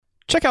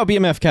Check out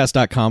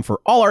bmfcast.com for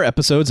all our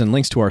episodes and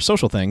links to our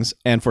social things.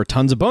 And for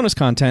tons of bonus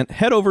content,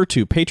 head over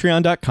to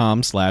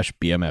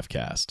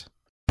patreon.com/bmfcast.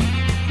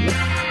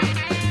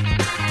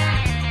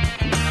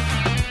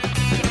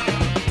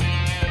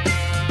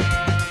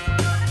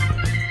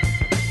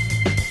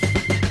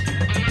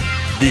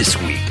 This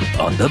week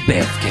on the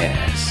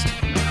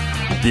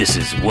Bamfcast, this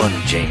is one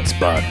James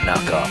Bond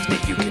knockoff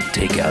that you can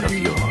take out of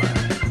your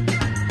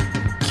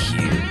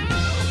queue.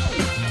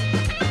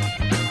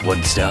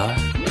 1 star,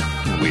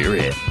 we're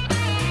in.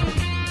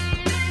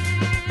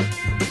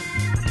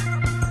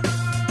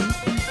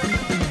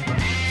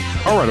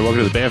 All right, welcome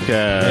to the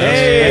Bamfcast.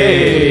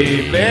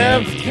 Hey,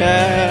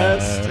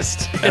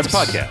 Bamfcast. It's a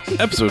podcast.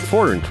 Episode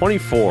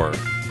 424.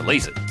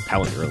 Blaze it.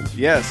 Palindrome.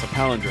 Yes, a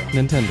palindrome.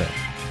 Nintendo.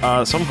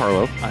 So I'm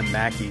Harlow. I'm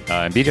Mackie.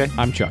 I'm BJ.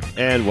 I'm Chuck.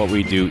 And what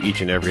we do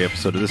each and every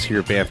episode of this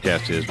here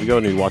Bamfcast is we go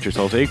and we watch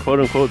ourselves a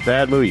quote-unquote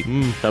bad movie.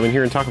 Come in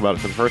here and talk about it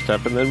for the first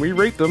half, and then we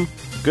rate them.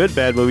 Good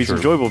bad movies,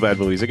 enjoyable bad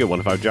movies. They get 1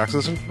 to 5 jocks.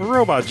 Listen,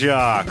 Robot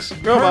Jocks.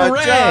 Robot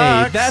Hooray!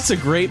 Jocks. That's a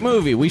great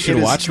movie. We should It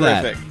is watch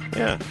terrific. that.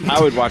 Yeah. I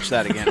would watch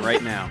that again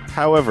right now.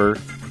 However,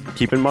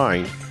 keep in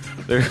mind,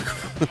 there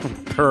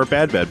are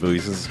bad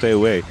movies, and stay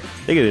away.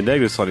 They get a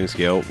negative sliding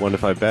scale, 1 to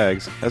 5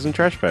 bags, as in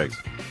trash bags.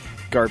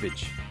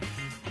 Garbage.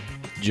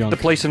 Junk. The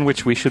place in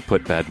which we should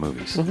put bad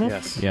movies.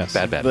 Yes. Yes.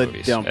 Bad The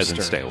movies, as in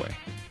dumpster. stay away.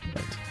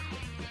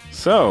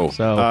 So,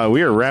 So-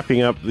 we are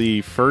wrapping up the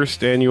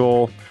first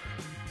annual...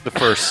 The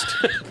first.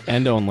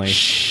 And only.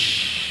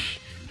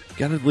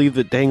 Gotta leave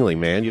it dangling,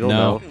 man. You don't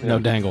know. No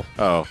dangle.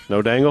 Oh,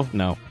 no dangle?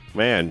 No.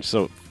 Man,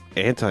 so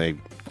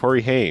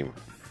anti-Corey Haim.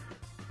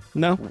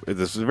 No.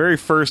 This is the very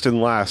first and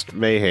last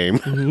Mayhem.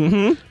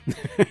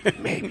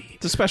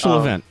 It's a special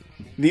event.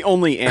 The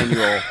only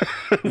annual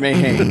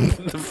mayhem.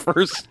 The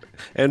first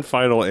and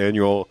final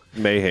annual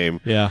Mayhem.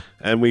 Yeah.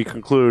 And we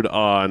conclude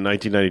on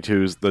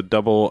 1992's The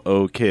Double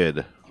O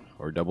Kid,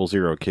 or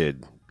 00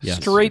 Kid. Yes.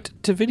 Straight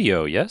to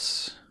video,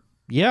 yes?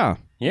 Yeah.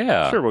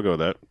 Yeah. Sure, we'll go with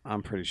that.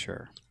 I'm pretty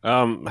sure.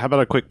 How about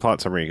a quick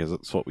plot summary, because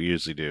that's what we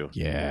usually do.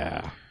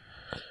 Yeah.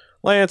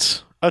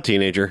 Lance, a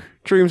teenager,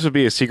 dreams of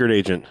being a secret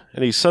agent,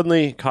 and he's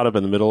suddenly caught up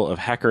in the middle of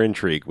hacker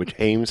intrigue, which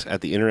aims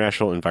at the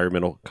International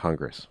Environmental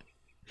Congress.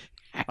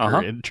 Uh-huh.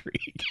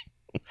 Intrigue.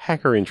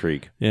 Hacker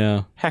intrigue.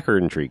 Yeah. Hacker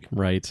intrigue.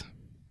 Right.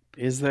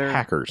 Is there?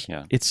 Hackers.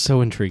 Yeah. It's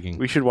so intriguing.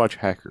 We should watch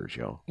Hackers,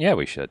 y'all. Yeah,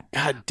 we should.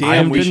 God I damn,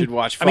 have we been- should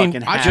watch I mean,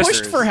 fucking I Hackers.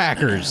 pushed for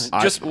hackers.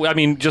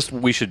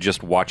 We should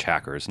just watch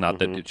Hackers, not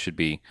that it should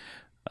be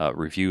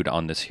reviewed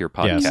on this here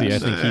Yeah, podcast. see, I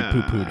think he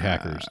poo-pooed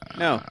hackers.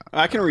 No,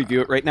 I can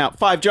review it right now.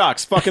 5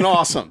 jocks. Fucking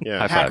awesome. Yeah.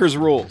 High five. Hackers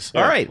rules.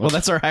 All right. Well,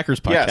 that's our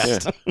hackers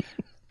Yes. podcast.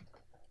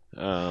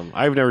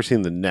 I've never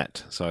seen The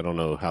Net, so I don't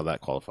know how that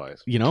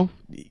qualifies. You know,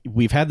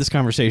 we've had this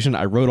conversation.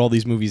 I wrote all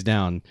these movies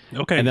down.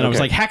 Okay. And then I was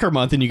like, Hacker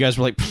Month, and you guys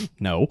were like,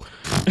 no.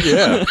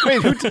 yeah.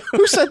 Wait,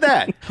 who said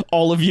that?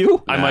 All of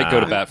you? I might go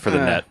to bat for the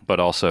net,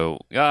 but also,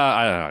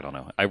 I don't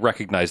know. I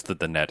recognize that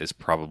the net is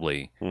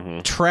probably,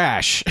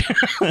 Trash.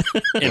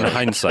 in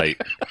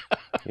hindsight.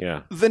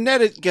 Yeah. The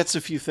net gets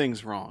a few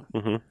things wrong.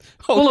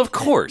 Well, of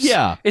course.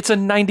 Yeah. It's a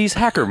 90s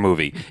hacker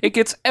movie. It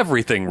gets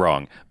everything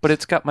wrong, but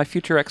it's got my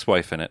future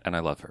ex-wife in it, and I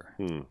love her.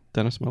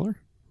 Dennis Miller?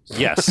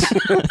 Yes.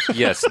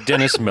 Yes,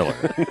 Dennis Miller.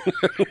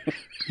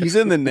 He's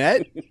in the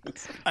net?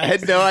 I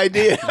had no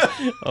idea.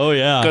 Oh,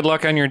 yeah. Good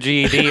luck on your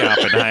GED,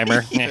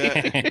 Oppenheimer.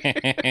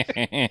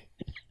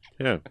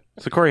 Yeah.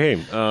 So Corey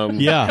Haim.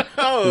 Yeah.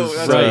 Oh,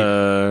 that's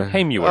Right. right.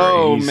 Haim, you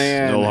Oh, are. He's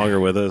man. no longer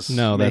with us.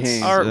 No, that's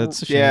Mayhem. a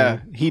shame. Yeah,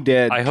 he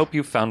did. I hope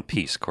you found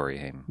peace, Corey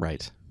Haim.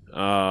 Right.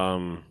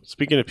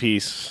 Speaking of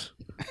peace,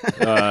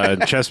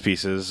 chess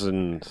pieces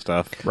and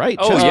stuff. Right.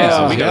 Oh, chess yeah.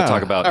 pieces, We got to yeah.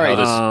 talk about All right.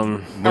 how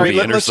this movie All right,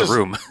 enters the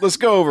room. Let's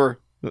go over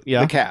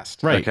Yeah. the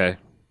cast. Right. Okay.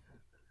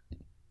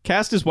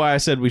 Cast is why I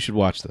said we should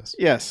watch this.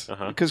 Yes,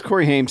 because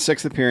Corey Haim,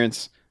 6th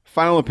appearance,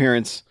 final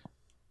appearance,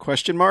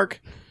 question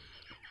mark?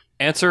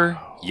 Answer,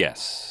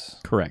 yes.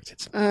 Correct.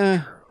 It's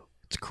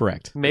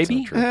correct.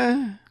 Maybe?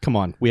 Come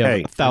on. We have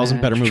Hey.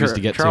 1,000 better movies to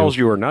get Charles, to.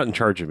 you are not in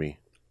charge of me.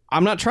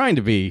 I'm not trying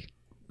to be,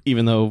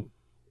 even though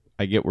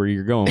I get where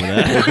you're going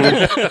with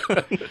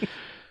that.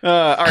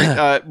 All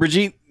right,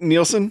 Brigitte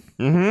Nielsen,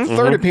 Mm-hmm.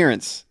 3rd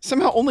appearance,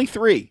 somehow only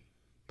 3.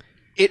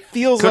 It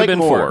feels Could've like been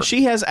more. 4.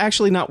 She has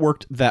actually not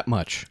worked that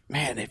much.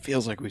 Man, it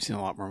feels like we've seen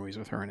a lot more movies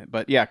with her in it.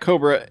 But yeah,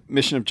 Cobra,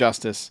 Mission of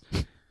Justice.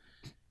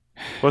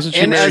 Wasn't she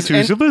And married as- to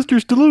and- Sylvester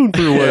Stallone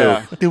for a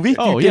while? Yeah.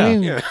 Oh,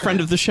 yeah. Friend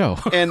of the show.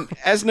 And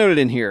as noted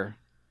in here,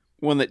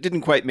 one that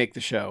didn't quite make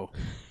the show,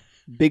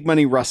 Big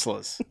Money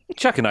Rustlers.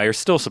 Chuck and I are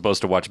still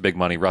supposed to watch Big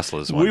Money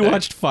Rustlers one We day.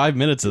 watched 5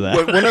 minutes of that.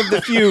 But one of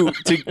the few,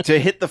 to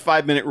hit the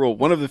 5-minute rule,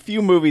 one of the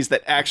few movies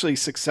that actually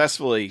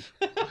successfully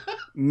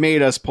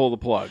made us pull the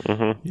plug.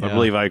 I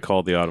believe I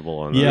called the audible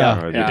on that.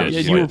 Yeah. Or Yeah. did. Yeah,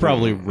 you were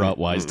probably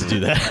wise to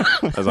do that.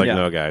 I was like, Yeah.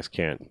 no, guys,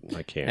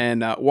 I can't.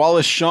 And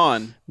Wallace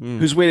Shawn,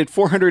 who's waited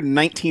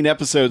 419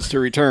 episodes to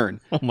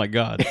return. Oh, my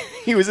God.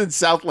 He was in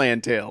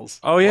Southland Tales.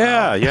 Oh,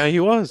 yeah. Yeah, he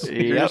was.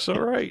 You're Yep. so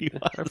right.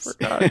 I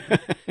forgot.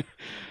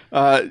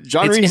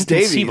 John It's Rhys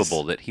Davies.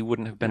 inconceivable that he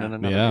wouldn't have been in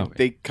another Yeah. movie.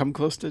 They come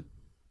close to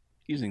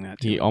using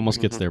that too. He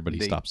almost gets there, but he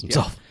They- stops yeah.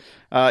 himself.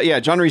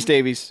 John Rhys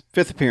Davies,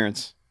 5th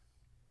appearance.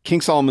 King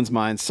Solomon's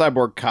Mines,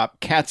 Cyborg Cop,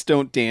 Cats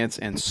Don't Dance,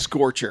 and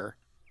Scorcher.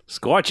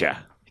 Scorcha.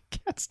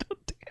 Cats don't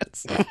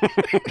dance.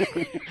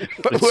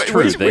 It's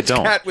true, they which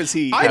don't. cat was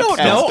he? I don't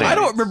Cats know. Dance. I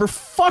don't remember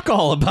fuck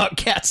all about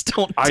cats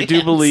don't dance. I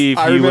do believe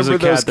I he was a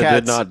remember those cat that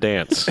did cats. not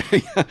dance.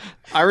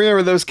 I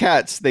remember those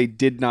cats. They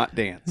did not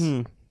dance.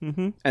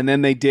 Mm-hmm. And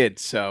then they did,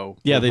 so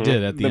Yeah, they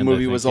did at the the end.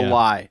 movie I think, was a yeah.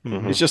 lie.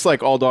 It's just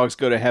like all dogs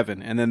go to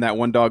heaven, and then that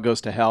one dog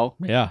goes to hell.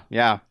 Yeah.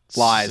 Yeah,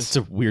 lies. It's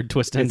a weird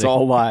twist ending. It's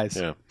all lies.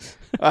 Yeah.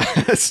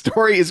 The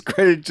story is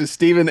credited to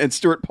Stephen and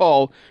Stuart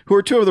Paul, who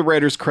are two of the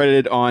writers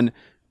credited on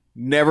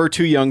Never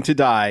Too Young to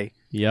Die,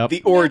 Yep.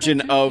 the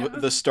origin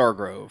of the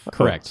Stargrove.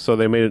 Correct. So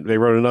they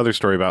wrote another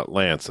story about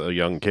Lance, a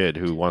young kid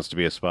who wants to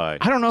be a spy.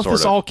 I don't know if sort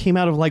this of. all came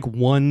out of like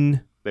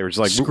one. They were just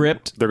like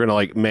script. They're gonna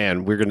like,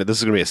 man, this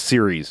is gonna be a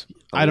series.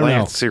 I don't know.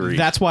 Lance series.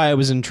 That's why I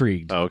was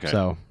intrigued. Oh, okay.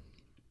 So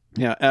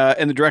Yeah,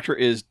 and the director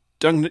is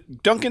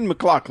Duncan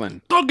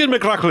McLaughlin, Duncan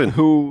McLaughlin.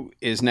 who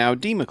is now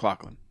D.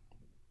 McLaughlin.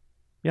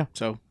 Yeah.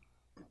 So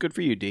good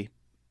for you, D.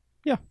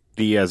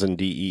 D as in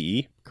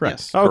D-E-E. correct.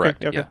 Yes. Oh, okay.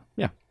 Correct, Okay.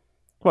 yeah.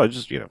 Well,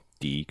 just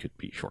D could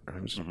be short. I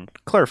was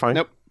clarifying.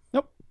 Nope.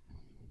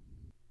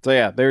 So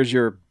yeah, there's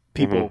your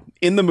people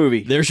in the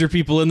movie. There's your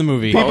people in the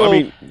movie. People- Oh,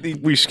 I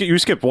mean, you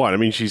skipped one. I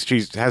mean, she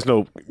has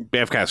no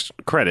Bamfcast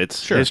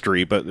credits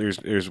history, but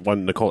there's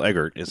one. Nicole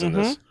Eggert is in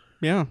this.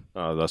 Yeah.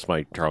 That's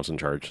my Charles in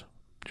Charge.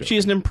 She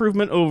is an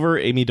improvement over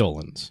Amy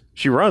Dolan's.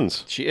 She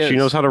runs. She is. She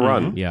knows how to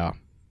run. Yeah.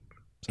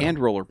 And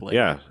rollerblade.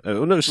 Yeah.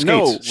 No skates.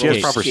 No, she has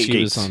skates. proper She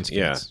skates. was on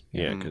skates.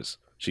 Yeah. Yeah. Mhm. Because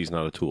she's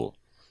not a tool.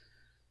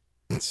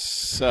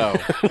 So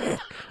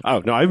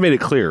Oh no, I've made it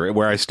clear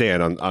where I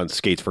stand on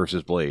skates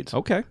versus blades.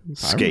 Okay.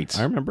 Skates.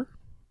 I remember.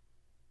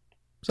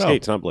 So,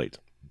 Skates, not blades.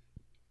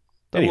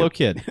 Double Anyhow. O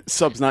Kid.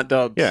 subs not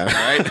dubs. Yeah.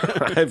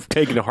 Right. I've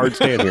taken a hard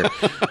stand here.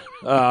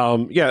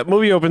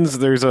 Movie opens.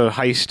 There's a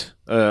heist.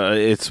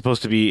 It's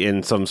supposed to be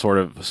in some sort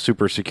of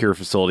super secure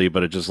facility,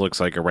 but it just looks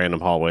like a random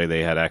hallway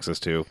they had access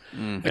to.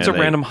 It's a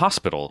random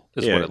hospital,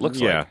 is what it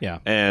looks like. Yeah.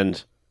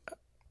 And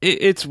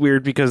it's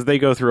weird because they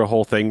go through a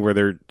whole thing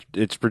where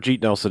it's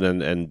Brigitte Nelson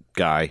and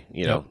Guy,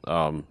 Gee.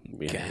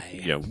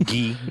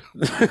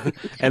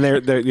 and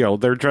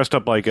they're dressed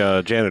up like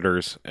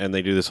janitors, and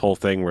they do this whole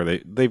thing where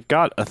they've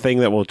got a thing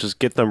that will just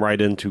get them right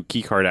into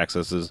keycard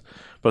accesses,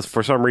 but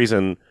for some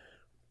reason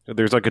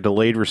there's like a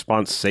delayed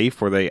response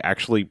safe where they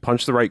actually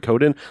punch the right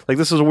code in. Like,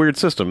 this is a weird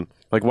system.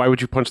 Like, why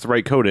would you punch the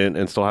right code in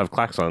and still have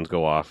klaxons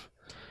go off?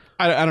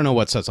 I don't know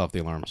what sets off the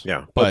alarms.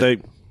 Yeah, But- but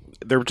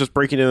they're just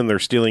breaking in and they're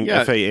stealing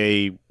Yeah.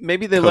 FAA.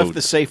 Maybe they Code. left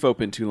the safe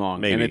open too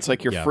long, Maybe. and it's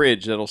like your Yeah.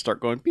 fridge that'll start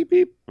going beep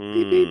beep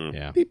beep beep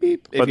Yeah. beep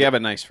beep. If But you have a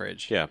nice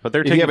fridge, Yeah, but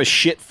they're If you taking have a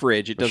shit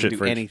fridge, it a doesn't shit do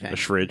fridge, anything. a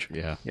shridge.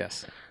 Yeah.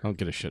 Yes. Don't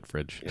get a shit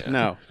fridge.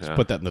 No. Just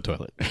put that in the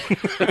toilet.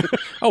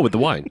 Oh, with the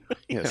wine.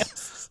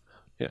 Yes.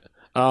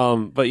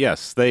 But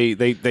yes, they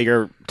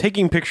are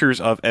taking pictures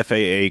of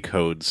FAA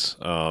codes.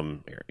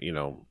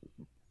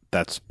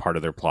 That's part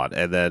of their plot.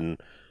 And then,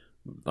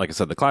 like I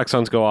said, the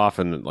klaxons go off,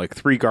 and like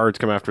 3 guards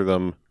come after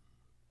them.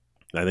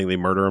 I think they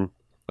murder them.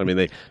 I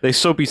mean, they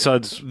soapy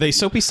suds. They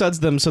soapy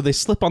suds them so they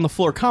slip on the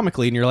floor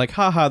comically, and you're like,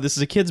 haha, this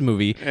is a kid's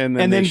movie. And And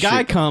then then they Guy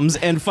shoot them. comes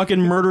and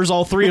fucking murders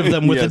all 3 of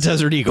them with Yes. the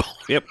Desert Eagle.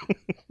 Yep.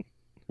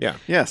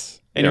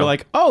 Yes. And you're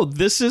like, oh,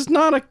 this is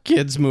not a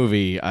kid's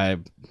movie. But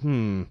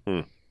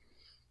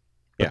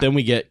Yeah. then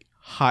we get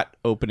hot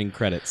opening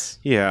credits.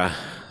 Yeah.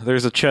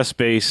 There's a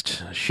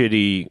chess-based,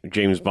 shitty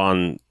James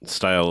Bond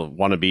style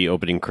wannabe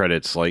opening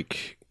credits.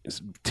 Like,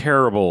 it's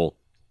terrible,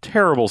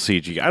 terrible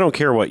CG. I don't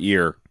care what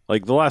year.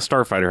 Like, the last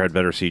Starfighter had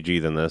better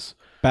CG than this.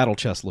 Battle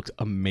Chess looks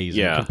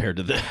amazing Yeah. compared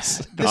to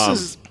this.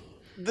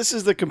 This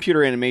is the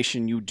computer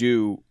animation you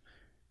do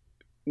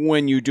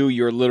when you do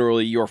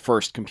your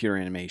first computer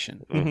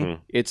animation. Mhm.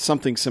 It's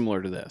something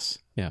similar to this.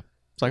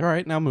 It's like, all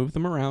right, now move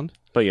them around.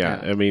 But yeah,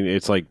 I mean,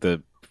 it's like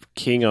the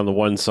king on the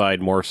one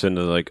side morphs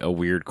into like a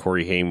weird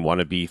Corey Haim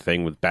wannabe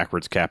thing with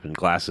backwards cap and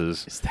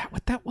glasses. Is that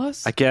what that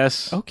was? I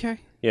guess. Okay.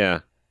 Yeah.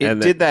 It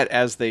And did that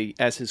as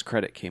his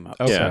credit came up.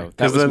 Okay. So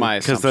that was my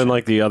assumption. Because then,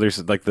 like the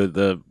others, like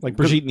the Like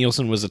Brigitte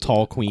Nielsen was a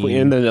tall queen.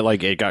 and then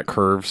it got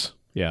curves.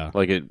 yeah.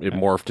 Like it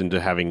morphed into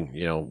having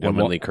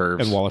womanly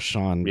curves. And Wallace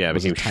Shawn Yeah, it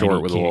was became a tiny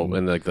short with a king. little,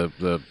 and like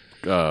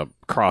the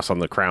cross on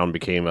the crown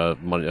became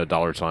a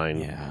dollar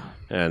sign. Yeah.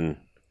 And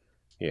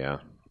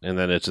and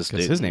then it's just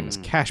Because his name is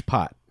Cash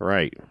Pot.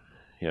 right.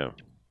 Yeah.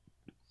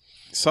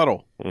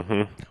 Subtle.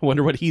 hmm I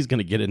wonder what he's going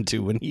to get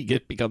into when he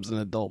becomes an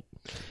adult.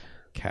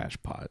 Cash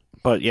Pot.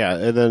 But yeah,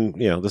 and then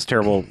this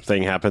terrible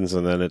thing happens,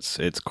 and then it's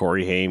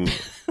Corey Haim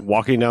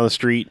walking down the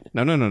street.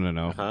 No.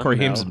 Huh? Corey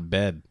No. Haim's in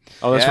bed.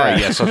 Oh, that's Yeah. right.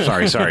 Yes,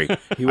 I'm sorry.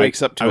 He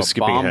wakes up to I a was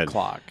skipping bomb ahead.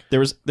 clock.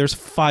 There's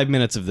 5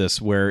 minutes of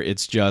this where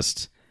it's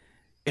just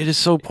It is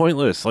so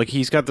pointless. Like,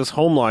 he's got this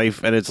home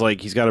life, and it's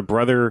like he's got a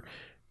brother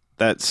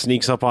that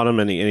sneaks up on him,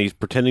 and he's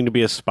pretending to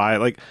be a spy.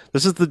 Like,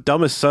 this is the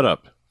dumbest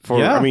setup.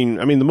 Yeah. I mean,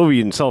 the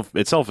movie itself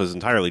is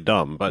entirely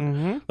dumb, but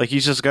like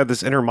he's just got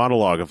this inner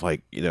monologue of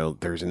like,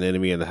 there's an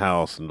enemy in the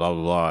house and blah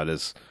blah blah. And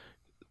it's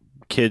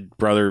kid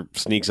brother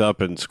sneaks up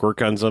and squirt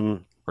guns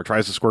him, or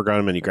tries to squirt gun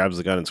him, and he grabs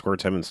the gun and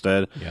squirts him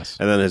instead. Yes.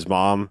 And then his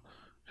mom,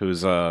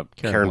 who's Karen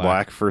Black.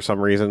 Black for some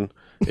reason,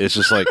 is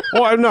just like,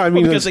 well, no, I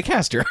mean, because they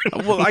cast her.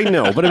 well, I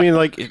know, but I mean,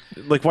 like,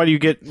 why do you?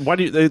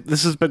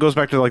 This goes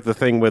back to like the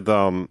thing with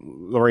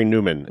Lorraine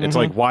Newman. It's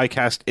like, why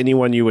cast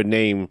anyone you would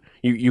name,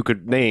 you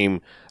could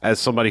name as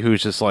somebody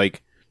who's just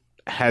like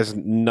has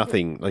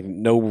nothing, like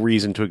no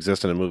reason to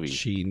exist in a movie.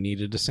 She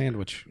needed a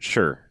sandwich.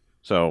 Sure.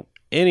 So,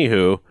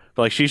 anywho,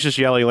 like she's just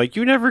yelling like,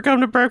 "You never come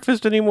to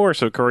breakfast anymore."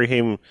 So Corey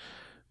Haim,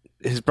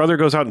 his brother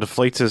goes out and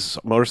deflates his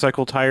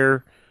motorcycle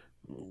tire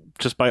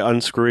just by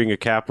unscrewing a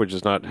cap, which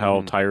is not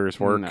how tires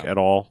work at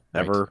all,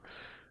 ever.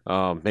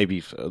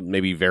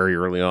 Maybe very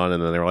early on,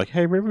 and then they were like,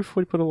 "Hey, maybe if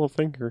we put a little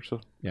thing here." So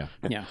Yeah.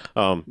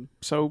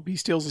 So he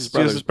steals his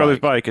steals brother's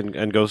bike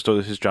and goes to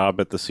his job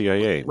at the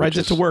CIA. Rides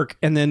it to work,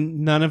 and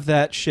then none of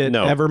that shit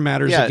ever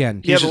matters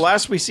again. Yeah, the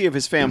last we see of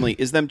his family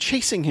is them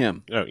chasing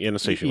him in a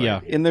station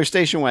wagon. in their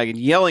station wagon,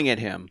 yelling at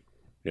him.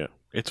 Yeah,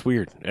 it's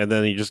weird. And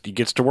then he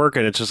gets to work,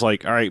 and it's just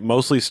like, all right,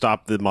 mostly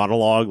stop the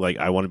monologue. Like,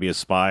 I want to be a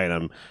spy, and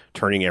I'm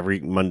turning every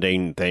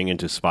mundane thing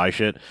into spy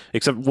shit.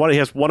 Except he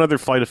has one other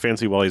flight of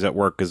fancy while he's at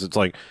work, because it's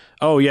like,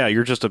 oh yeah,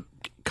 you're just a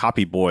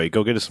copy boy.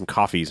 Go get us some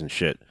coffees and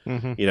shit,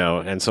 you know.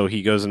 And so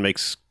he goes and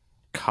makes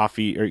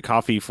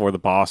coffee for the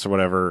boss or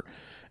whatever.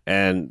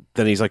 And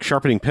then he's like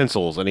sharpening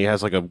pencils, and he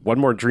has like a one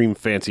more dream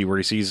fancy where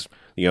he sees,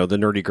 you know, the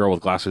nerdy girl with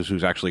glasses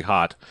who's actually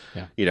hot,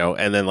 you know,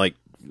 and then like.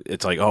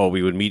 It's like, oh,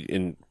 we would meet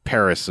in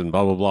Paris and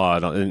blah, blah,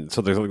 blah. And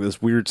so there's like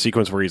this weird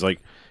sequence where he's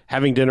like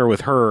having dinner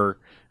with her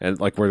and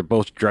like where they're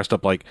both dressed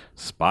up like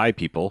spy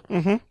people,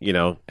 you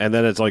know, and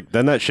then it's like,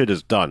 then that shit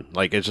is done.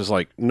 Like, it's just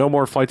like no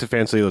more flights of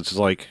fancy. It's just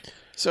like,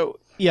 So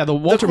Yeah, the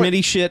Walter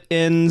Mitty shit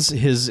ends,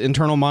 his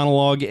internal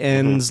monologue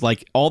ends,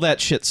 like all that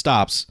shit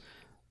stops.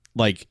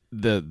 Like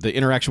the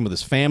interaction with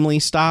his family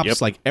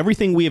stops. Like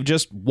everything we have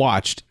just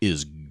watched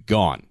is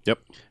gone.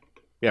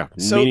 yeah,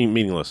 So-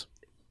 meaningless.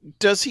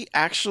 does he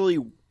actually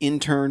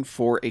intern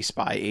for a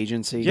spy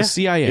agency? The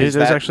CIA. It is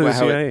that actually the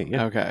how it- CIA.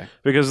 Yeah. Okay.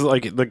 Because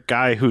like the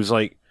guy who's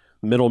like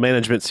middle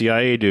management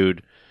CIA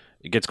dude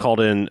gets called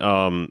in.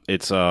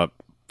 It's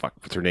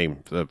what's her name?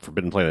 The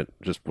Forbidden Planet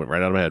just went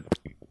right out of my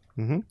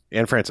head.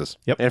 Anne Francis.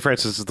 Yep. Anne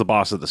Francis is the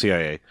boss of the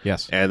CIA.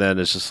 Yes. And then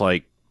it's just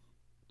like,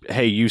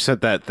 hey, you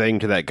sent that thing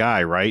to that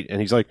guy, right? And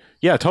he's like,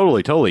 yeah,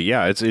 totally.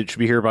 Yeah, it should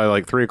be here by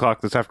like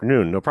 3:00 this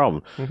afternoon. No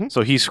problem.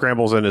 So he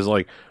scrambles and is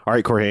like, all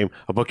right, Corey Haim,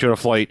 I'll book you on a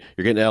flight.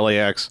 You're getting to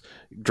LAX.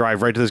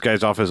 Drive right to this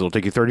guy's office. It'll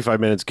take you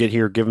 35 minutes. Get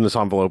here, give him this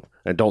envelope,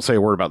 and don't say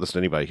a word about this to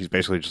anybody. He's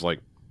basically just like,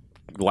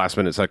 last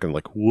minute second,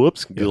 like,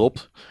 whoops, gulp.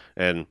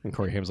 And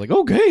Corey Haim's like,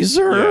 okay,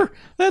 sir,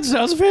 that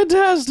sounds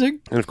fantastic.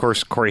 And of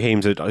course, Corey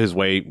Haim's his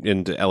way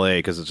into L.A.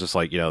 because it's just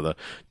like, you know, the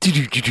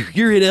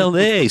 "You're in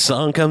L.A."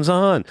 song comes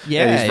on.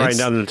 Yeah, and he's riding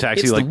down in the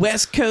taxi it's like, the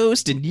West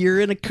Coast, and you're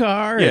in a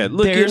car. yeah, and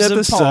looking there's at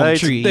the some palm sights.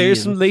 trees,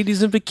 There's and some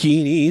ladies in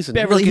bikinis. And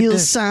Beverly look at Hills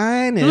this.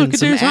 sign, and Look at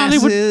some there's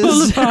Hollywood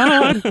asses.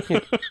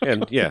 Boulevard.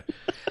 And yeah,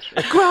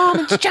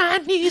 Grauman's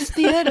Chinese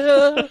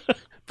Theater.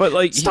 but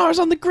like, Stars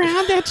on the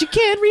ground that you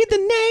can't read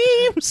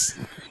the names.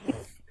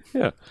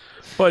 yeah,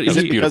 but Is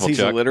it he, because he's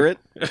Chuck. illiterate?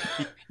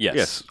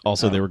 yes,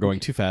 Also, they were going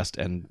too fast,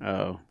 and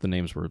Oh. the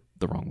names were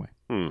the wrong way.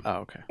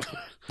 Oh, okay.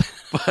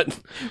 but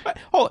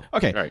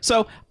Okay, Right.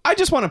 so I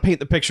just want to paint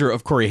the picture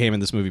of Corey Haim in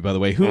this movie, by the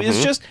way, who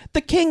is just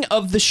the king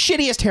of the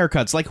shittiest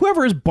haircuts. Like,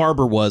 whoever his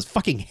barber was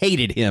fucking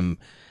hated him.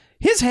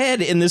 His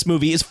head in this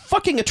movie is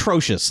fucking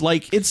atrocious.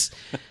 Like, it's...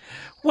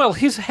 Well,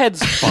 his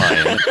head's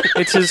fine.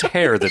 It's his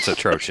hair that's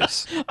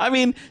atrocious. I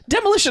mean,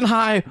 Demolition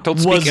High Don't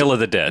speak ill of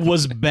the dead.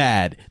 was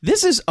bad.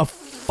 This is a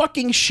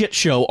fucking shit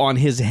show on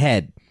his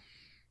head.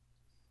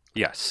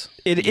 Yes.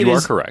 It You are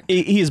is- correct.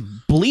 He is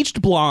bleached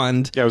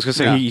blonde. yeah, I was gonna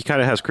say Yeah. he kind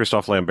of has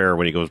Christophe Lambert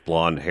when he goes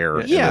blonde hair.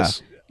 in Yeah.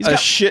 this. He's A got,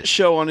 shit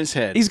show on his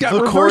head. he's got the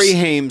reverse, Corey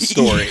Haim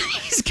story.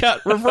 He's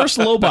got reverse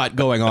Lobot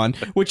going on,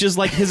 which is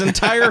like his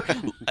entire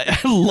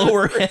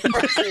lower head.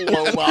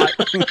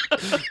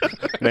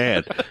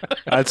 Man,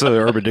 that's an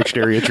Urban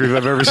Dictionary entry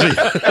I've ever seen.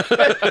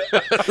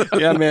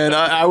 Yeah, man.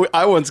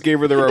 I once gave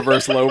her the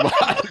reverse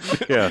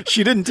Lobot. Yeah.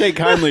 She didn't take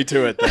kindly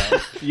to it, though.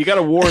 You got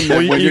to warn them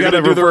Well, when you you're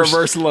gotta going to do the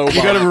reverse- reverse Lobot.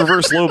 You got to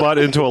reverse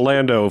Lobot into a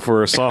Lando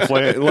for a soft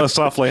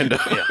Lando.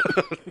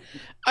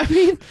 I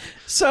mean,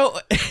 so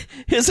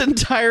his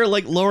entire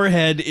like lower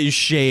head is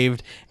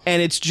shaved,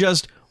 and it's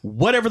just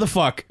whatever the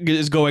fuck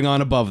is going on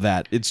above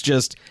that. It's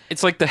just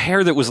It's like the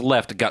hair that was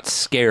left got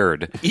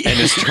scared and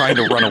is trying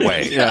to run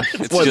away. Yeah.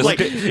 It's Well, just like,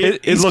 like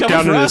it he's looked coming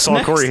down for and it us saw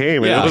next. Corey Haim,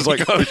 and Yeah. it was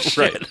like, oh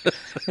shit.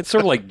 it's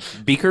sort of like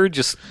Beaker,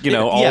 just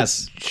all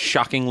Yes.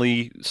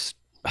 shockingly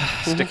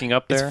sticking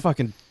up there. it's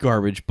fucking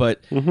garbage.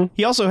 But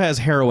he also has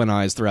heroin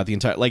eyes throughout the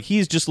entire. Like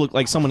he's just looked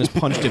like someone has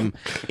punched him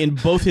in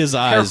both his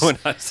eyes. Heroin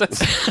Eyes.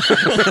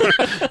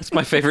 That's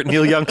my favorite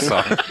Neil Young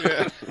song.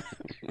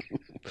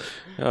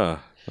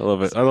 I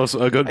love it. I love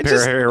a good pair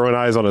of heroin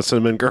eyes on a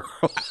cinnamon girl.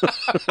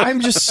 I'm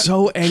just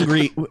so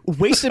angry.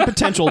 Wasted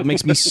potential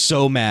makes me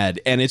so mad,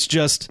 and it's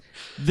just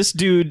this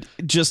dude.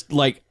 Just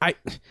like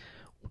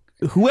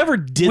whoever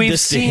did We've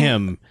this to seen-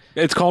 him.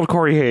 It's called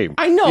Corey Haim.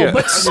 I know, Yeah.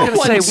 but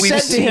someone say,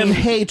 we've said to him, seen-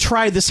 "Hey,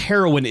 try this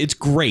heroin. It's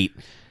great."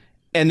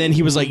 And then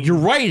he was like, "You're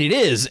right, it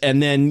is."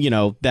 And then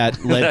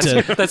that led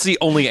to That's the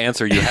only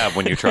answer you have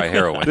when you try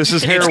heroin. This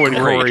is It's heroin,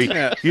 great.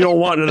 Corey. You don't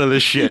want none of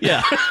this shit.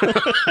 yeah.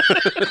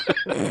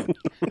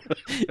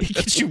 It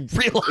gets you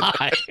real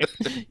high.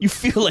 You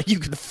feel like you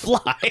can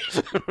fly. I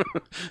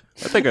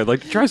think I'd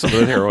like to try some of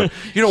that heroin.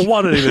 You don't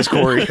want any of this,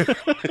 Corey.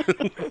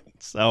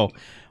 So,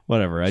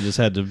 whatever. I just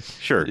had to.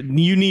 Sure.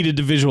 You needed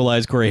to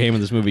visualize Corey Haim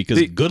in this movie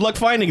because good luck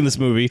finding this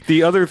movie.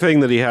 The other thing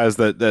that he has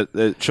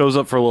that shows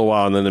up for a little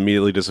while and then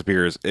immediately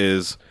disappears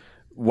is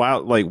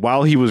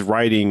while he was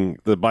riding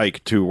the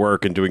bike to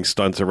work and doing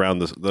stunts around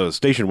the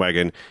station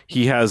wagon,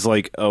 he has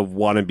like a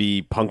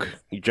wannabe punk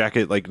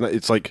jacket. Like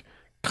it's like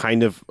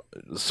kind of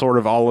sort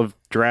of olive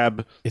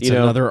drab. It's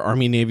another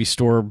Army Navy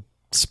store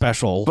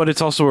special. But it's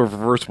also a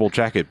reversible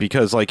jacket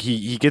because like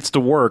he gets to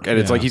work and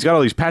it's Yeah. like he's got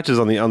all these patches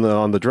on the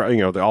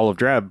the olive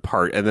drab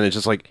part, and then it's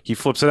just like he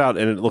flips it out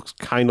and it looks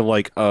kind of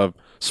like a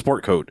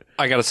sport coat.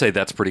 I gotta say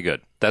that's pretty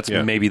good. That's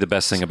Yeah. maybe the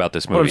best thing about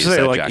this But I'm movie is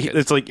saying, that like jacket.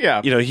 it's like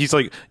Yeah. he's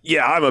like,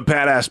 yeah, I'm a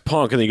badass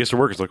punk, and then he gets to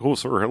work. It's like, oh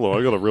sir, hello,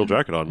 I got a real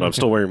jacket on, but I'm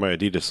still wearing my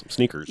Adidas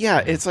sneakers. Yeah,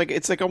 it's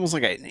like almost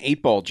like an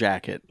 8-ball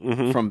jacket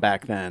from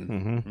back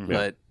then. Mm-hmm.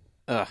 But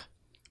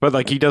But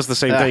like he does the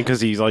same thing because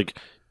he's like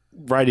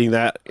riding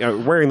that,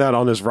 wearing that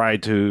on his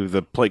ride to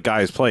the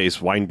guy's place,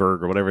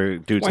 Weinberg or whatever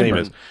dude's name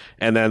Weinberg. is,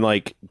 and then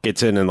like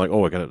gets in and like,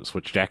 oh, I got to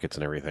switch jackets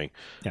and everything.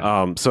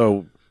 Yeah.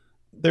 So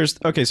there's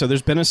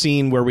been a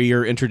scene where we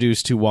are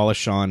introduced to Wallace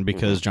Shawn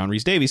because John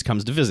Rhys Davies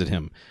comes to visit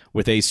him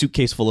with a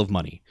suitcase full of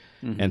money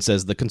and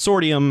says the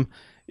consortium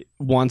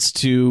wants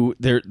to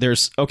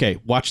there's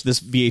watch this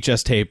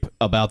VHS tape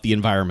about the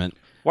environment.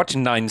 Watch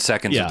 9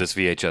 seconds Yeah. of this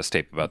VHS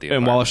tape about the And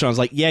environment. Wallace Shawn's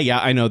like, yeah,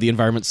 I know the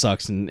environment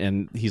sucks,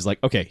 and he's like,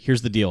 okay,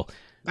 here's the deal.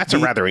 that's a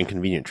rather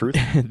inconvenient truth.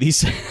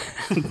 These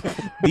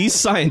these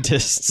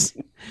scientists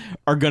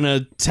are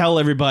gonna tell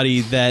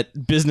everybody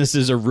that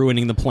businesses are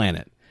ruining the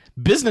planet.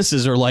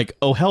 Businesses are like,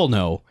 oh hell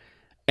no,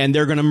 and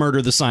they're gonna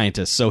murder the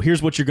scientists. So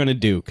here's what you're gonna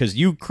do because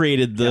you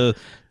created the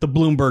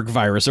Bloomberg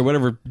virus or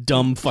whatever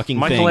dumb fucking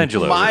thing.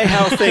 Michelangelo. my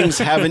how things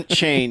haven't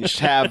changed,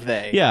 have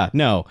they? Yeah,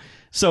 no.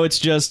 So it's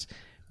just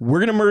we're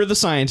gonna murder the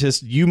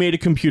scientists. You made a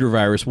computer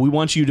virus. We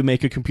want you to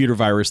make a computer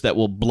virus that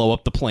will blow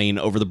up the plane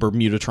over the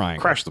Bermuda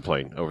Triangle. Crash the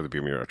plane over the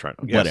Bermuda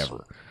Triangle. Yes.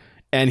 Whatever.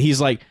 And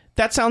he's like,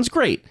 that sounds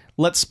great.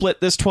 Let's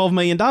split this $12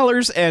 million.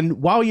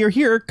 And while you're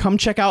here, come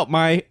check out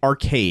my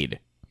arcade.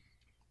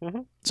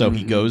 So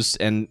he goes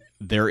and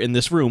they're in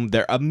this room.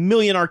 There are a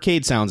million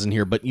arcade sounds in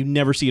here, but you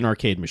never see an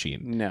arcade machine.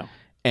 No.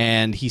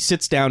 And he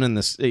sits down in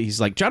this. He's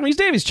like, John Rhys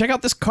Davies, check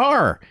out this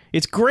car.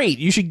 It's great.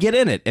 You should get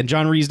in it. And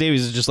John Rhys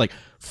Davies is just like,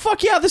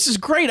 fuck yeah, this is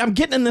great. I'm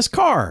getting in this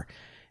car.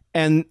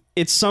 And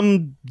it's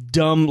some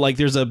dumb, like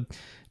there's a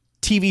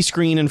TV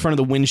screen in front of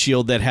the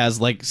windshield that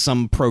has like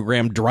some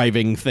programmed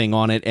driving thing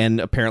on it. And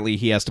apparently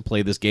he has to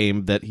play this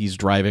game that he's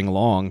driving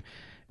along.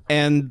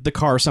 And the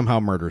car somehow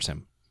murders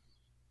him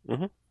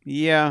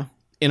Yeah.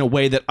 in a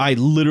way that I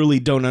literally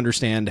don't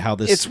understand how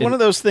this. It's one of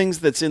those things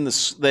that's in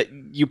that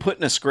you put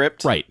in a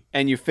script, Right.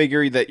 And you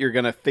figure that you're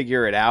going to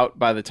figure it out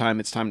by the time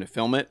it's time to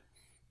film it,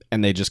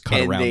 and they just cut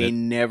and around they it.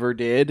 never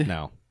did.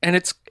 No. And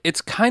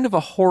it's kind of a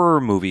horror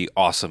movie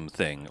awesome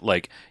thing.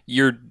 Like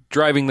you're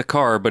driving the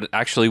car, but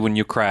actually when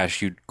you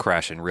crash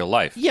in real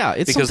life. Yeah,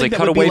 it's because something they that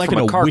cut would away be like from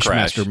in a car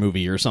Wishmaster crash.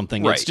 movie or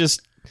something. Right. It's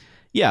just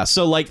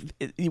so like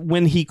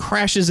when he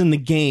crashes in the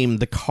game,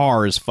 the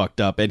car is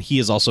fucked up and he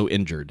is also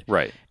injured.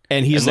 Right.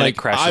 And he's And then it like,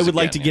 crashes I would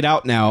like again, to get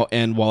out now.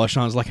 And Wallace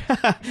Shawn's like,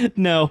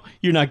 no,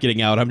 you're not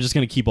getting out. I'm just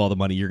going to keep all the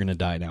money. You're going to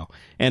die now.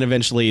 And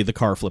eventually the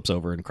car flips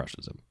over and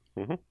crushes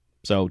him.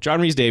 So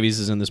John Rhys Davies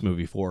is in this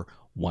movie for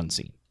one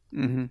scene.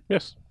 Mm-hmm.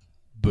 Yes.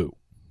 Boo.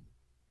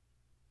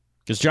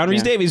 Because John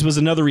Rhys Davies was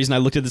another reason I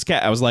looked at this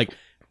cat. I was like,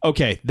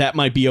 okay, that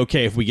might be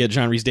okay if we get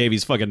John Rhys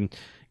Davies fucking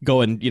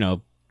going,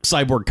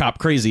 cyborg cop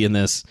crazy in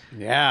this.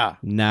 Yeah.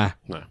 Nah.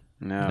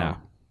 No.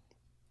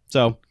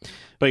 So,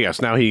 But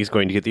yes, now he's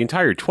going to get the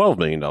entire $12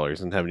 million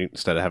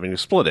instead of having to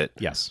split it.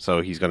 yes.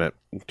 So he's going to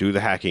do the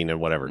hacking and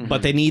whatever.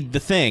 But they need the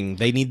thing.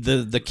 They need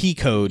the key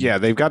code. Yeah,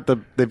 they've got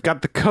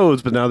the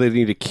codes, but now they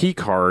need a key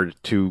card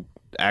to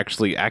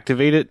actually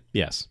activate it.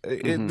 Yes.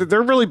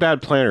 They're really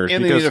bad planners.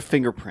 And they because, need a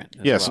fingerprint.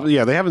 As yes, well.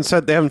 yeah, they haven't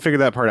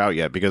figured that part out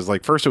yet because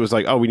like first it was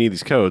like, oh, we need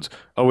these codes.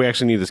 Oh, we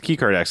actually need this key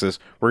card access.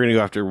 We're going to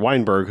go after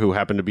Weinberg, who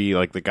happened to be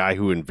like the guy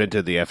who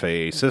invented the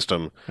FAA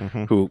system,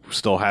 who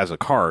still has a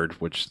card,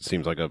 which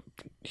seems like a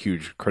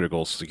huge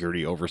critical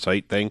security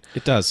oversight thing.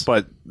 It does.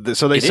 But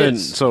so they It send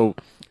is.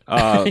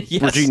 Yes.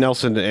 Brigitte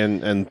Nelson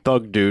and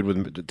Thug Dude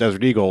with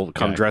Desert Eagle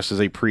come Okay. dressed as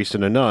a priest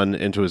and a nun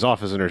into his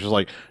office, and they're just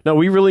like, no,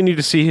 we really need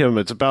to see him.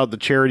 It's about the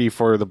charity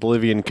for the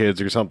Bolivian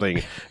kids or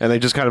something. And they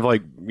just kind of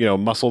like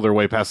muscle their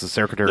way past the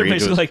secretary. They're into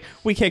basically his- like,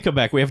 we can't come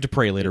back. We have to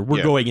pray later. We're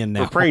Yeah. going in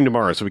now. We're praying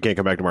tomorrow, so we can't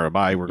come back tomorrow.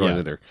 Bye. We're going Yeah.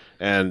 in there.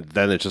 And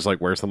then it's just like,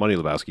 where's the money,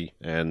 Lebowski?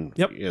 And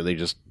Yep. they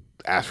just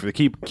ask for the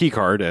key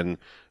card, and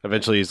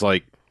eventually he's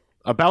like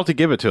about to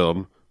give it to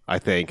him, I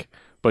think.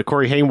 But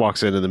Corey Haim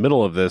walks in the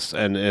middle of this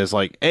and is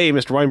like, "Hey,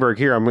 Mr. Weinberg,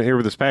 here, I'm here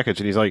with this package."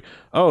 And he's like,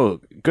 "Oh,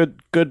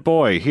 good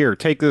boy. Here,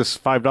 take this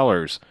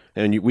 $5."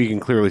 And we can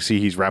clearly see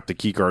he's wrapped the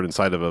key card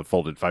inside of a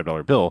folded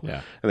 $5 bill.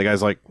 Yeah. And the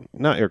guy's like,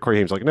 "No," or Corey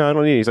Haim's like, "No, I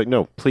don't need it." He's like,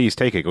 "No, please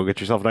take it. Go get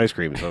yourself an ice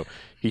cream." So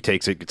he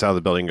takes it, gets out of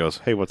the building, and goes,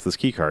 "Hey, what's this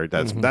key card?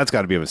 That's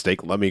got to be a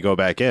mistake. Let me go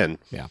back in."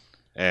 Yeah.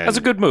 And That's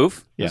a good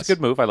move. Yes. That's a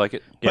good move. I like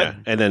it. yeah.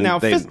 And then Now,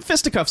 they,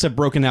 fisticuffs have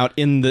broken out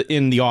in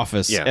the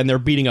office, Yeah. and they're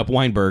beating up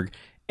Weinberg.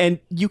 And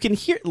you can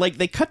hear, like,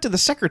 they cut to the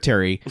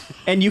secretary,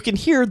 and you can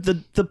hear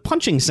the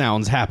punching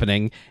sounds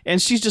happening,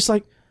 and she's just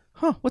like,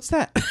 "Huh, what's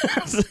that?"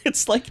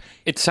 It's like,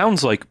 It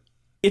sounds like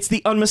it's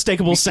the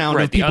unmistakable sound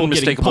right, of the people getting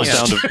unmistakable punched.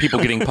 sound of people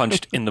getting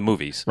punched in the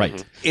movies.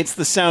 Right. It's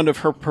the sound of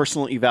her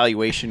personal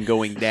evaluation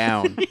going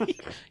down.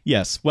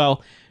 Yes.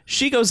 Well,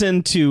 she goes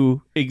in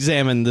to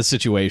examine the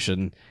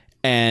situation,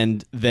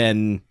 and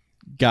then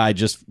Guy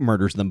just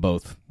murders them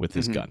both with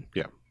his gun.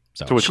 yeah.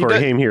 So To which She Corey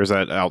does- Haim hears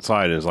that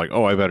outside and is like,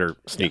 "Oh, I better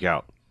sneak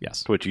out."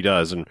 yes. To which he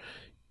does, and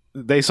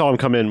they saw him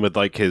come in with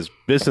like his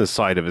business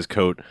side of his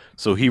coat,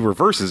 so he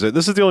reverses it.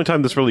 This is the only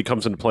time this really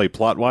comes into play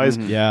plot wise.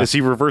 Yeah. Is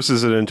he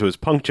reverses it into his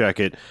punk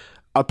jacket.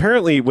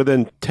 Apparently,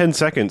 within 10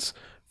 seconds,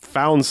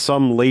 found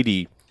some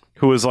lady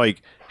who was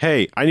like,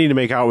 "Hey, I need to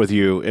make out with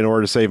you in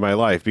order to save my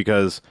life,"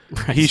 because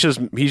he's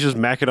just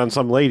macking on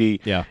some lady.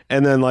 Yeah.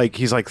 And then like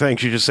he's like,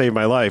 "Thanks, you just saved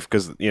my life,"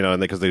 because and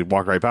because they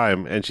walk right by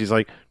him, and she's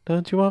like,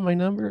 "Don't you want my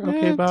number?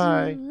 Okay,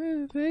 bye."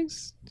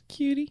 Thanks,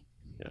 cutie.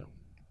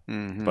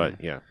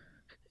 But yeah.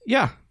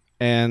 Yeah.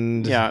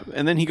 And Yeah,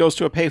 and then he goes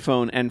to a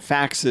payphone and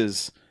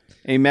faxes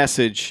a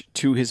message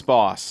to his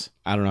boss.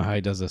 I don't know how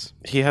he does this.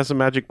 He has a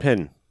magic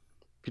pen.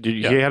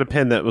 He had a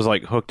pen that was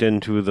like hooked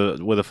into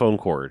with a phone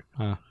cord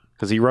Huh.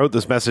 because he wrote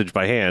this message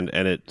by hand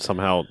and it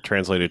somehow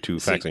translated to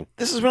faxing.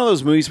 This is one of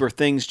those movies where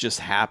things just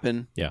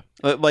happen. Yeah.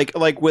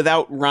 Like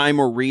without rhyme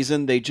or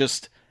reason, they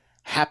just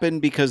happen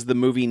because the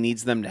movie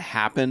needs them to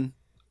happen.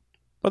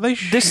 But they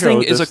This showed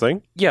thing is this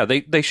thing. Yeah,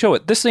 they show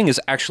it. This thing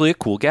is actually a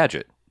cool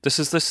gadget. This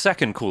is the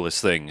second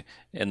coolest thing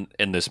in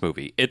this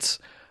movie.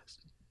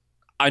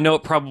 I know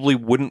it probably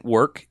wouldn't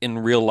work in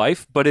real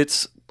life, but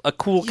it's a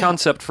cool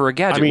concept for a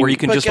gadget I mean, where you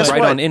can but just guess write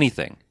what? on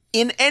anything.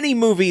 In any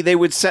movie, they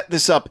would set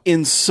this up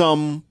in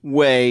some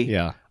way.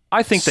 Yeah.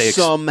 I think they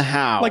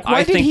somehow. Like, why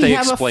I did think he they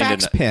have a explained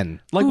fax it.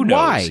 pen? Like, Who knows?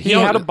 why? He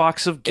had a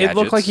box of gadgets. It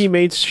looked like he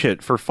made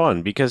shit for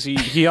fun because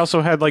he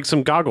also had like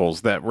some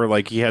goggles that were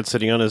like he had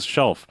sitting on his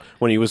shelf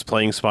when he was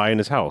playing Spy in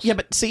his house. Yeah,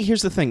 but see,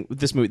 here's the thing with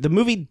this movie. The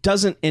movie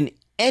doesn't in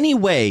any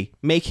way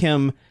make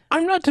him...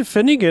 I'm not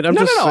defending it. I'm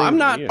No, just saying, I'm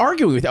not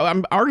arguing with you.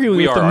 I'm arguing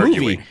We with the are movie.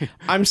 arguing.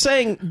 I'm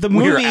saying the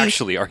We're movie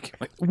actually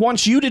arguing.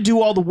 wants you to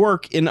do all the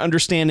work in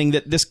understanding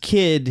that this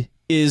kid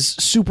is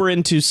super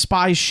into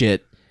spy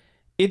shit.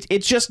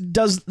 It just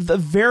does the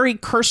very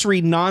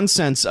cursory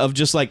nonsense of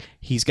just like,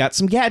 he's got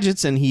some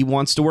gadgets and he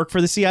wants to work for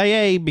the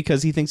CIA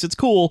because he thinks it's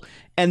cool,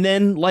 and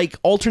then like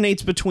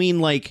alternates between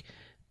like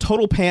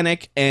total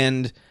panic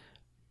and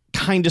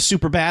kind of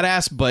super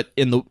badass, but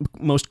in the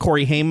most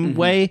Corey Haim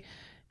way.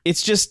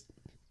 It's just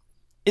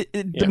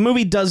the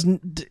movie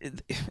doesn't.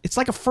 It's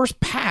like a first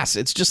pass.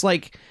 It's just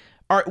like,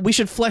 all right, we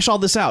should flesh all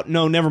this out.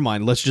 No, never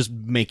mind. Let's just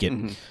make it.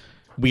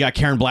 We got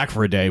Karen Black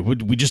for a day.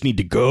 We just need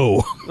to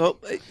go. Well,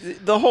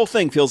 the whole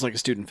thing feels like a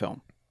student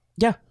film.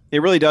 Yeah.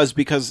 It really does,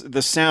 because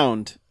the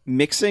sound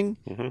mixing,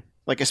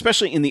 like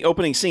especially in the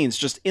opening scenes,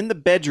 just in the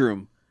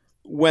bedroom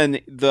when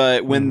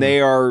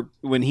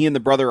he and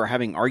the brother are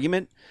having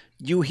argument,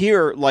 you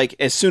hear, like,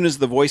 as soon as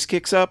the voice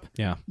kicks up,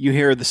 Yeah. you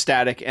hear the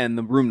static and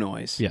the room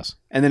noise. Yes.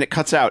 And then it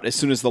cuts out as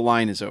soon as the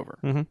line is over.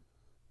 Mhm.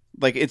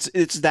 Like it's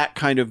that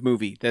kind of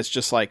movie that's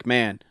just like,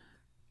 man,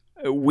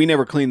 we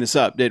never cleaned this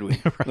up, did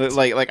we?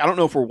 Like I don't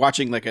know if we're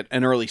watching like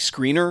an early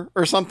screener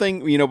or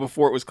something,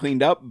 before it was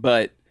cleaned up,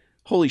 but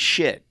holy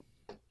shit.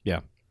 Yeah.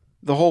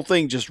 The whole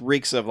thing just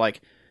reeks of like,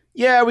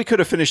 yeah, we could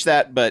have finished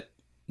that, but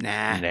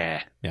nah.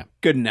 Yeah.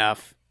 Good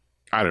enough.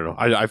 I don't know.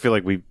 I feel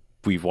like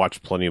we've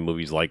watched plenty of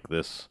movies like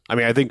this. I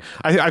mean,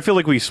 I feel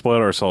like we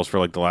spoiled ourselves for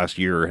like the last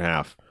year and a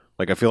half.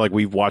 Like I feel like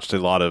we've watched a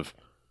lot of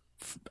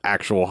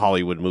actual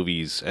Hollywood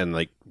movies, and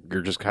like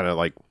you're just kind of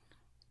like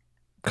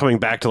coming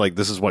back to like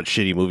this is what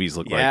shitty movies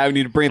look Yeah, we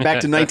need to bring it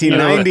back to like.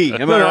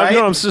 1990. Am I No, right?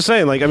 I'm just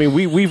saying. Like I mean,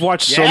 we've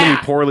watched so Yeah. many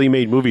poorly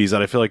made movies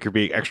that I feel like you're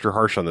being extra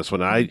harsh on this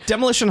one.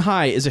 Demolition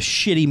High is a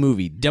shitty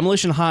movie.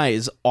 Demolition High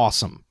is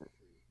awesome.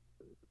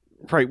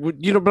 Right, but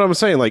I'm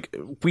saying like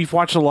we've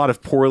watched a lot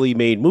of poorly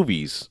made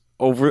movies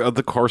over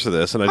the course of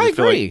this, and I just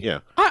feel agree. like yeah.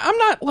 I'm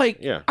not like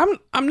Yeah.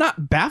 I'm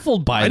not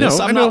baffled by I this.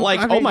 know, I'm I know. not like,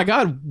 I oh mean- my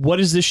god, what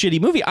is this shitty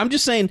movie? I'm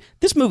just saying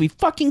this movie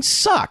fucking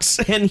sucks,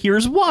 and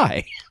here's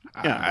why.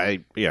 I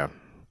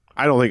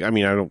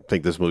don't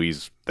think this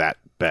movie's that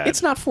bad.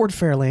 It's not Ford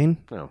Fairlane.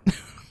 No.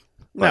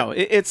 No,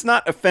 it's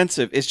not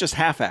offensive. It's just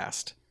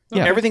half-assed.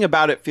 Yeah. Everything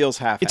about it feels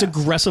half-assed. It's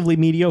aggressively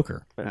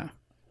mediocre.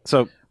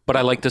 So But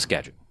I like this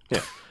gadget.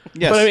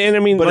 Yes. But I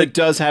mean, but like- it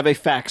does have a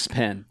fax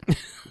pen.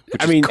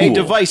 I mean, A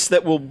device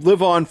that will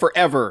live on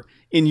forever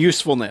in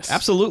usefulness.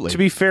 Absolutely. to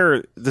be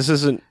fair, this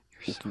isn't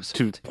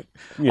to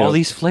All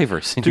these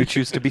flavors, and you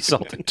choose to be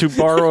salty. to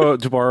borrow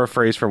a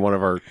phrase from one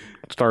of our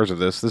stars of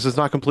this is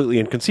not completely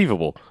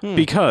inconceivable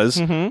because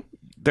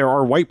there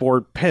are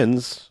whiteboard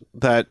pens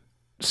that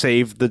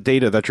save the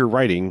data that you're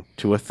writing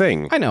to a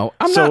thing. I know.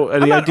 I'm so not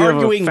the idea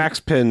arguing, of a fax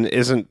pen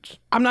isn't.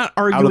 I'm not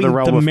out of arguing the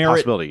realm the of merit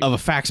possibility. of a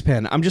fax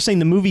pen. I'm just saying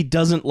the movie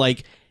doesn't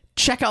like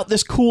check out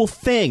this cool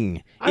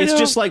thing. It's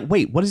just like,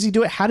 wait, what does he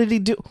do it? How did he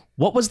do?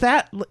 What was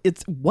that?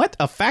 It's what,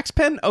 a fax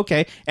pen?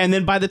 Okay, and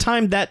then by the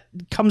time that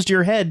comes to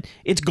your head,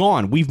 it's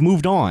gone. We've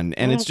moved on,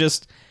 and it's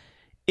just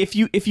if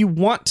you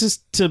want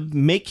to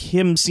make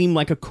him seem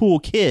like a cool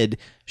kid,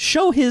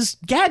 show his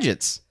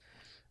gadgets.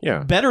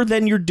 Yeah, Better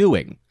than you're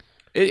doing.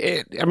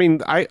 I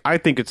mean, I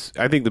think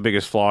the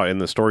biggest flaw in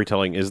the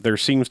storytelling is there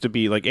seems to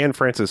be like Anne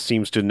Francis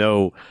seems to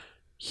know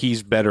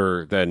he's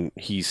better than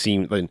he's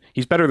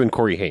better than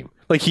Corey Haim.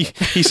 Like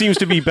he seems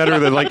to be better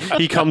than like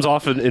he comes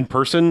off in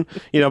person,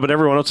 but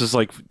everyone else is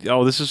like,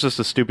 oh, this is just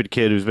a stupid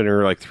kid who's been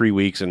here like 3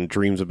 weeks and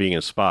dreams of being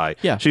a spy.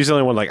 Yeah. She's the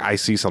only one like, I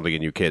see something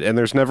in you, kid. And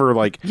there's never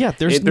like,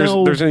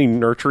 there's any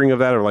nurturing of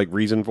that or like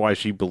reason why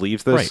she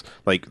believes this, Right.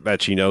 like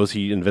that she knows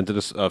he invented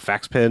a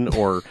fax pen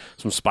or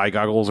some spy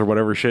goggles or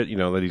whatever shit,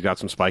 that he's got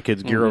some Spy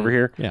Kids gear over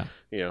here.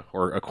 Yeah.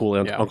 Or a cool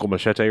Uncle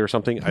Machete or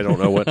something. I don't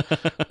know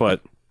what,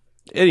 but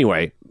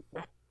anyway.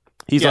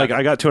 He's like,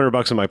 I got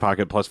 $200 in my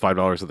pocket plus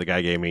 $5 that the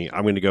guy gave me.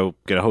 I'm going to go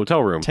get a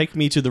hotel room. Take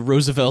me to the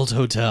Roosevelt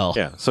Hotel.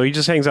 Yeah. So he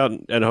just hangs out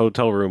in a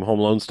hotel room, Home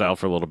Alone style,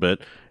 for a little bit,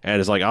 and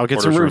is like, I'll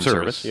get some room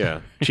service. Yeah.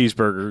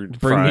 Cheeseburger,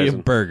 Bring fries, me a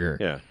and- burger.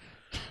 Yeah.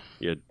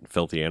 You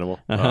filthy animal.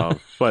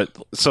 But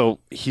so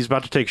he's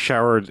about to take a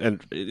shower,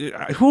 and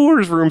who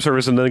orders room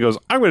service and then goes,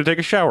 I'm going to take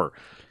a shower?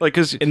 Like,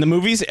 because In the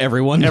movies,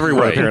 everyone.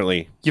 everyone Right.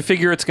 apparently. You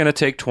figure it's going to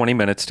take 20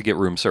 minutes to get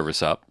room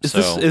service up. Is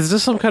so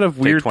this some kind of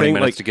take weird 20 thing?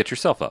 minutes Like, to get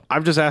yourself up.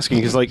 I'm just asking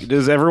because, like,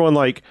 does everyone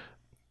like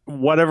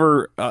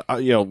whatever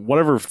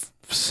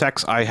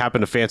sex I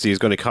happen to fancy is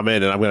going to come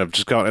in, and I'm going to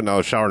just go out in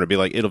the shower and be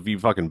like, it'll be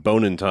fucking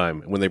boning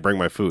time when they bring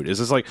my food? Is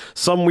this like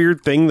some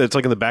weird thing that's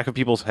like in the back of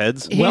people's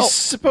heads? He's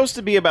supposed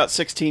to be about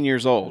 16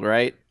 years old,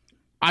 right?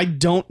 I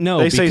don't know.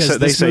 They say because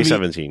they this say movie-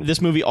 17.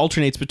 This movie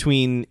alternates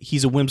between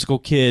he's a whimsical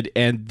kid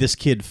and this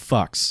kid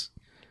fucks.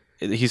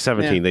 He's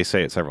 17. Yeah. They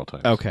say it several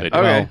times. Okay. They do.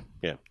 Okay.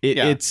 Well,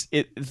 Yeah. It's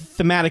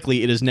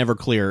thematically it is never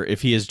clear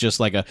if he is just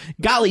like a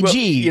golly Well,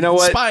 gee, you know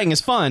what? spying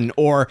is fun,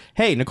 or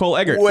hey, Nicole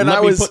Eggert, When let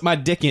I me was- put my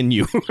dick in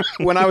you.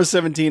 When I was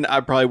 17, I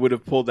probably would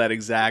have pulled that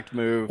exact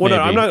move. Well, no,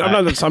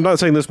 Maybe. I'm not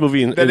saying this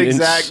movie in That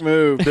exact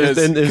move. Because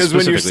when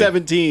you're specifically.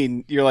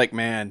 17, you're like,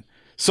 man,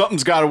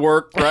 something's got to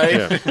work, right?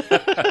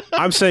 Yeah.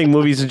 I'm saying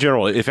movies in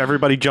general. If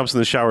everybody jumps in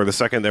the shower the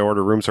second they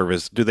order room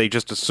service, do they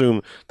just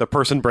assume the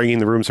person bringing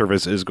the room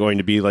service is going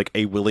to be like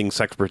a willing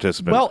sex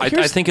participant? Well, I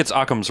here's- think it's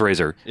Occam's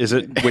razor. is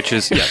it? Which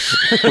is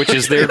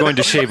they're going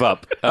to shave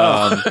up.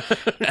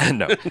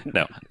 No.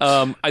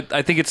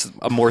 I think it's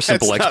a more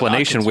simple That's not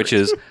explanation, Occam's which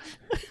is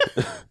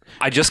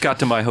I just got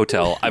to my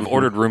hotel. I've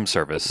ordered room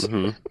service,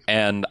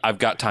 and I've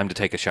got time to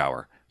take a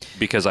shower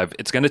because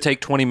it's going to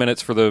take 20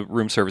 minutes for the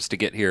room service to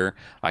get here.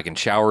 I can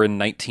shower in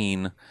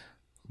 19.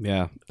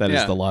 yeah, that is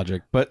Yeah. the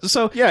logic. But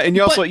so Yeah, and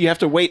you also you have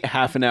to wait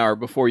half an hour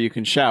before you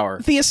can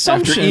shower. The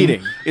assumption- after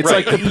eating, it's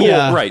like the pool.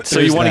 Yeah, Right, so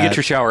there's you want to that. get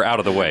your shower out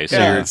of the way. So,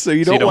 Yeah, you're- so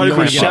you don't want to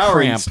wanna be get a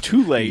showering cramp.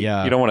 too late.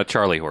 Yeah, you don't want a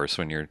Charlie horse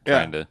when you're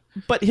trying to.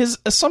 But his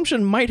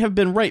assumption might have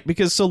been right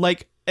because so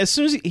like as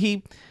soon as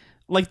he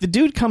like the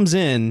dude comes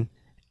in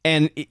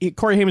and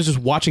Corey Haim is just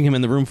watching him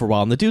in the room for a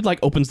while and the dude like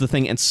opens the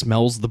thing and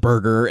smells the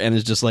burger and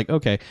is just like,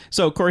 okay.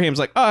 So Corey Haim's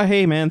like, oh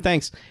hey man,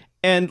 thanks.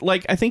 And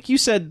like I think you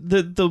said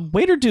the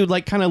waiter dude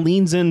like kind of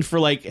leans in for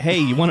like, hey,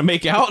 you want to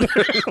make out?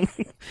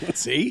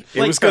 See, it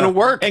Like, was going to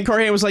work. And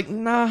Corey Haim was like,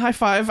 nah, high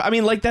five. I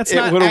mean, like that's It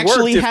not would have worked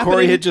actually if happening.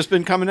 Corey had just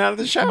been coming out of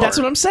the shower. That's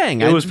what I'm saying.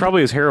 It was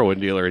probably his heroin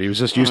dealer, and he was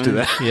just used to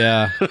that.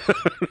 yeah.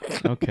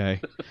 Okay.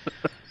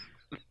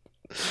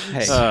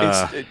 Hey,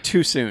 it's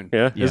too soon.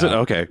 Yeah, is it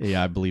okay?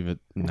 Yeah, I believe it.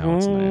 No,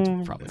 it's not.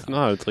 It's probably not.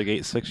 No, it's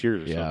like 6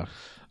 years. Or Yeah. So.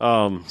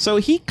 So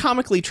he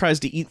comically tries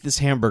to eat this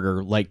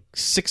hamburger like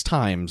 6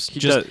 times,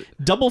 just does.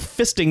 double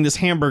fisting this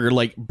hamburger,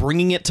 like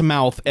bringing it to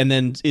mouth, and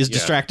then is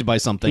distracted by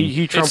something.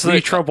 He Trump It's the-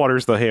 Trump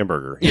waters the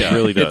hamburger. He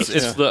really does.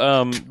 It's the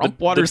Trump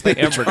waters the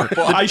hamburger.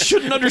 I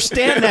shouldn't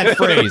understand that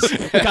phrase.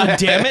 God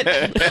damn it!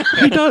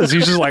 He does.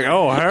 He's just like,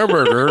 oh,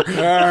 hamburger.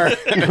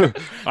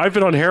 I've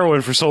been on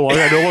heroin for so long,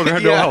 I no longer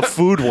know how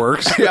food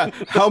works. Yeah,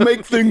 how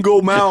make thing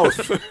go mouth?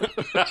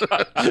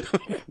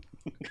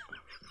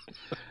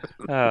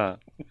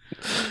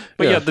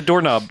 But yeah, the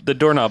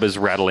doorknob is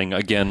rattling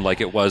again,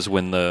 like it was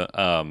when the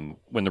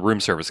room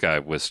service guy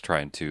was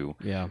trying to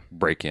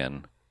break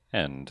in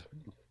and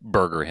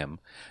burger him,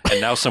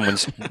 and now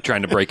someone's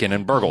trying to break in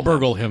and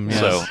burgle him. Yes.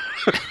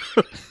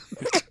 So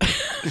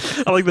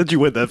I like that you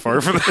went that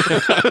far for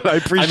that. I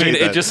appreciate I mean,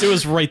 that. it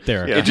was right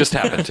there. it just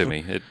happened to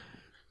me.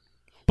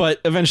 But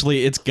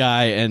eventually, it's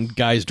Guy and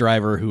Guy's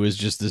driver, who is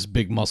just this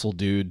big muscle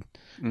dude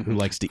who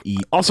likes to eat.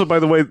 Also, by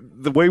the way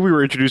we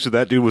were introduced to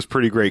that dude was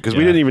pretty great because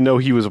we didn't even know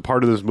he was a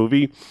part of this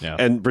movie. Yeah.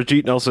 And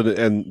Brigitte Nelson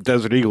and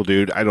Desert Eagle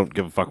dude, I don't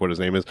give a fuck what his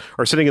name is,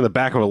 are sitting in the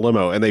back of a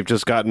limo, and they've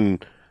just gotten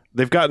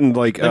they've gotten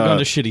like They've gone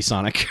to shitty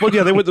Sonic. well,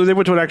 yeah, they went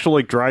to an actual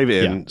like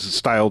drive-in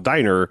style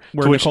diner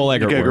Where to which Nicole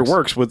Eggert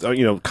works with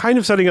kind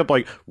of setting up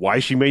like why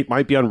she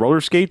might be on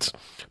roller skates,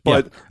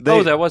 but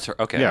that was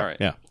her. Okay, Yeah. all right.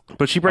 Yeah.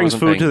 but she brings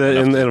wasn't food to paying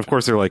the enough and of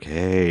course they're like,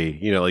 hey,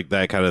 like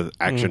that kind of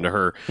action to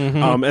her,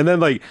 Mm-hmm. and then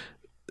like.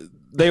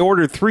 They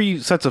ordered 3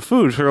 sets of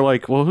food. So they're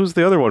like, well, who's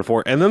the other one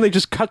for? And then they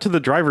just cut to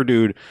the driver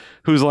dude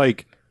who's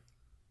like,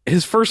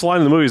 his first line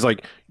in the movie is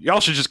like,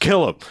 y'all should just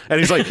kill him. And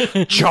he's like,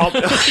 chomp.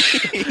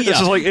 It's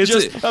just like,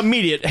 just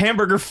immediate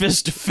hamburger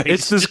fist to face.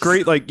 it's this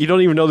great, like, you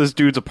don't even know this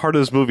dude's a part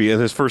of this movie.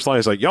 And his first line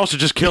is like, y'all should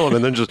just kill him.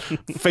 And then just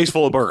face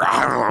full of burger.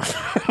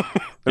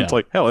 And it's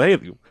like, hell, hey,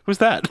 who's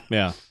that?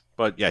 Yeah.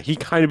 But yeah, he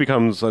kind of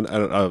becomes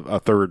a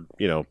third,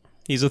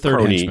 He's a third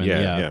crony.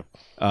 henchman.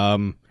 Yeah.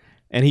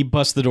 And he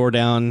busts the door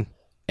down,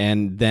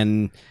 and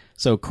then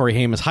so Corey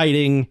Haim is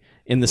hiding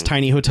in this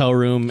tiny hotel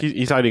room.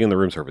 He's hiding in the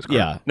room service. Correct?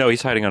 Yeah, No,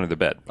 he's hiding under the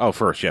bed. Oh,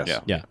 first, yes. Yeah.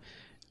 yeah.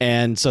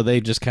 And so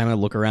they just kind of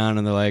look around,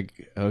 and they're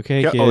like,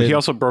 "Okay, kid." Oh, he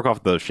also broke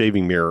off the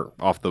shaving mirror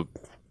off the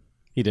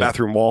He did.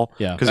 bathroom wall.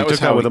 Yeah. because That he was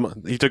took that how with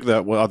him. He took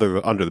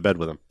that under the bed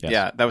with him. Yes.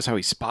 Yeah, that was how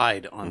he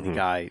spied on the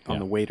guy, on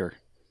the waiter,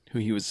 who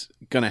he was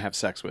going to have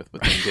sex with,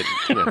 but then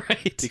didn't.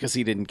 Right. Because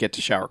he didn't get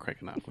to shower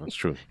quick enough. That's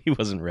true. He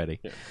wasn't ready.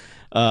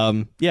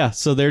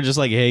 So they're just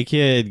like, "Hey,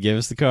 kid, give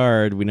us the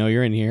card. We know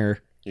you're in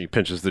here." He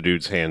pinches the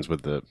dude's hands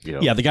with the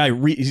Yeah, the guy,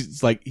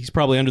 he's like, he's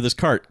probably under this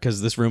cart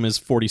because this room is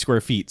 40 square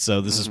feet. So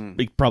this is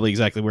probably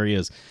exactly where he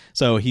is.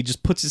 So he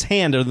just puts his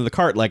hand under the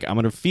cart, like, "I'm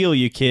going to feel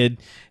you, kid."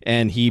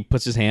 And he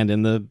puts his hand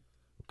in the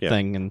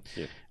thing, and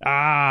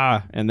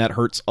and that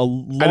hurts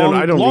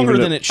longer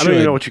than it should. I don't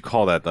even know what you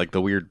call that, like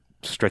the weird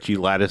stretchy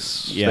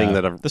lattice thing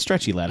that I've the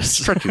stretchy lattice.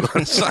 stretchy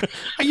lattice.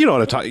 You know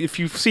what I'm talking. If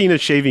you've seen a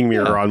shaving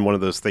mirror on one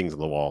of those things on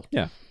the wall,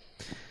 Yeah.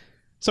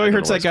 So he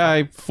hurts that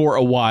guy for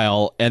a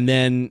while, and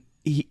then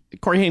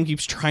Corey Haim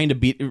keeps trying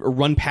to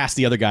run past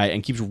the other guy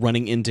and keeps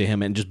running into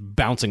him and just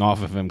bouncing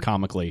off of him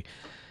comically.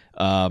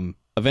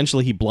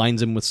 Eventually, he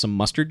blinds him with some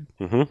mustard,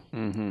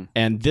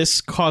 and this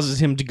causes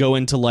him to go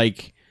into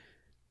like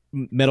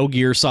Metal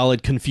Gear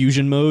Solid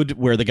confusion mode,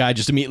 where the guy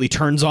just immediately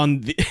turns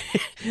on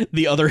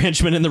the other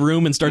henchman in the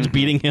room and starts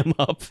beating him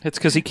up. It's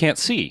because he can't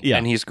see,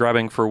 and he's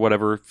grabbing for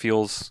whatever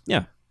feels.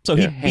 Yeah. So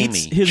he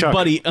beats his Chuck,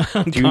 buddy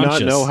unconscious. do you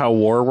not know how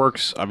war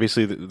works?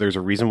 Obviously, there's a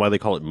reason why they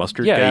call it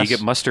mustard Yeah, gas. you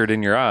get mustard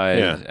in your eye,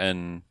 Yeah.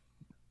 and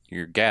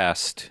you're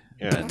gassed.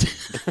 Yeah.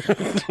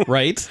 And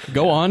Right?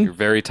 Go you're on.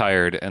 very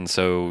tired, and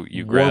so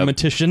you grab.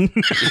 Warmatician.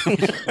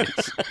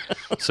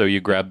 So you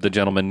grab the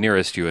gentleman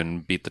nearest you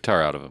and beat the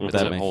tar out of him. It's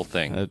that whole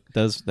thing.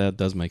 That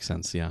does make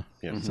sense. Yeah.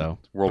 So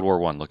World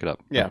War I. Look it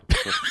up. Yeah.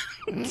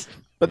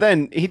 But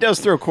then he does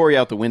throw Corey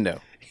out the window.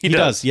 he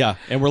does. Yeah.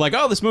 And we're like,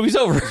 "Oh, this movie's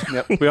over."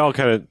 We all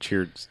kind of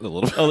cheered a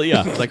little bit. Oh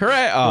yeah. It's like,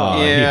 hooray!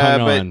 Oh, yeah, he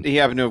hung but on. he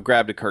happened to have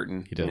grabbed a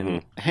curtain. He did.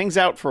 And hangs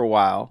out for a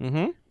while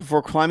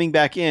before climbing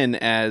back in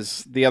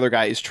as the other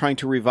guy is trying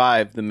to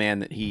revive the man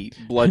that he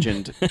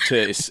bludgeoned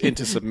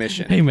into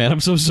submission. Hey man, I'm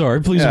so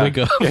sorry. Please Yeah. wake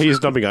up. Yeah, he's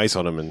dumping ice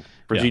on him, and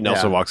Brigitte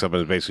Nelson Yeah. walks up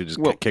and basically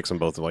just kicks them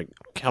both. Like,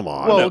 come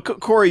on. Well,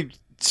 Corey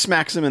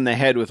smacks him in the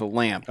head with a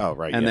lamp. Oh,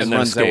 right, And yeah. then And then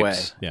runs escapes. away.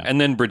 Yeah. And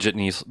then Brigitte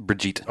Nielsen.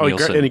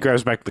 And he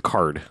grabs back the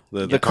card,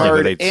 the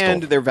Card that they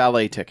and stole. their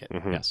valet ticket.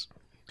 Yes.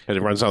 And he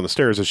runs down the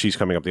stairs as she's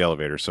coming up the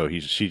elevator. So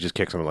she just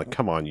kicks him like,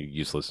 "Come on, you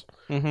useless!"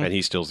 And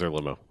he steals their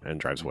limo and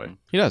drives away.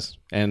 He does.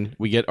 And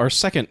we get our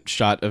second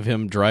shot of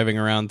him driving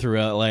around through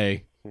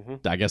LA.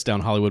 I guess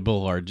down Hollywood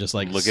Boulevard, just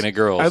like looking at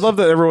girls. I love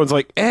that everyone's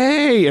like,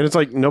 "Hey!" And it's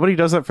like nobody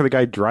does that for the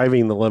guy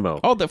driving the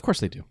limo. Oh, of course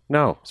they do.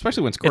 No,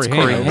 Especially when it's Corey It's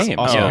Corey Haim. Haim.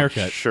 Awesome Yeah.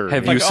 haircut. sure.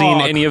 Have Like, you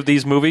seen oh, any of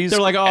these movies? They're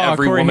like, "Oh,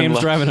 Every Corey woman Haim's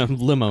lo- driving a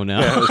limo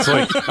now." It's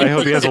like, I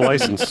hope he has a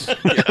license.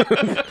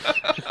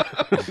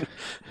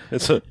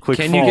 It's a quick.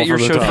 Can you fall get your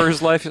from the top.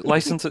 chauffeur's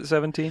license at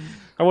 17?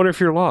 I wonder if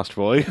you're lost,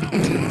 boy.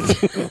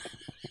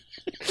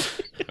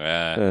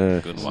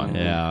 Good one.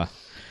 Yeah.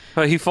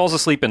 He falls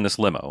asleep in this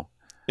limo.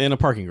 In a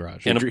parking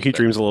garage. He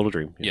dreams a little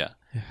dream. Yeah.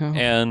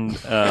 And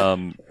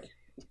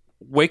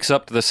wakes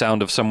up to the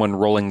sound of someone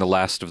rolling the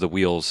last of the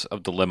wheels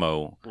of the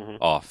limo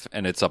off,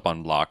 and it's up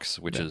on blocks,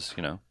 which is,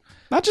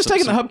 Not just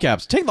taking the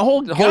hubcaps, take the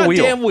whole the whole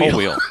wheel. goddamn wheel. Whole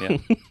wheel. Yeah.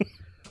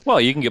 Well,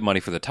 you can get money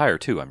for the tire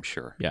too, I'm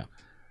sure. Yeah.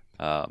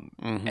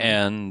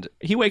 And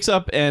He wakes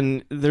up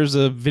and there's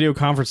a video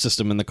conference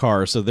system in the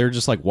car, so they're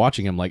just like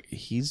watching him like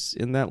he's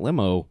in that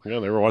limo. Yeah,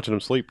 they were watching him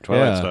sleep,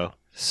 Twilight Yeah. style.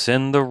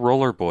 send the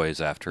roller boys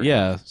after him.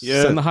 Yeah.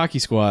 Yeah. Send the hockey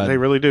squad. They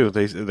really do.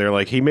 They're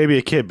like, he may be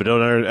a kid, but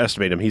don't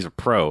underestimate him. He's a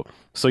pro.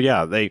 So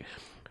yeah,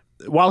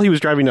 while he was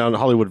driving down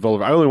Hollywood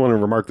Boulevard, I only want to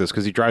remark this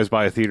because he drives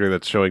by a theater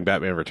that's showing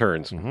Batman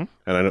Returns, and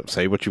I don't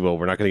say what you will.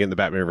 We're not going to get in the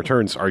Batman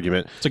Returns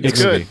argument. It's a good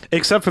movie.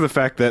 Except for the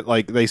fact that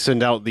like they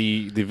send out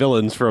the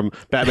villains from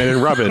Batman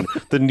and Robin,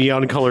 the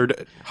neon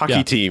colored hockey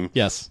Yeah. team,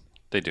 Yes.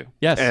 They do.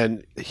 Yes.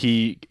 and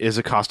he is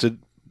accosted.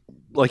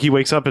 Like he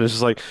wakes up and it's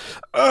just like,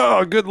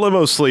 oh, good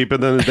limo sleep,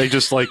 and then they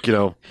just like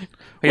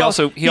He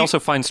also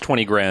finds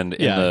 20 grand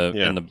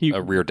in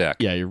the rear deck.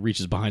 Yeah, he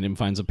reaches behind him,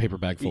 finds a paper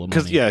bag full of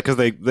Because money. because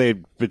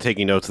they'd been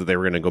taking notes that they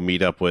were going to go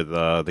meet up with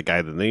the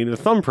guy that they needed a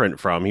thumbprint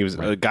from.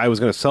 A guy was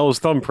going to sell his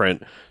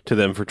thumbprint to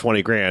them for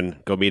 20 grand.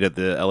 Go meet at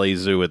the L.A.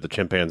 Zoo at the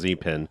chimpanzee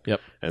pen. Yep.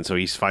 And so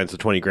he finds the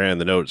 20 grand.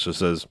 The note just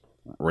says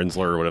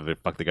Rinsler or whatever the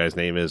fuck the guy's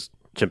name is.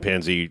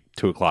 Chimpanzee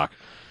 2:00.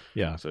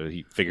 Yeah. So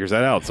he figures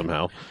that out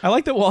somehow. I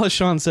like that Wallace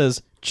Shawn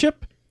says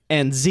Chip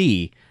and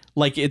Z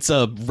like it's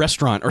a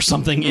restaurant or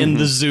something in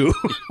the zoo.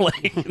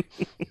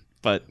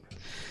 But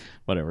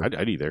whatever.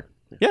 I'd eat there.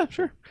 Yeah,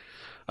 sure.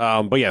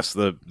 But yes,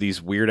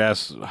 these weird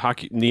ass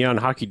neon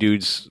hockey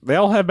dudes, they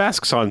all have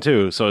masks on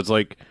too. So it's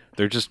like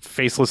they're just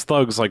faceless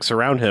thugs like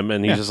surround him,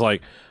 and he's just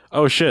like,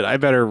 "Oh shit, I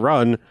better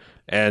run!"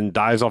 and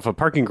dives off a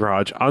parking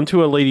garage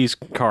onto a lady's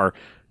car.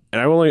 And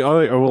I will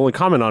only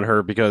comment on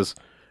her because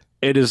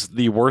it is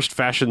the worst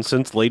fashion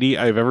sense lady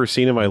I've ever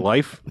seen in my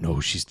life. No,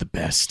 she's the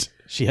best.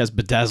 She has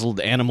bedazzled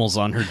animals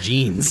on her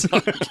jeans.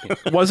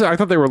 Was it? I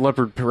thought they were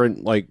leopard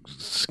print like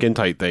skin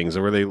tight things.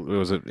 Or were they?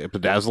 Was it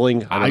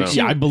bedazzling? I don't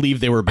know. I believe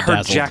they were Her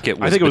bedazzled. jacket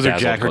was I think it was her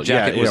bedazzled. jacket. Her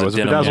jacket was it was a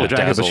denim bedazzled jacket,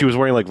 but she bedazzled. was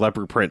wearing like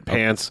leopard print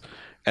pants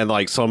and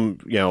like some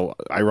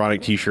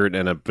ironic T-shirt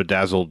and a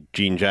bedazzled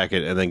jean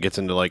jacket, and then gets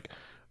into like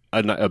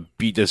a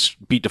beat to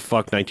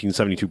fuck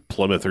 1972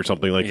 Plymouth or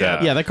something like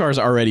that. Yeah, that car's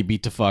already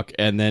beat to fuck,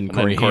 and then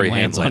Corey Haim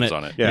lands on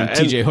it. Yeah, and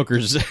TJ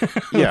Hooker's.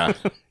 Yeah,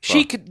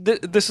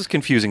 This is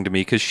confusing to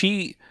me because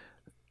he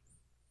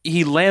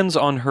lands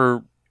on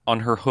her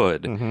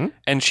hood,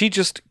 and she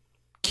just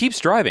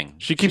keeps driving.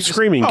 she keeps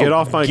screaming, "Get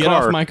off my Get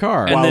car!" off my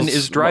car. and then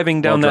is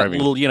driving down that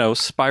driving. little,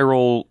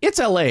 spiral. It's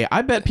LA.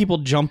 I bet people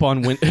jump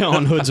on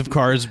on hoods of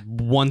cars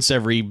once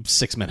every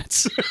 6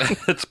 minutes.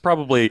 It's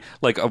probably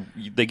like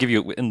they give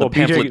you in the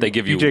pamphlet. They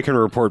give you. BJ can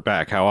report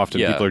back how often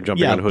Yeah. people are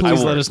jumping Yeah, on hoods.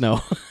 please let us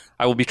know.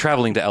 I will be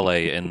traveling to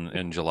LA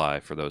in July.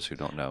 For those who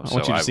don't know, I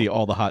want you to see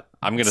all the hot.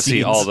 I'm going to see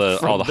scenes all the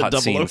from hot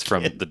 00 scenes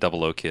from Kid. the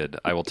 00 Kid.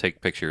 I will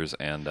take pictures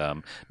and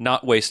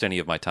not waste any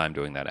of my time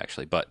doing that,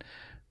 actually. But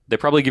they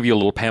probably give you a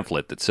little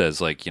pamphlet that says,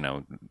 like,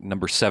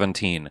 number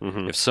 17.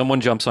 If someone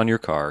jumps on your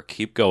car,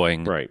 keep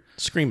going. Right,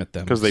 Scream at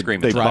them because they Scream,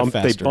 drive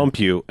they faster. bump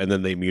you and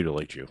then they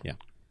mutilate you. Yeah.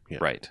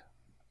 Right.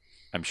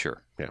 I'm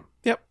sure.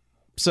 Yep.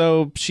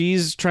 So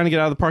she's trying to get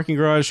out of the parking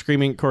garage,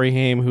 screaming at Corey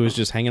Haim, who is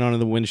just hanging onto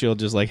the windshield,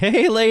 just like,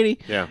 "Hey, lady!"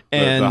 Yeah,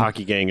 And the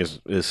hockey gang is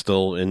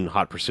still in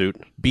hot pursuit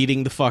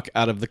beating the fuck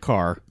out of the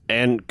car.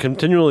 and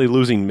continually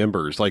losing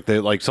members.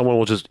 Like someone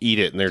will just eat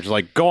it and they're just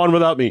like, "Go on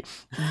without me."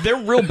 They're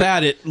real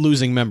bad at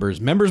losing members.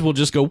 Members will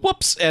just go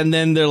whoops, and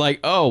then they're like,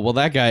 "Oh, well,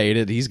 that guy ate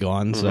it. He's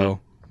gone." So,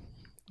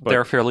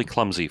 They're fairly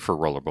clumsy for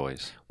roller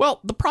boys.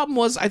 well, the problem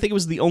was, I think it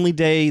was the only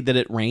day that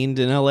it rained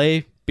in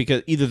LA,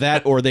 because either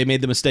that or they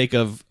made the mistake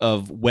of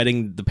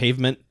wetting the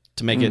pavement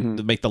to make it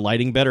to make the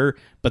lighting better,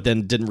 but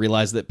then didn't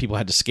realize that people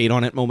had to skate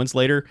on it moments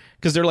later,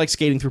 because they're like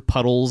skating through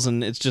puddles,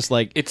 and it's just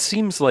like It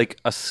seems like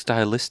a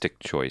stylistic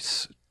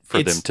choice for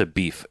It's- them to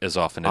beef as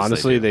often as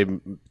Honestly, they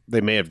do.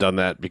 they may have done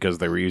that because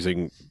they were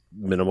using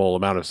minimal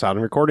amount of sound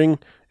recording.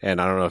 And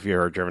I don't know if you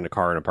ever driven a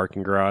car in a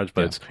parking garage,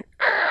 but it's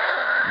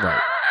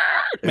right.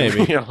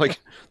 Maybe. like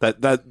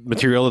that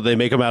material that they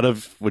make them out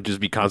of would just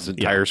be constant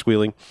tire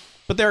squealing.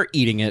 But they're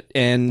eating it,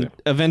 and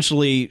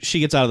eventually she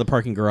gets out of the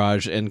parking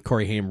garage, and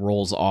Corey Haim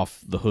rolls off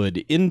the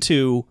hood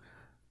into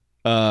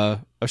a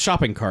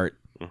shopping cart,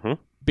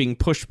 being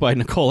pushed by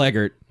Nicole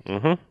Eggert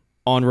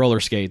on roller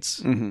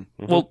skates.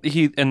 Well,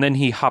 then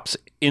he hops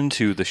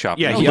into the shop.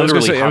 Yeah, He I was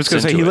literally going hops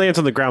to say he into it. lands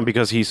on the ground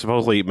because he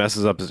supposedly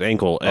messes up his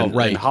ankle and,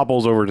 right. and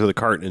hobbles over to the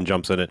cart and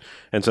jumps in it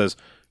and says,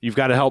 "You've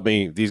got to help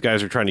me. These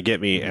guys are trying to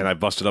get me, and I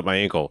busted up my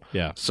ankle."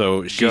 Yeah.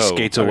 So she Go.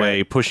 skates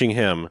away, pushing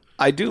him.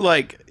 I do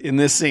like in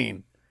this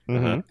scene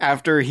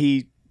after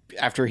he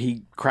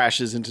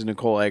crashes into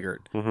Nicole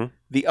Eggert,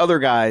 the other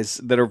guys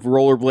that have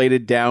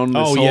rollerbladed down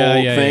this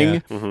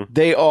thing,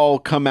 they all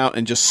come out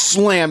and just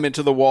slam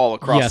into the wall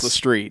across the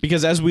street.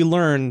 Because as we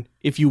learn,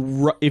 if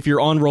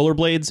you're on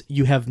rollerblades,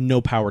 you have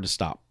no power to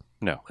stop.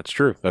 No. That's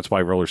true. That's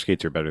why roller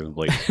skates are better than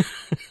blades.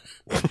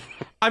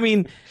 I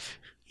mean,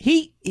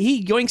 he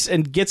yoinks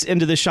and gets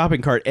into the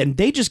shopping cart, and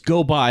they just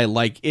go by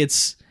like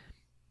it's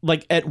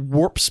like at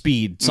warp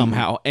speed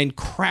somehow and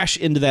crash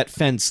into that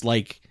fence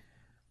like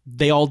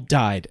they all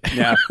died.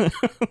 Yeah.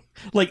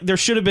 Like there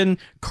should have been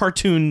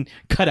cartoon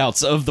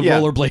cutouts of the Yeah.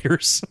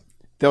 rollerbladers.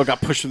 They all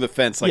got pushed through the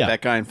fence like Yeah.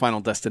 that guy in Final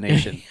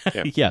Destination.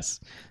 Yes.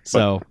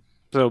 So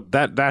So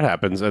that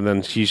happens, and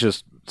then she's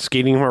just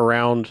skating him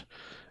around,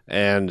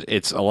 and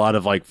it's a lot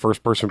of like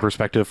first person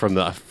perspective from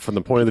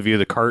the point of the view of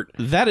the cart.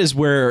 that is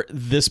where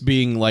this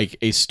being like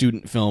a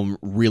student film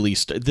really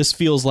this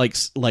feels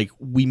like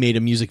we made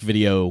a music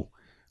video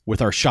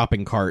with our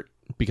shopping cart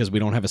because we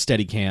don't have a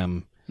steady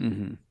cam.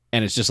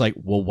 And it's just like,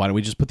 well, why don't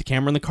we just put the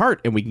camera in the cart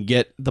and we can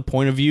get the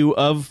point of view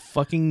of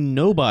fucking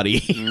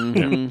nobody?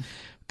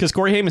 Because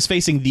Corey Haim is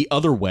facing the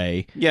other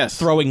way, Yes.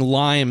 throwing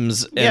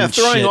limes and Yeah,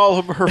 throwing shit. all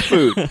of her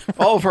food,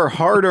 all of her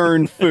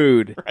hard-earned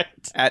food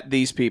at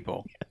these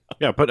people.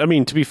 Yeah, but I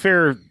mean, to be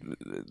fair,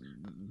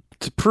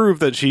 to prove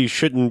that she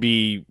shouldn't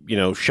be,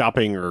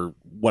 shopping or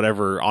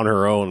whatever on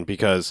her own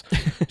because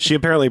she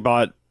apparently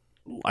bought,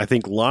 I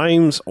think,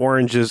 limes,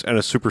 oranges, and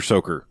a super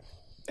soaker.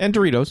 And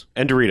Doritos.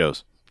 And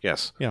Doritos,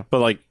 yes. Yeah. But,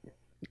 like,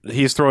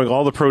 he's throwing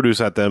all the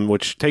produce at them,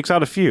 which takes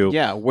out a few.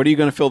 Yeah, what are you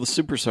going to fill the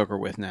super soaker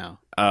with now?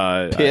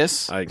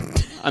 Piss? I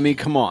mean,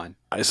 come on.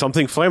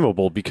 Something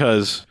flammable,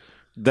 because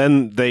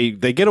then they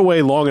get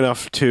away long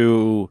enough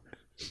to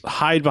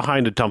hide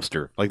behind a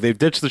dumpster. Like, they've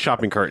ditched the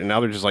shopping cart, and now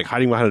they're just, like,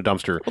 hiding behind a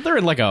dumpster. Well, they're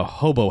in like a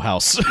hobo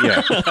house.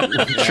 Yeah.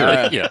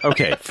 Sure. Yeah.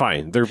 Okay,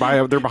 fine. They're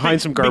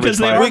behind some garbage. Because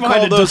they pile. are We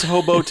call those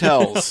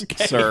hobotels,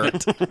 Okay. sir.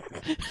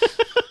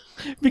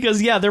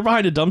 Because, yeah, they're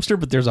behind a dumpster,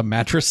 but there's a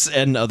mattress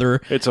and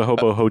other It's a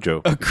hobo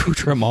hojo.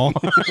 accoutrement.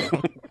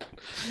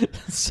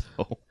 So,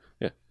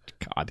 Yeah.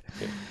 God.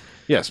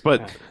 Yes,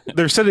 but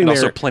they're sitting And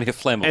there. also plenty of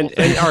flammable.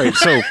 And all right,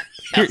 so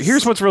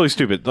here's what's really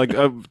stupid. Like,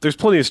 there's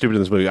plenty of stupid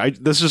in this movie.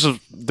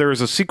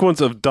 There's a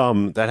sequence of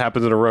dumb that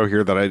happens in a row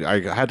here that I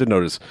had to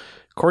notice.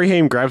 Corey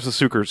Haim grabs the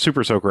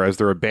super soaker as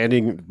they're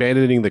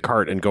abandoning the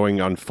cart and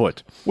going on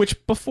foot.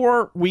 Which,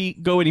 before we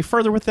go any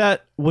further with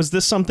that, was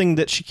this something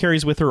that she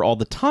carries with her all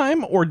the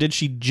time, or did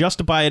she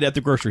just buy it at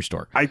the grocery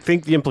store? I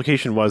think the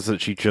implication was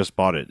that she just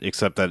bought it,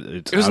 except that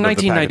it's It was out of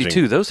the 1992.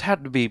 packaging. Those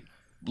had to be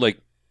like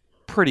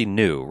pretty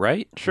new,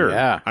 right? Sure.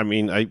 Yeah. I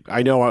mean,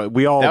 I know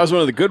we all. That was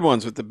one of the good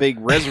ones with the big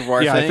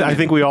reservoir yeah, thing. I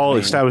think we all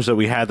established that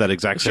we had that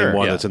exact same Sure,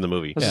 one yeah. that's in the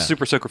movie. This Yeah. is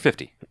Super Soaker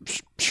 50.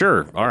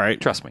 Sure. All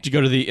right. Trust me. Did you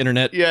go to the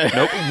internet? Yeah.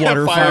 Nope.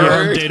 Water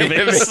firearm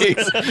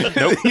database.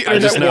 Nope. The I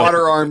just Internet know.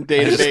 Water Arm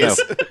database.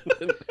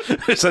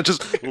 Is that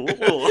just?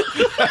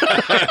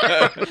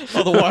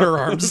 Oh, the water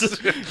arms.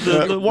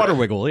 The water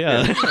wiggle,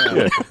 yeah.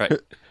 Right.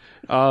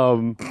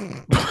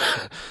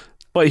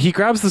 But he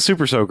grabs the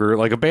super soaker,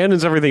 like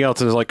abandons everything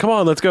else, and is like, "Come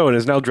on, let's go!" And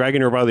is now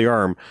dragging her by the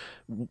arm.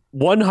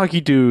 One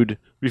huggy dude,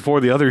 before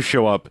the others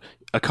show up,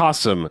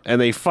 accosts him, and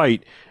they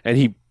fight. And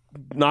he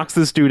knocks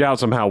this dude out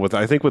somehow with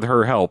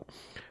her help.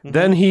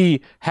 Then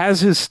he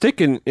has his stick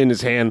in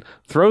his hand,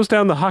 throws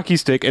down the hockey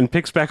stick, and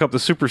picks back up the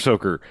super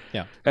soaker.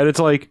 Yeah. And it's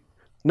like,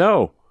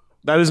 no,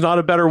 that is not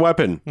a better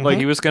weapon. Like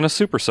he was going to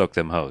super soak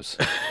them hoes.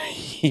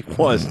 He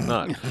was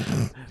not.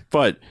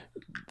 But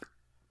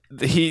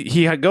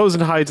he goes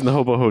and hides in the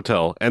hobo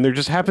hotel, and there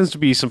just happens to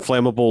be some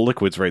flammable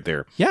liquids right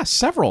there. Yeah,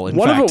 several, in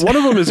One fact. of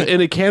them is in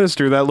a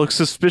canister that looks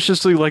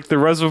suspiciously like the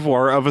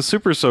reservoir of a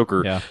super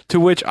soaker. Yeah. To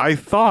which I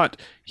thought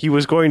he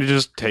was going to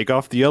just take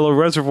off the yellow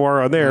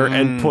reservoir on there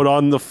and put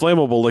on the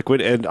flammable liquid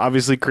and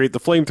obviously create the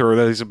flamethrower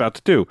that he's about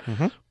to do.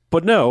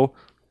 But no,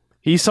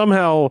 he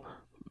somehow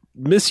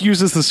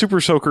misuses the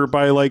super soaker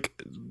by like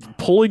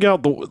pulling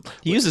out the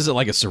He uses it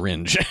like a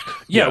syringe.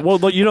 yeah,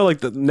 well, you know,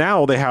 like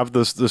now they have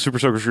the super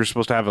soakers you're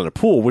supposed to have in a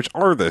pool, which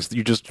are this.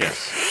 You just,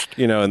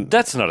 you know, and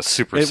That's not a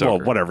super soaker.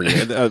 well, whatever.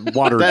 Yeah,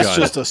 water That's gun.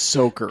 just a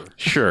soaker.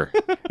 Sure,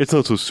 it's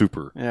not so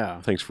super.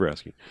 Yeah. Thanks for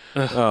asking.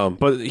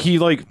 But he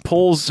like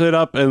pulls it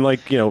up and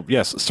like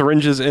yes,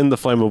 syringes in the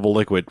flammable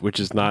liquid, which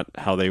is not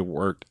how they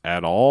work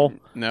at all.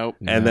 Nope.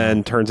 And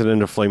then turns it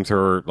into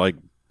flamethrower, like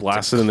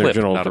blasts it in their clip,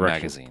 general not a direction.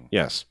 magazine.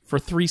 Yes. For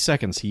 3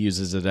 seconds, he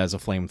uses it as a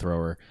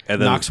flamethrower,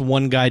 And then- knocks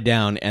one guy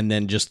down, and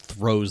then just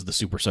throws the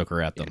super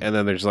soaker at them. And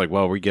then they're just like,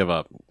 well, we give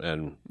up,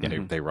 and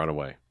they run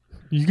away.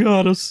 You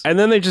got us. And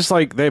then they just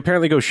like they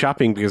apparently go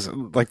shopping because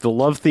like the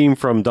love theme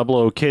from Double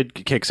O Kid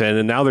kicks in,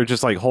 and now they're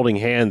just like holding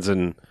hands,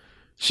 and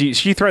she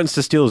threatens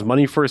to steal his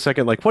money for a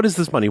second. Like, what is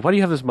this money? Why do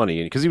you have this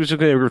money? Because he was just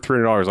going to give her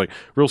 $300. Like,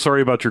 real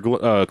sorry about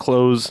your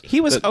clothes.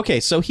 He was okay,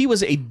 so he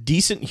was a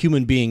decent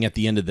human being at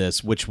the end of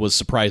this, which was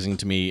surprising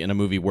to me in a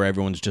movie where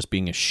everyone's just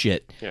being a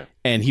shit. Yeah.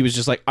 And he was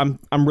just like, I'm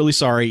really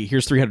sorry.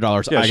 Here's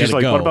 $300. Yeah, I she's gotta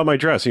like, go. what about my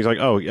dress? And he's like,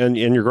 oh, and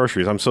your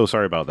groceries. I'm so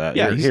sorry about that.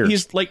 Yeah, Here.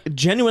 he's like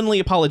genuinely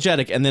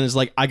apologetic, and then is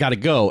like, I gotta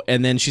go.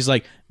 And then she's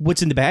like,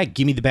 what's in the bag?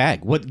 Give me the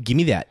bag. What? Give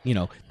me that. You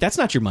know, that's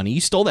not your money.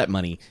 You stole that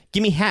money.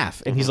 Give me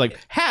half. And he's like,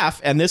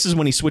 half. And this is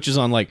when he switches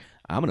on like,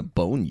 I'm gonna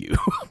bone you.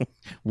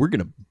 We're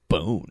gonna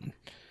bone.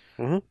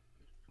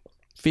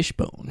 Fish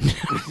bone.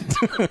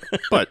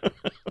 But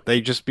they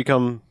just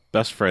become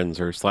best friends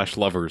or /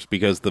 lovers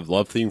because the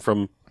love theme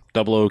from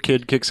Double O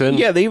Kid kicks in.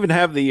 Yeah, they even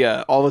have the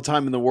all the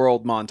time in the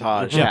world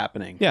montage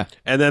happening. Yeah.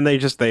 And then they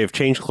have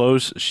changed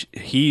clothes.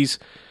 He's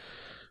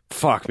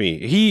fuck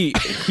me. He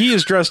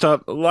is dressed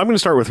up. I'm going to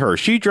start with her.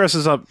 She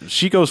dresses up.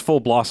 She goes full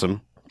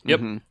Blossom. Yep.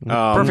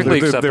 Perfectly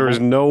acceptable. There is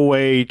no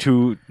way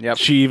to. Yep.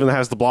 She even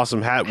has the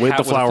Blossom hat with Hat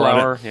the with a flower,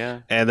 flower, on it. yeah.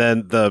 And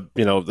then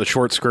the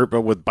short skirt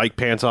but with bike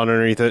pants on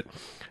underneath it.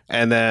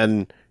 And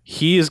then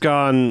he has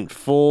gone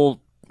full.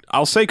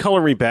 I'll say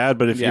Color Me Bad,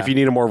 but if you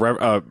need a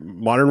more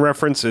modern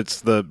reference,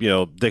 it's the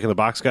Dick in the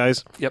Box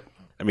guys. Yep.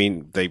 I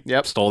mean, they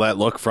Yep. stole that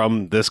look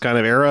from this kind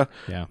of era.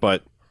 Yeah.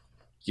 But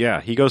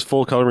yeah, he goes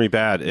full Color Me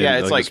Bad. In, Yeah,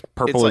 it's this like-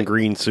 purple it's and like-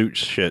 green suit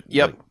shit.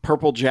 Yep, Like,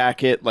 purple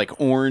jacket, like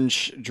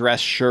orange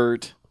dress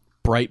shirt.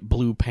 Bright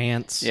blue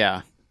pants.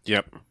 Yeah.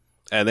 yep.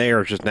 And they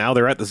are just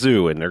they're at the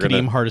zoo and they're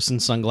Kadeem gonna Hardison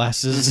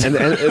sunglasses. and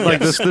like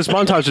this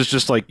montage is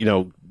just like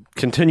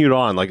continued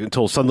on like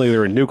until suddenly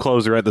they're in new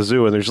clothes. They're at the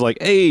zoo and they're just like,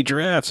 "Hey,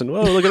 giraffes!" and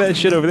 "Whoa, look at that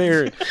shit over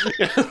there."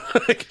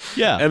 Like,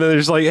 Yeah. and then they're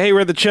just like, "Hey,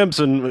 we're at the chimps,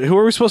 and who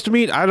are we supposed to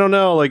meet? I don't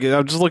know. Like,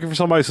 I'm just looking for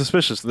somebody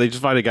suspicious." And they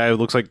just find a guy who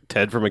looks like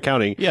Ted from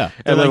accounting. Yeah.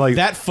 and They're they're like,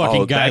 that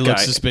fucking "Oh, guy that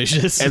looks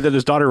suspicious. And then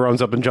his daughter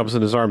runs up and jumps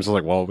in his arms. And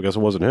like, well, I guess it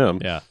wasn't him.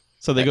 Yeah.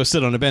 So they go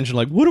sit on a bench and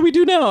like, what do we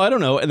do now? I don't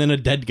know. And then a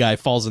dead guy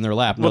falls in their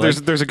lap. And Well, they're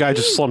there's a guy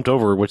just slumped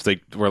over, which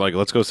they were like,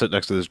 let's go sit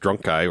next to this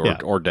drunk guy Yeah.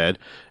 or dead.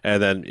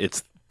 And then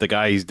it's the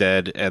guy, he's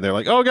dead. And they're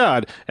like, oh,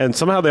 God. And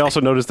somehow they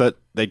also noticed that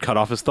they'd cut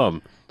off his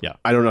thumb. Yeah.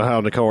 I don't know how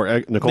Nicole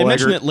they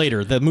mention Eggert. it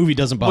later. The movie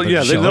doesn't bother Well,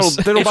 yeah, to they show us.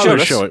 don't It bother showed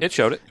to us. show it. It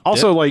showed it.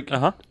 Also, like,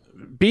 Uh-huh.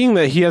 being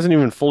that he hasn't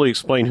even fully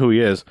explained who he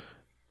is,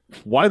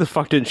 why the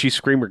fuck didn't she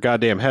scream her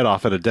goddamn head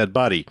off at a dead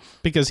body?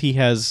 Because he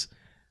has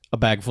a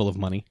bag full of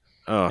money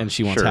Oh, and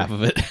she wants sure. half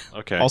of it.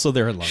 Okay. also,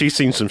 they're in love. She's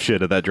seen some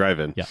shit at that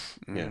drive-in. Yeah.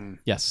 Yeah.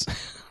 Yes.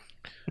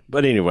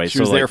 But anyway, She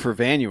so was like, there for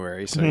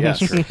Vanuary, so yeah.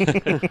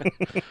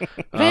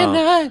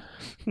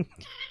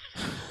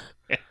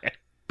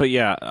 But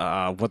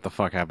yeah, what the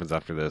fuck happens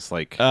after this?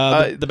 Like,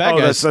 The bad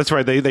guys. That's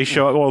right. They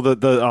show well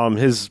the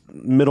his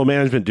middle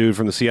management dude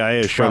from the CIA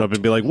is showing up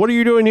and be like, "What are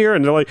you doing here?"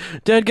 And they're like,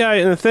 "Dead guy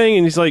in the thing,"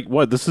 and he's like,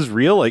 "What? This is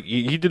real?" Like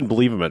he didn't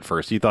believe him at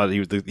first. He thought he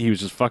was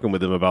just fucking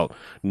with him about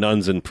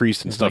nuns and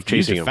priests and stuff Like,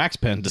 use chasing your him. fax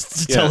pen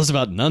to Yeah. tell us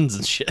about nuns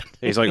and shit.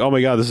 And he's like, "Oh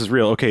my god, this is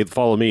real. Okay,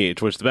 follow me."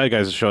 To which the bad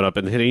guys have shown up,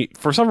 and he,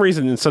 for some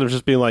reason, instead of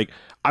just being like,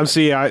 "I'm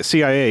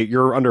CIA,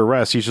 you're under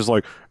arrest," he's just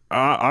like,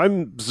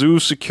 "I'm zoo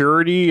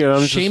security." And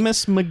I'm just,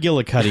 Seamus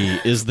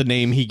McGillicuddy is the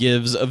name he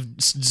gives of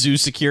zoo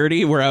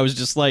security, where I was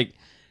just like,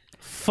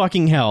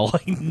 fucking hell.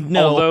 Like,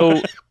 no.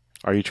 Although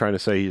are you trying to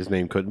say his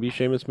name couldn't be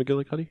Seamus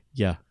McGillicuddy?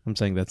 Yeah, I'm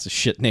saying that's a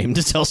shit name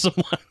to tell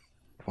someone.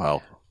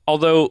 Wow.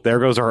 although There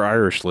goes our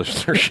Irish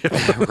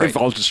listenership. They've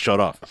all just shut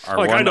off. Our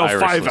Like, I one know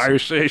Irish 5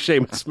 listener. Irish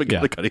Seamus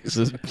Yeah.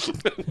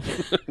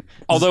 McGillicuddies.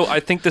 although I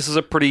think this is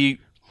a pretty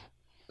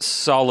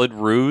solid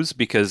ruse,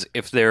 because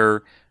if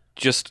they're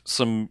just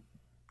some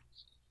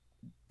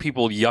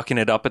people yucking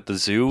it up at the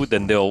zoo,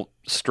 then they'll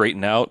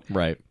straighten out.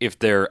 Right. If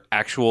they're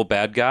actual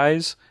bad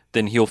guys,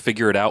 then he'll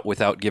figure it out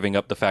without giving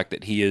up the fact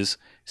that he is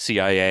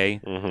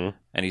CIA,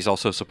 and he's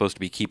also supposed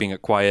to be keeping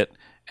it quiet,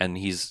 and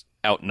he's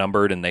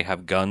outnumbered and they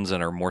have guns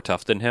and are more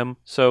tough than him.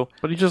 So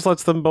But he just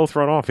lets them both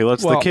run off. He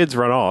lets Well, the kids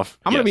run off.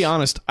 I'm going to be Yes.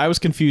 honest. I was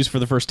confused for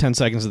the first 10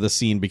 seconds of the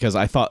scene because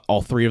I thought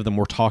all three of them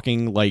were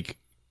talking like,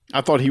 I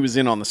thought he was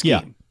in on the scheme.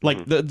 yeah,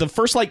 like the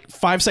first like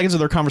 5 seconds of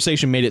their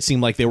conversation made it seem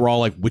like they were all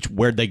like,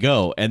 where'd they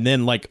go? And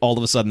then like all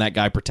of a sudden that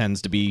guy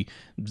pretends to be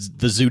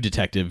the zoo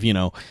detective, you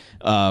know?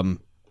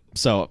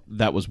 So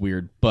that was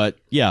weird. But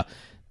yeah,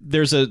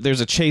 there's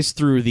a chase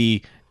through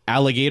the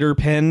alligator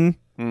pen,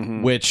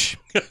 which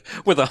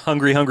with a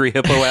hungry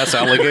hippo ass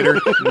alligator,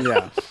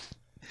 Yeah.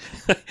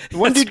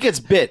 One dude gets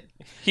bit.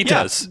 he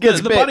does. the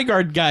bit.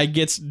 bodyguard guy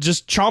gets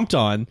just chomped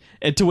on,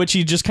 and to which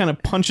he just kind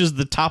of punches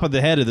the top of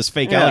the head of this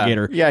fake Yeah.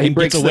 alligator. Yeah, he and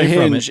breaks gets the away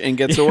from hinge it. and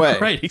gets Yeah, away.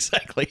 Right,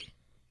 exactly.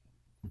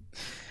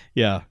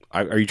 Yeah.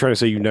 Are you trying to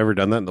say you've never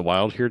done that in the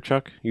wild here,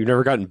 Chuck? You've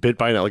never gotten bit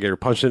by an alligator,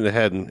 punched it in the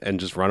head, and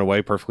just run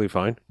away perfectly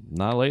fine?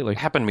 Not lately. It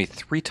happened to me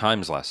 3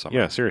 times last summer.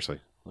 Yeah,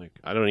 seriously. Like,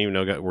 I don't even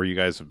know where you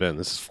guys have been.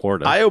 This is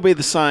Florida. I obey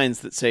the signs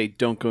that say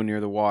 "Don't go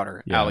near the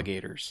water." Yeah.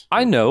 Alligators.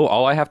 I know.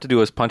 All I have to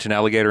do is punch an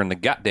alligator in the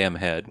goddamn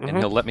head, and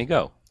he'll let me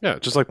go. yeah,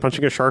 just like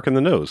punching a shark in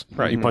the nose.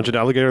 Right. You punch an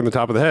alligator in the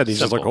top of the head, and he's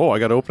just like, Simple. oh, I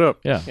got to open up.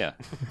 Yeah. Yeah,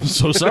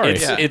 So sorry.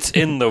 it's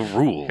in the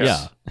rules.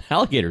 Yeah.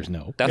 Alligators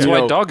know. That's You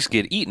why know- dogs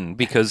get eaten,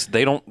 because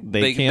they don't.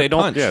 They can't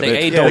don't. punch. They, Yeah,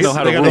 A, they- don't yeah, know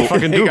how they to got no rule.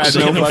 fucking They dukes. got They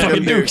no got no fucking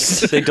fucking dukes.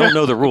 They don't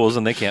know the rules,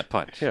 and they can't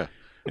punch. Yeah.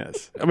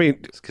 Yes. I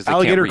mean, 'cause they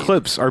alligator can't read.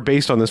 clips are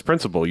based on this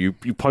principle. You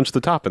punch the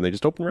top, and they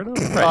just open right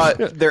up.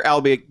 They're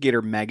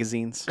alligator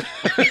magazines.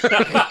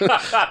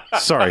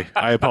 Sorry,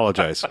 I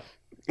apologize.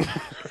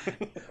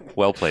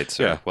 Well played,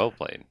 sir. Yeah. Well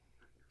played.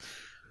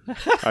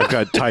 I've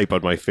got type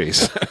on my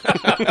face.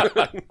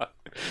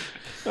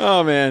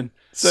 Oh man.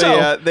 So, So-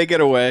 yeah, they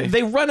get away.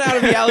 They run out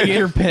of the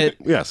alligator pit,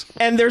 Yes.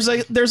 and there's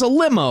a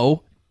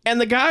limo, and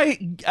a guy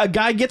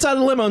gets out of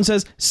the limo and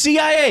says,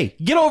 "CIA,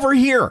 get over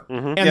here."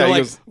 And Yeah, they're he like,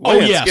 goes, "Oh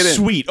 "Let's yeah, get in."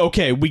 sweet,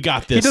 okay, we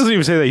got this." He doesn't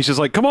even say that. He's just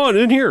like, come on,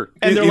 in here.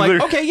 and they're He like,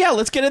 literally- "Okay, yeah,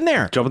 let's get in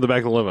there." Jump in the back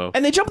of the limo.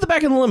 And they jump in the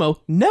back of the limo,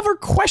 never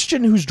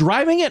question who's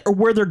driving it or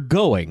where they're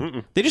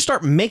going. They just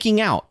start making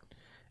out.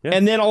 Yeah.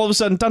 And then all of a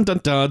sudden, dun dun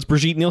dun, it's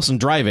Brigitte Nielsen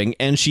driving,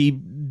 and she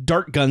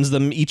dart guns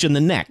them each in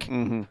the neck.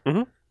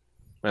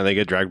 And they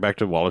get dragged back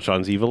to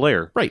Wallachon's evil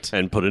lair. Right.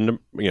 And put into,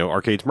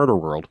 Arcade's murder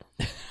world.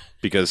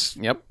 Because,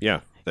 Yep.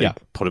 yeah, they Yeah.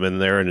 put him in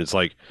there, and it's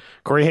like,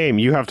 Corey Haim,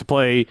 you have to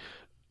play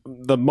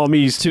the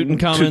mummies.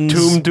 Tutankhamun's-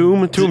 Tomb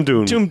Doom. Doom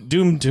Doom. Doom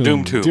two.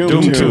 Doom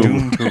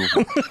two.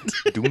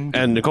 Doom.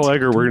 And Nicole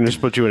Egger, we're going to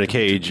just put you in a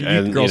cage.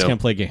 And Girls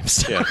can't play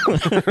games. Yeah.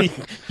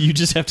 You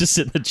just have to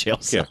sit in the jail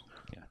cell.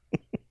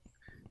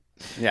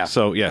 Yeah.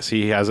 So yes,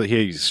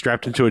 he's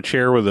strapped into a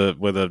chair with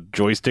a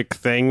joystick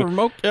thing,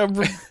 Remote,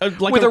 like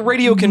With a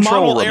radio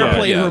control model remote.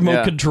 airplane Yeah, remote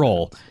yeah.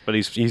 control. but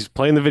he's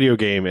playing the video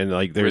game, and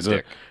like there's With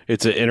dick.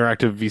 it's an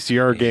interactive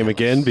VCR game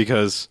again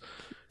because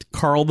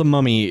Carl the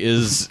Mummy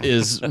is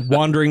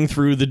wandering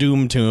through the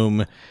Doom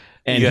Tomb,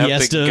 and you he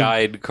have has to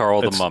guide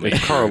Carl the It's mummy.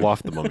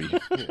 Karloff the mummy.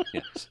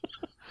 Yes.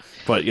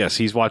 But yes,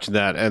 he's watching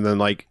that, and then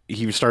like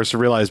he starts to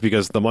realize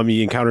because the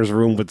mummy encounters a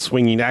room with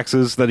swinging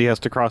axes that he has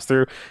to cross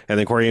through, and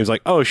then Corey Haim's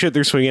like, "Oh shit,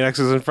 there's swinging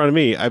axes in front of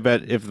me. I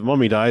bet if the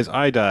mummy dies,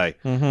 I die."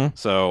 Mm-hmm.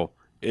 So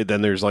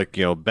then there's like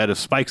bed of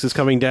spikes is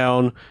coming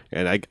down,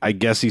 and I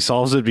guess he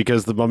solves it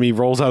because the mummy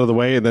rolls out of the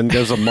way and then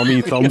gives a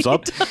mummy thumbs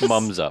up.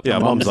 Mums up. Yeah,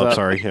 Mums mums up. up.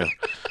 Sorry. Yeah.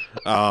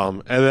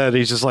 And then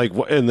he's just like,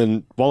 and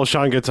then Wallace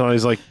Shawn gets on.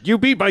 He's like, "You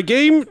beat my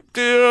game?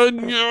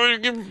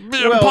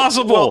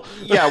 Impossible." Well,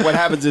 yeah, what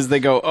happens is they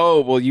go,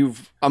 "Oh, well,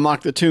 you've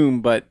unlocked the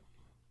tomb, but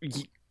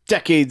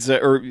decades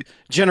or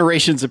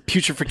generations of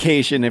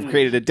putrefaction have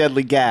created a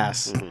deadly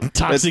gas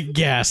Toxic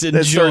gas.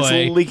 that starts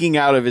Enjoy. leaking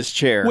out of his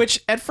chair."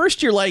 Which at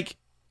first you're like,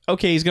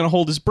 okay, he's going to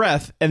hold his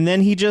breath, and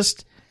then he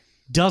just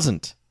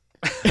doesn't.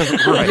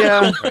 Right.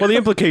 Yeah. Well, the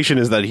implication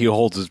is that he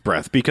holds his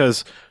breath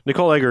because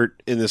Nicole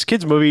Eggert in this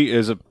kid's movie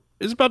is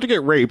about to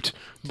get raped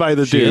by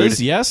the She dude.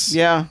 is, yes.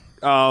 Yeah.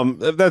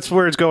 That's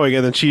where it's going,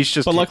 and then she's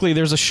just. But luckily,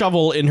 there's a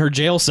shovel in her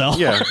jail cell.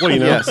 yeah, well,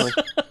 Yes.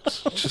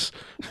 just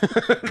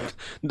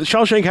the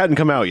Shawshank hadn't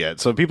come out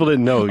yet, so people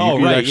didn't know. Oh,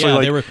 You'd right, actually yeah,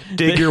 like they were-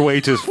 dig your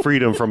way to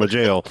freedom from a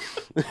jail.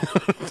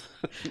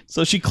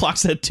 So she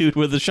clocks that dude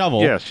with a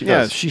shovel. Yeah, she Yeah,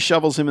 does. she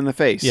shovels him in the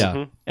face.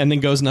 Yeah. And then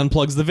goes and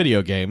unplugs the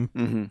video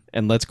game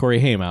and lets Corey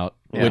Haim out,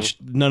 which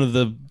none of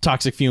the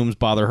toxic fumes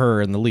bother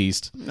her in the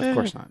least. Of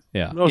course not.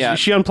 Yeah. No, Yeah.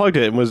 she unplugged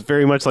it and was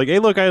very much like, "Hey,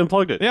 look, I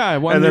unplugged it." Yeah, I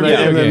won and the then,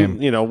 video and then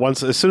game.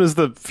 once as soon as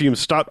the fumes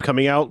stop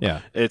coming out, Yeah.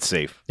 it's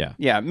safe.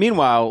 Yeah.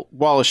 Meanwhile,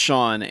 Wallace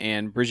Shawn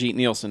and Brigitte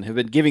Nielsen have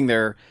been giving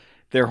their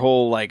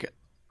whole like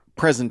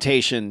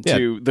presentation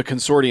to the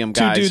consortium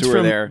guys who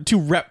are there. Two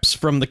reps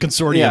from the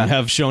consortium Yeah.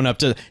 have shown up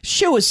to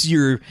show us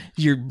your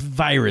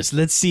virus.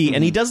 Let's see.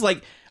 And he does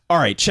like, all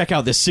right, check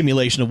out this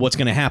simulation of what's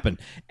going to happen.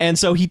 And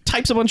so he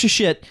types a bunch of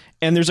shit,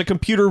 and there's a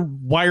computer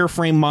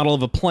wireframe model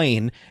of a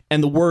plane,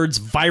 and the words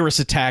virus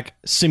attack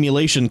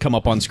simulation come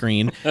up on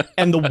screen,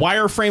 and the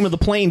wireframe of the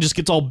plane just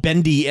gets all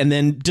bendy and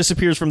then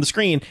disappears from the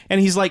screen.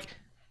 And he's like,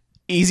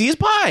 easy as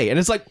pie. And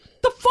it's like,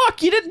 the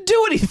fuck? You didn't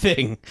do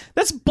anything.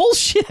 That's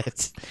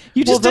bullshit.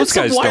 You just Well, did those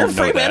some guys don't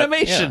know wireframe that.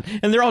 animation.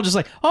 And they're all just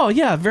like, oh,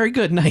 yeah, very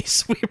good.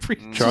 Nice. We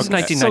appreciate This is So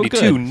 1992.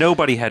 good.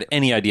 Nobody had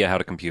any idea how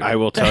to compute. I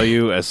will tell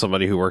you, as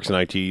somebody who works in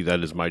IT,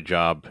 that is my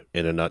job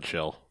in a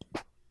nutshell.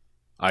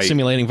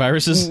 Simulating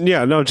viruses.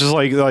 Yeah, no, just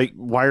like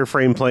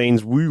wireframe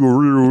planes,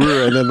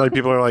 and then like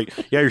people are like,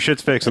 "Yeah, your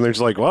shit's fixed," and they're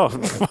just like, "Well,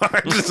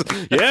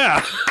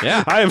 yeah,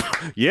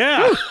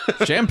 Yeah.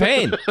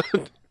 Champagne.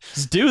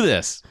 Let's do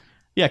this.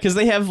 Yeah, because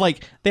they have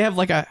like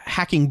a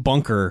hacking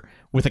bunker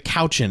with a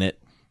couch in it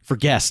for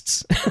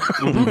guests.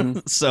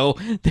 So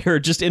they're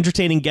just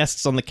entertaining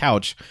guests on the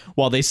couch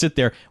while they sit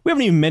there. We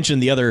haven't even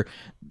mentioned the other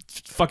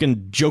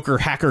fucking Joker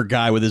hacker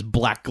guy with his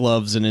black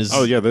gloves and his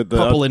Oh yeah, the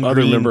purple and other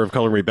green. member of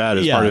Color Me Bad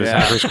is Yeah. part of his Yeah.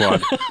 hacker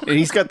squad. And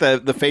he's got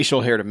the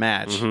facial hair to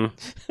match.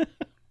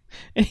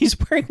 And he's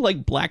wearing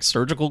like black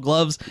surgical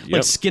gloves, like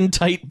Yep. skin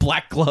tight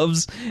black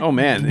gloves. Oh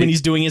man, when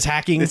he's doing his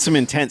hacking. it's some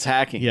intense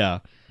hacking. Yeah.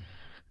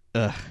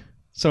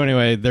 So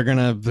anyway, they're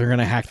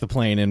gonna hack the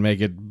plane and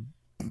make it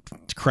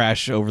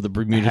crash over the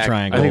Bermuda Hack-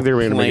 Triangle. I think they were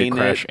going to make it Plane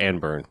crash and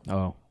burn.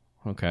 Oh,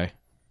 okay.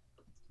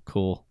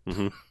 Cool.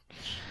 Mm-hmm.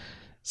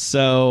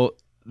 So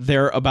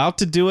they're about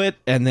to do it,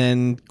 and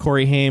then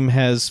Corey Haim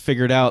has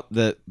figured out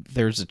that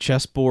there's a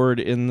chessboard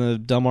in the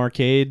dumb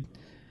arcade,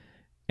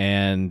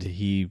 and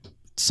he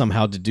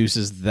somehow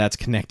deduces that's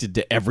connected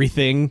to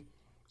everything.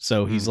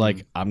 So he's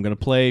like, I'm going to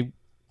play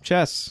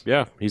chess.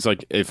 Yeah, he's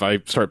like, if I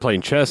start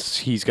playing chess,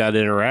 he's got to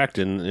interact,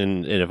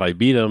 and if I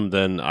beat him,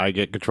 then I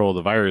get control of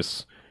the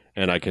virus,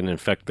 and I can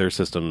infect their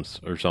systems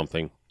or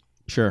something.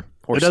 Sure.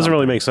 Or It doesn't something.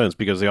 really make sense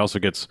because he also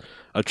gets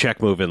a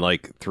check move in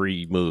like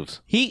 3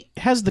 moves. He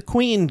has the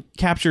queen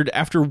captured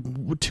after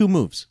 2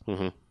 moves.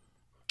 And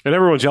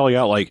everyone's yelling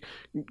out like,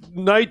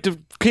 "Knight to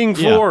King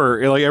Yeah. 4!"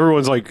 And, like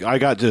everyone's like, "I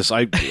got this.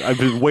 I've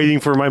been waiting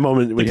for my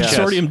moment The with chess."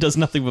 consortium does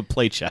nothing but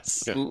play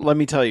chess. Let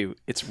me tell you,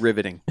 it's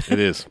riveting. It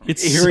is.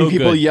 It's Hearing so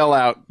people good. yell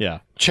out Yeah,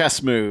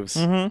 chess moves.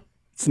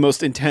 It's the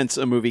most intense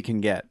a movie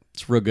can get.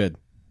 it's real good.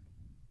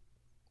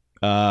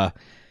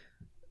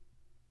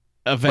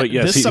 But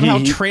yes, this somehow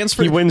he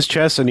transferred. He wins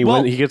chess and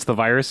Well- he gets the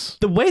virus.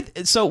 The way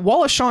so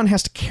Wallace Shawn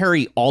has to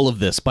carry all of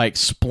this by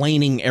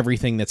explaining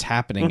everything that's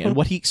happening, and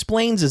what he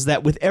explains is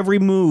that with every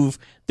move,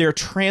 they're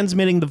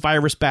transmitting the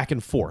virus back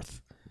and forth.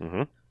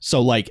 So,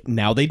 like,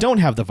 now they don't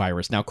have the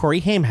virus. Now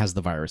Corey Haim has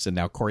the virus, and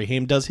now Corey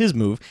Haim does his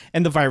move,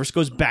 and the virus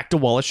goes back to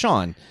Wallace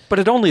Shawn. But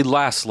it only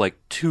lasts like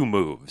 2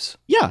 moves.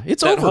 Yeah,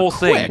 it's That over whole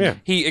quick.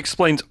 thing. He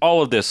explains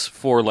all of this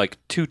for like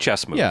 2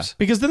 chess moves. Yeah,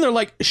 because then they're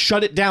like,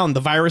 shut it down.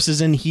 The virus is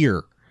in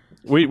here.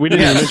 We didn't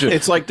even mention.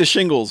 It's like the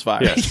shingles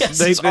virus. Yes,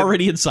 They- it's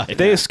already inside.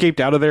 They escaped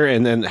out of there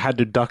and then had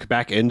to duck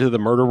back into the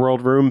murder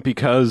world room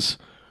because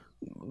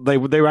they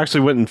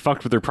actually went and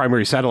fucked with their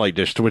primary satellite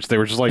dish. To which they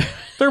were just like,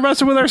 "They're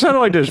messing with our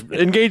satellite dish.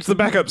 Engage the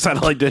backup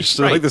satellite dish."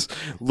 So like this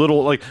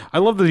little I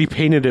love that he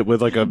painted it with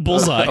like a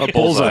Bullseye. a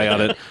bullseye on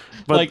it.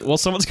 But- like, well,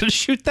 someone's going to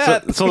shoot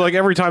that. So like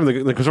every time the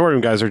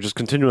consortium guys are just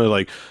continually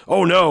like,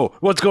 "Oh no,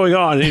 what's going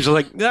on?" And he's just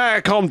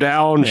like, calm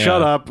down,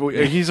 shut up.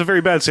 He's a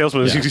very bad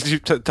salesman. Yeah. He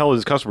tell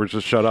his customers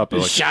to shut up. They're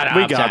like, Shut up,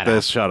 we got shut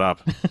this. Shut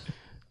up.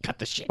 Cut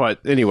the shit. But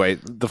anyway,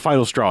 the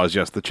final straw is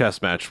the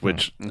chess match,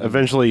 which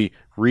eventually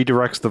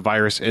redirects the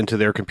virus into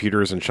their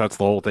computers and shuts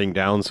the whole thing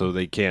down, so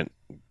they can't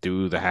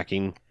do the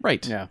hacking.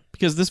 Right. Yeah.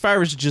 Because this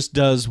virus just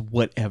does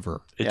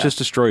whatever. It just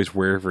destroys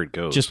wherever it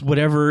goes. Just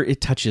whatever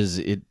it touches,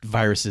 it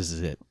viruses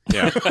it.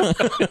 yeah.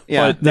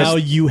 Yeah. Now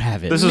you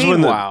have it. This is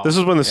when Meanwhile-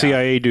 the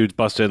CIA dudes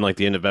bust in like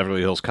the end of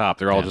Beverly Hills Cop.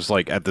 They're all just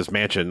like at this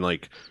mansion,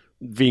 like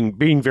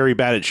being very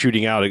bad at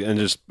shooting out, and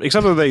just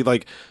except that they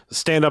like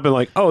stand up and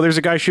like, oh, there's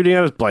a guy shooting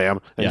at us,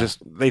 blam, and just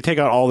they take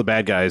out all the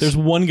bad guys. There's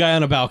one guy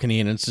on a balcony,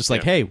 and it's just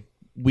like, hey,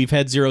 we've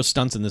had 0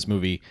 stunts in this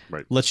movie.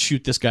 Right. Let's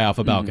shoot this guy off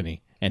a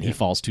balcony, and he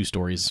falls 2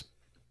 stories.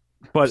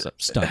 But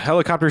stunt. a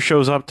helicopter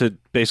shows up to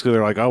basically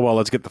they're like, oh well,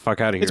 let's get the fuck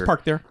out of here. It's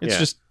parked there. It's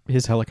just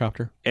his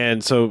helicopter.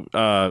 And so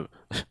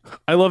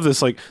I love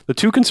this. Like the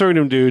two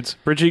conservative dudes,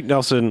 Brigitte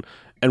Nelson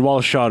and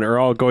Wallace Shawn, are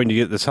all going to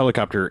get this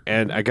helicopter,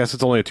 and I guess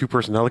it's only a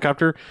 2-person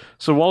helicopter.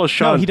 So Wallace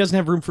Shawn, No, he doesn't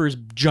have room for his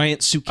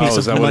giant suitcase oh,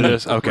 is of that what money. it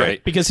is? Okay.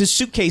 Right. Because his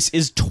suitcase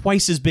is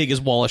twice as big as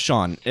Wallace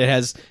Shawn. It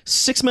has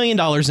 $6 million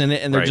in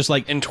it, and they're Right. just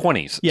like, In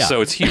 20s. Yeah.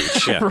 So it's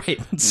huge. right.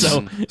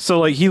 So So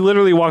like he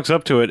literally walks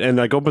up to it and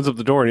like opens up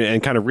the door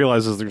and kind of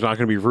realizes there's not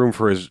going to be room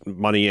for his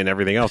money and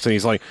everything else, and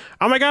he's like,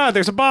 "Oh my god,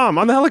 there's a bomb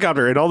on the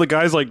helicopter!" And all the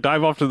guys like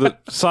dive off to the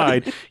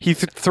side. He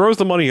throws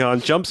the money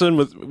on, jumps in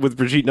with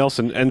Brigitte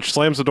Nelson, and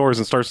slams the doors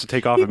and starts to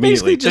take off he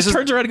immediately. basically just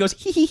turns around and goes,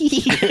 hee hee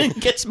hee, and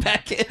gets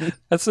back in.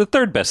 That's the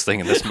third best thing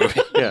in this movie.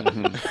 Yeah,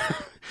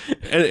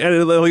 and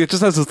it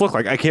just has this look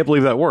like I can't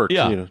believe that worked.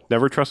 Yeah. You know,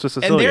 never trust a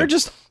Sicilian. And they're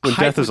just when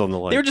hype- death is on the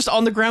line. They're just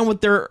on the ground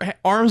with their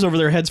arms over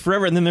their heads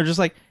forever, and then they're just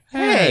like,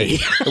 hey.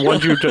 And one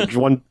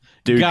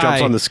dude Guy-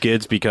 jumps on the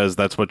skids because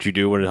that's what you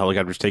do when a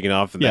helicopter's taking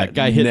off. And Yeah, that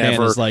guy Hitman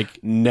never, is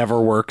like- never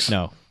works.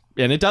 No.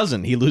 And it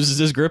doesn't. He loses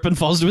his grip and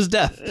falls to his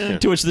death.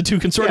 To which the 2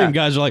 consortium Yeah.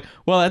 guys are like,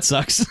 well, that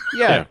sucks.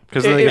 Yeah,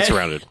 because then they get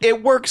surrounded.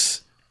 It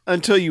works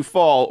until you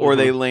fall or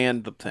they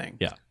land the thing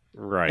Yeah.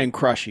 Right. and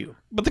crush you.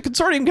 But the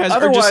consortium guys are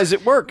Otherwise, just...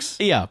 it works.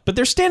 Yeah, but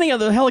they're standing on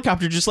the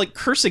helicopter just like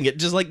cursing it,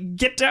 just like,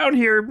 get down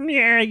here,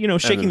 yeah, you know,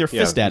 shaking their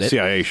fist at it.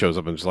 CIA shows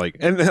up and is like,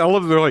 and I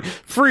love it. They're like,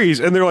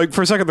 freeze, and they're like,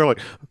 for a second, they're like,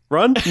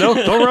 run, no,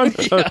 don't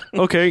run.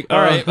 Okay, All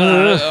right,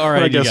 all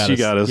right, I guess you you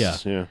got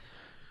us. Yeah.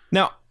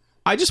 Now,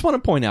 I just want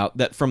to point out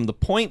that from the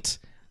point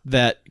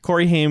that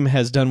Corey Haim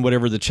has done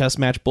whatever the chess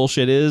match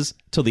bullshit is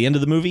till the end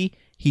of the movie,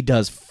 he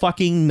does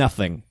fucking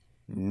nothing.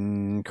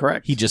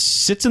 Correct. He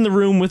just sits in the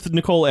room with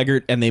Nicole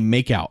Eggert and they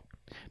make out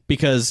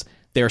because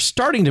they're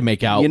starting to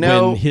make out You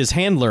know- when his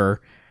handler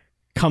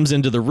comes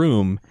into the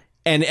room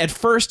and at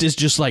first is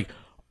just like,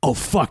 oh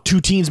fuck,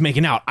 2 teens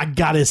making out, I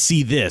gotta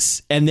see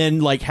this, and then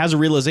like has a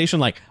realization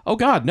like, oh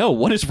god, no,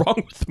 what is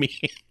wrong with me?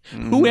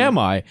 Who am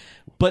I?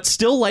 But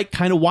still like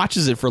kind of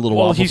watches it for a little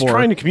Well, while he's before.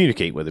 trying to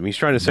communicate with him. He's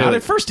trying to say, Not like,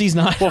 at first he's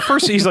not. well,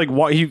 first he's like,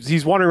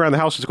 he's wandering around the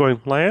house just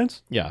going,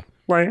 Lance, Yeah.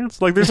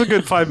 Lance. Like, there's a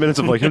good 5 minutes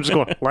of like him just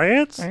going,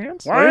 Lance,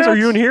 Lance, are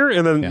you in here?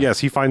 And then yes,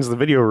 he finds the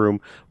video room,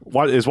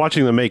 is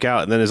watching them make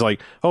out, and then is like,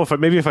 oh,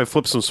 maybe if I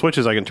flip some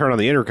switches, I can turn on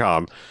the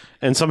intercom.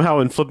 And somehow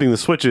in flipping the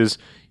switches,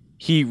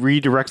 he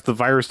redirects the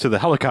virus to the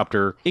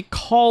helicopter. It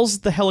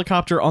calls the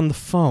helicopter on the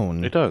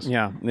phone. It does.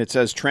 Yeah, and it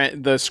says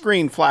the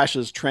screen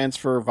flashes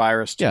transfer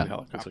virus to Yeah.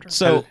 helicopter.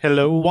 So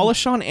Hello? Wallace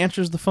Shawn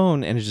answers the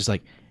phone and is just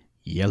like,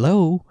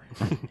 yellow,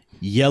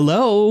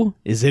 yellow,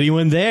 is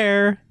anyone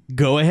there?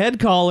 Go ahead,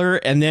 caller.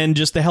 And then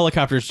just the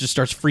helicopter just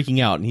starts freaking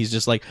out. And he's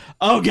just like,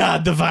 oh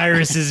God, the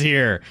virus is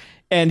here.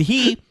 And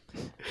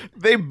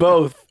They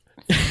both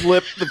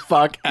flip the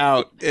fuck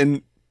out,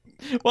 and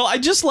well, I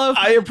just love...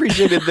 I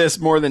appreciated this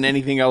more than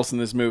anything else in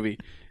this movie.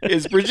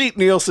 Is Brigitte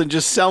Nielsen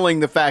just selling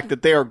the fact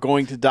that they are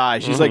going to die?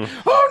 She's like,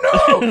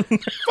 "Oh no,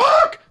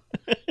 fuck,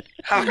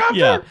 helicopter!"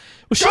 Yeah. Well,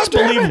 she's God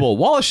damn it. believable.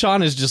 Wallace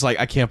Shawn is just like,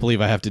 I can't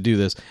believe I have to do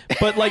this.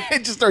 But like,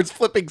 It just starts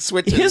flipping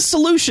switches. his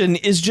solution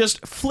is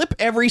just flip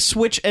every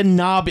switch and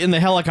knob in the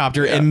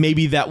helicopter and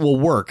maybe that will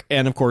work.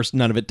 And of course,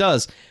 none of it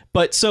does.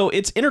 But so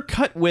it's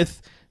intercut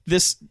with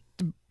this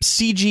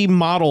CG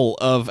model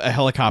of a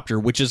helicopter,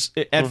 which is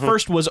at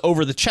first was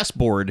over the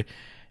chessboard.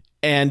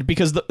 And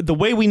because the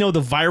way we know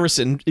the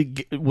virus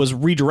was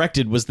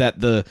redirected was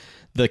that the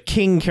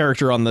king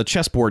character on the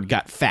chessboard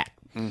got fat.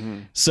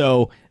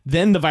 So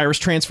then the virus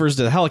transfers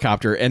to the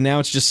helicopter, and now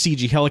it's just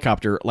CG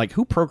helicopter. Like,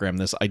 who programmed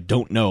this? I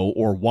don't know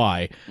or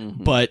why.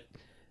 But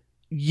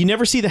you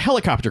never see the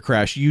helicopter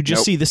crash. You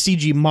just see the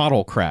CG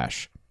model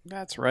crash.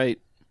 That's right.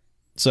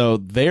 So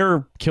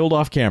they're killed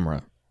off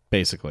camera,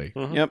 basically.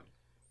 Yep.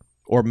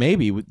 Or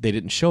maybe they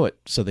didn't show it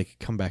so they could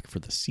come back for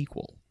the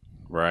sequel.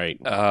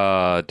 Right.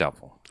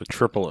 Doubtful. The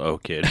triple O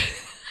kid.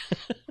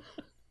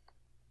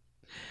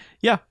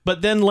 Yeah,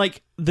 but then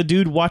like the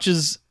dude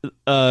watches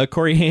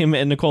Corey Haim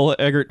and Nicole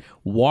Eggert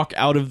walk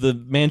out of the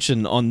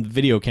mansion on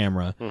video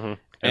camera. And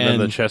then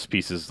the chess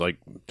pieces like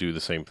do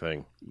the same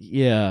thing.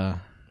 Yeah.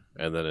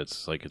 And then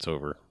it's like it's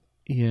over.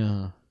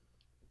 Yeah.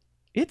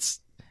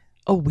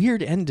 a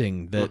weird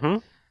ending that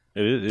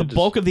the just-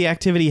 bulk of the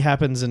activity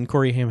happens and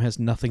Corey Haim has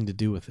nothing to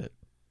do with it.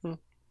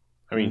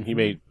 I mean, he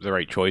made the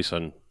right choice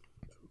on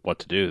what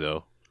to do,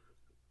 though.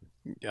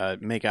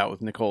 Make out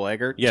with Nicole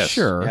Eggert. Yes.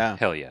 Sure. Yeah.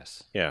 Hell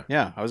yes. Yeah.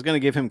 Yeah. I was going to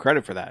give him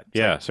credit for that.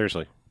 Yeah,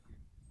 seriously.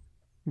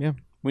 Yeah.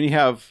 When you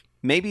have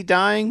maybe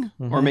dying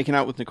or Mhm. making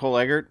out with Nicole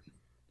Eggert.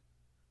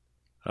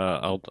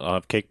 I'll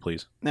have cake,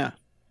 please. Yeah.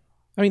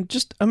 I mean,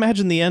 just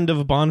imagine the end of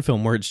a Bond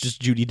film where it's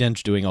just Judi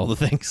Dench doing all the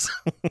things.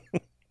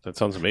 That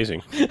sounds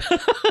amazing.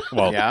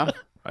 Well, Yeah.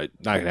 not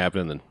going to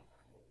happen in the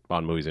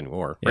Bond movies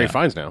anymore. Yeah. Ray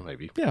Fiennes now,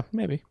 maybe. Yeah,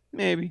 maybe.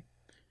 Maybe.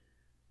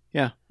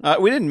 Yeah.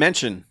 We didn't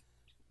mention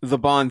the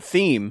Bond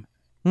theme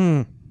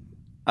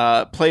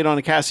played on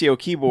a Casio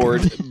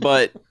keyboard,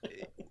 but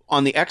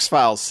on the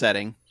X-Files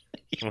setting.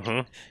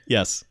 Mm-hmm.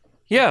 Yes.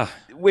 Yeah.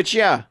 Which,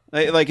 yeah,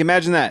 like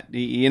imagine that.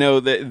 You know,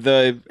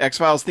 the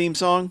X-Files theme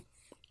song.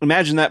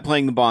 Imagine that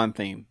playing the Bond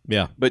theme,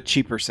 Yeah. but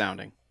cheaper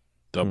sounding.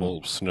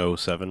 Double Snow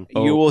 7.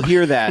 You will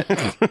hear that.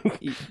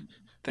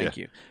 Thank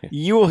you.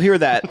 You will hear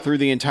that through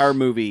the entire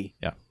movie.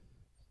 Yeah.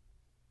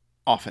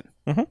 Often.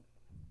 Mhm.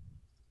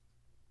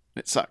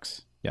 It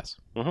sucks. Yes.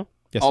 Mhm.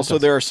 Yes. Also, it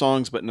does. there are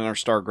songs, but none are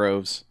Star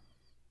Groves,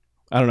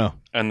 I don't know.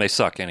 And they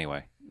suck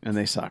anyway. and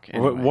they suck.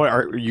 Anyway. What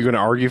are you going to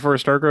argue for a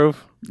Stargrove?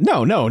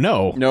 No. No.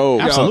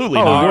 Absolutely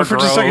Oh, not. well, for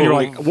just a second, you're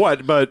like,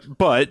 what?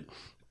 But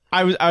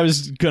I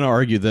was going to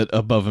argue that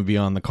Above and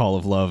Beyond the Call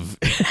of Love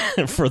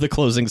for the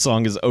closing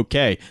song is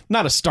okay.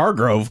 Not a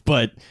Stargrove,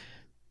 but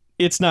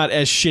it's not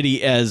as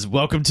shitty as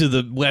Welcome to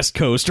the West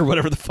Coast or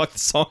whatever the fuck the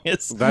song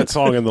is. that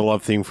song and the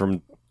love theme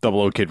from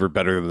Double O Kid were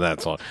better than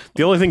that song.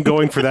 The only thing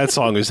going for that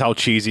song is how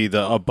cheesy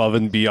the Above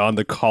and Beyond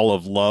the Call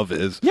of Love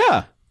is.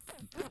 Yeah.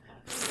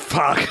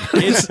 Fuck.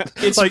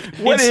 It's like,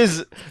 What is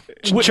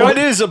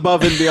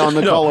Above and Beyond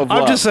the Call of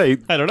Love? I'm just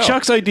saying, I don't know.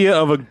 Chuck's idea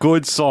of a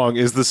good song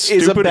is the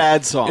stupid... Is a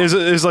bad song.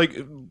 Is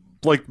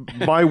like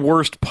my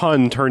worst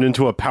pun turned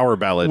into a power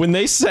ballad. When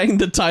they sang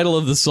the title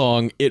of the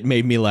song, it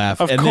made me laugh.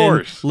 Of and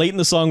course. Then late in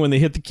the song, when they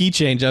hit the key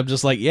change, I'm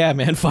just like, yeah,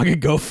 man, fucking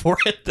go for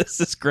it. This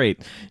is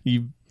great.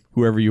 You,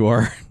 whoever you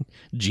are,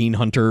 Gene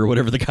Hunter or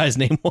whatever the guy's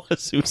name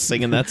was who was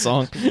singing that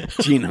song.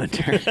 Gene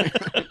Hunter.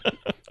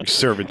 You're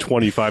serving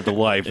 25 to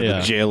life in Yeah.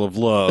 the jail of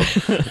love.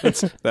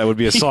 That would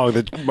be a song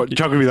that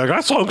Chuck would be like,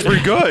 that song's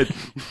pretty good.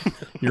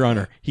 Your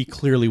Honor, he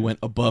clearly went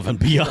above and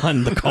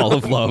beyond the call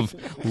of love.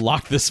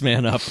 Lock this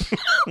man up.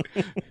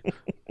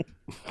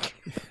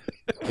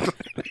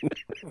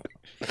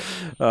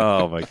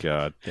 Oh, my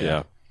God.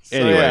 Yeah. So,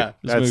 Anyway, yeah.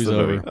 This that's movie's the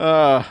movie.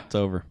 over. It's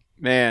over.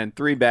 Man,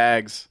 3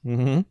 bags.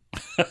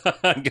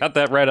 Mm-hmm. Got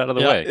that right out of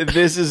the way.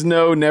 This is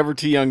no Never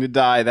Too Young to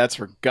Die. That's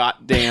for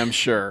goddamn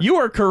sure. You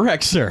are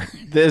correct, sir.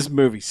 This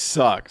movie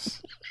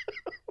sucks.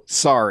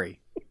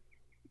 Sorry.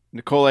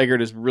 Nicole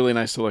Eggert is really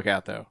nice to look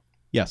at, though.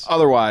 Yes.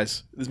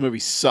 Otherwise, this movie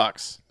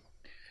sucks.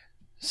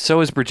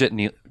 So is Brigitte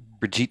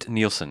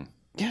Nielsen.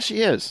 Yeah,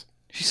 she is.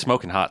 She's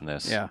smoking hot in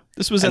this. Yeah.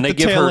 This was And at they the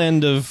give tail her-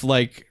 end of,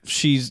 like,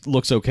 she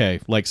looks okay.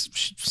 Like,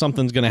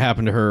 something's going to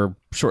happen to her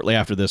shortly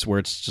after this where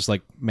it's just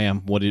like,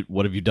 ma'am, what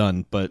have you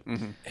done? But,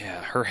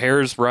 Yeah, her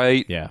hair's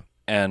right, yeah.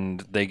 and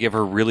they give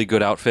her really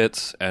good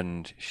outfits,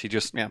 and she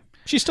just Yeah.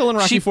 She's still in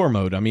Rocky She- 4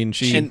 mode. I mean,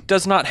 she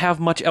does not have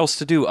much else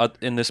to do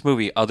in this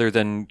movie other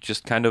than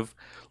just kind of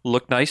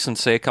look nice and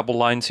say a couple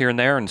lines here and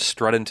there and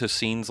strut into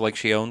scenes like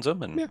she owns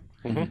them,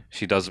 and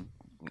she does an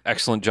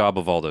excellent job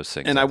of all those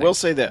things. And I think. will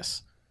say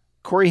this.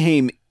 Corey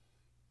Haim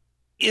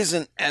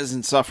isn't as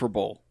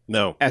insufferable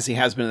No. as he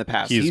has been in the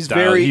past. He's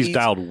very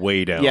dialed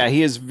way down. Yeah,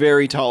 he is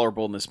very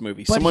tolerable in this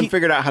movie. But Someone he-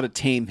 figured out how to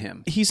tame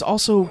him. he's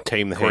also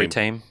Tame the Corey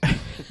Haim. Tame.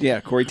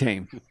 Yeah, Corey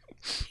Tame.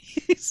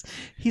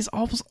 he's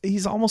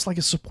almost like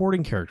a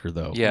supporting character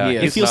though. Yeah, He It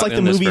is. he's feels not like the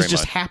in this movie's very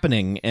just much.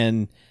 happening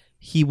and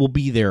he will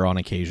be there on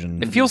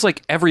occasion. It feels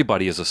like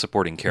everybody is a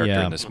supporting character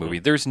Yeah. in this movie.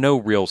 There's no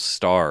real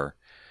star.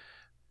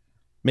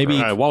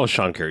 Maybe Wallace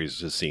Shawn carries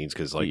his scenes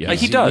because like, Yeah.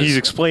 He does. He's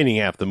explaining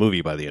half the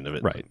movie by the end of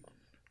it. right.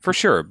 For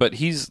sure, but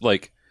he's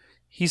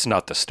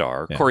not the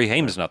star. Yeah. Corey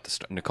Haim's not the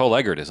star. Nicole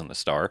Eggert isn't the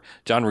star.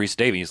 John Rhys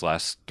Davies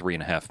lasts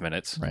 3.5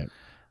 minutes. Right.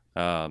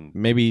 Um,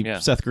 Maybe Yeah.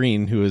 Seth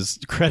Green, who is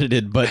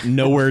credited but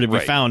nowhere to be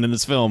Right. found in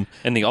this film,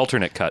 in the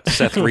alternate cut,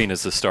 Seth Green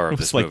is the star of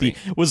this movie.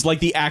 was like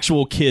the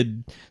actual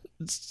kid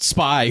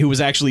spy who was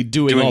actually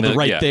doing all the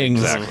right yeah, things.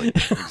 Exactly.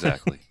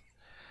 Exactly.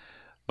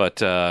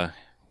 But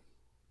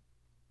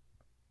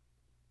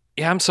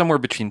yeah, I'm somewhere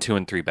between 2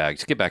 and 3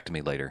 bags. Get back to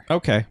me later.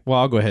 Okay. Well,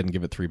 I'll go ahead and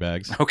give it 3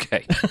 bags.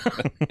 Okay.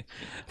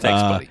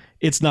 Thanks, buddy.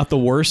 It's not the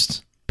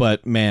worst,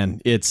 but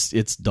man, it's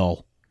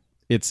dull.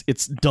 It's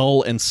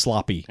dull and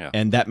sloppy, Yeah.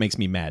 and that makes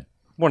me mad.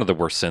 One of the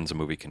worst sins a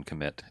movie can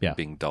commit. Yeah.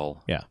 Being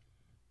dull. Yeah.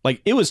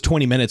 Like it was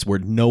 20 minutes where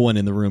no one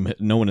in the room,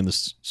 no one in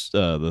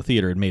the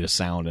theater had made a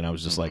sound, and I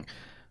was just like,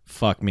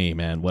 "Fuck me,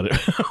 man! What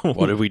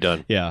What have we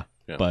done? Yeah.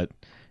 Yeah. But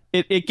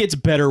it gets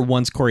better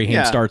once Corey Haim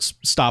Yeah.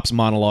 stops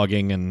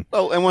monologuing and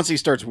Well, and once he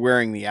starts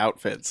wearing the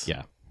outfits.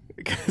 yeah.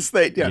 Because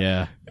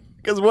Yeah.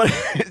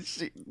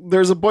 Because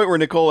there's a point where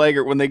Nicole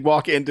Eggert, when they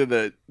walk into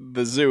the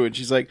zoo, and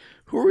she's like,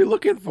 "Who are we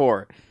looking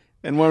for?"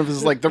 And one of us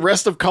is like, "The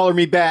rest of Color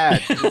Me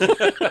Bad."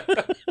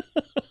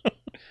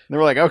 they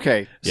were like,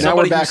 okay, now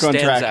Somebody we're back who on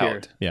stands track out.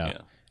 here. Yeah.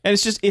 And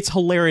it's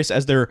hilarious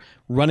as they're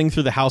running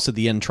through the house at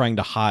the end trying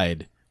to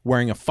hide,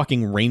 wearing a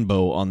fucking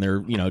rainbow on their,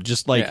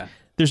 just like, Yeah.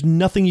 there's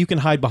nothing you can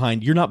hide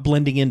behind. You're not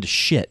blending into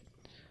shit.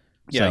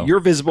 Yeah, So- you're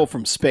visible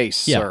from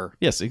space, Yeah. sir.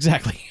 Yes,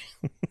 exactly.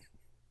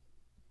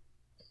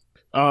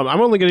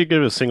 I'm only going to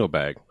give it a single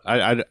bag.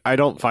 I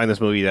don't find this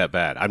movie that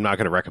bad. I'm not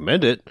going to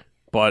recommend it,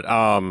 but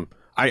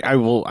I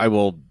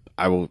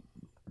will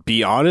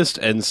be honest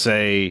and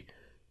say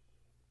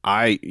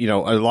a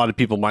lot of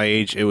people my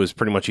age, it was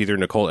pretty much either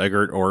Nicole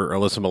Eggert or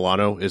Alyssa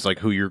Milano is like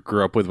who you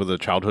grew up with a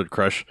childhood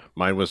crush.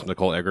 Mine was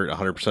Nicole Eggert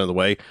 100% of the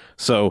way.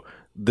 So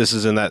this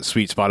is in that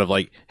sweet spot of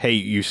like, hey,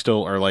 you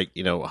still are like,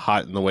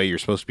 hot in the way you're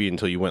supposed to be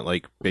until you went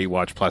like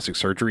Baywatch plastic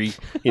surgery,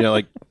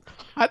 like.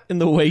 Hot in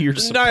the way you're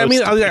supposed No, I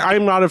mean, to be.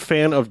 I'm not a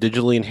fan of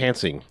digitally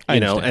enhancing, I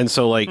understand. and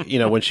so like,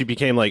 when she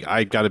became like,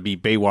 I got to be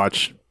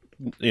Baywatch,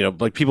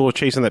 like people were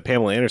chasing that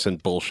Pamela Anderson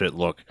bullshit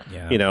look,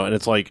 Yeah. and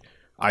it's like,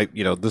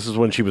 this is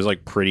when she was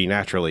like pretty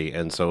naturally,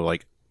 and so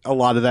like a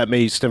lot of that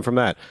may stem from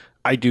that.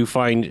 I do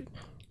find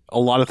a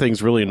lot of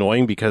things really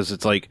annoying because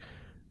it's like,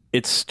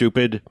 it's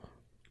stupid.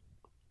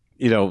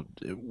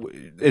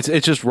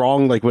 It's just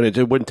wrong. Like when it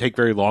wouldn't take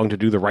very long to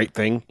do the right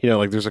thing.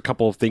 Like there's a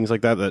couple of things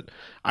like that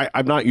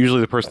I'm not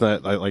usually the person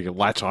that I like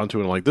latch onto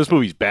and like this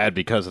movie's bad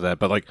because of that.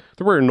 But like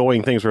there were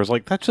annoying things where I was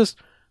like, that's just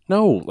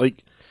no.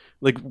 Like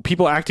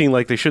people acting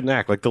like they shouldn't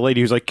act. Like the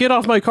lady who's like, get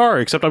off my car.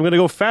 Except I'm going to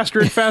go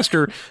faster and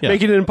faster, Yeah.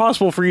 making it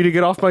impossible for you to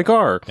get off my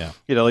car. Yeah.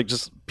 Like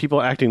just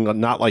people acting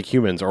not like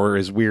humans or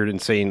as weird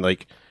and saying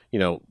like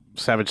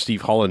Savage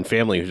Steve Holland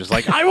family who's just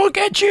like, I will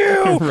get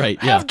you. Right,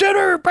 Have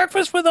dinner,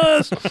 breakfast with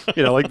us.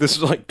 Like this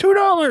is like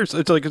 $2.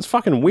 It's like it's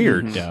fucking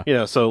weird.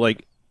 Yeah. So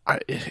like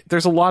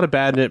there's a lot of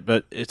bad in it,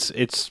 but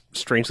it's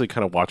strangely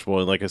kind of watchable.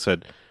 And like I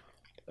said,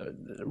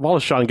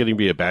 Wallace Shawn getting to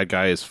be a bad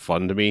guy is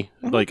fun to me.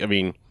 Like I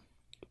mean,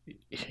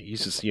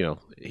 he's just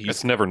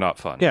It's never not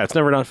fun. yeah, it's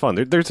never not fun.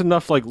 There's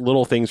enough like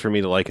little things for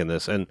me to like in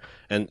this, and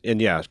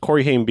yeah,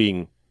 Corey Haim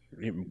being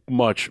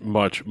much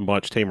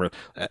tamer.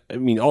 I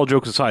mean, all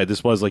jokes aside,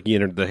 this was like he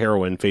entered the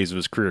heroin phase of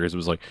his career because it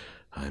was like,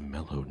 I'm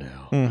mellow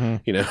now,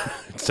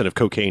 instead of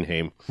cocaine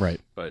Haim.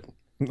 Right. But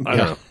I don't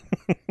know.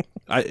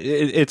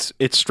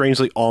 It's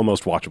strangely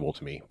almost watchable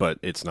to me, but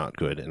it's not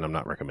good, and I'm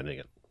not recommending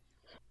it.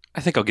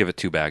 I think I'll give it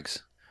 2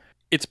 bags.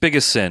 Its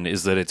biggest sin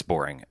is that it's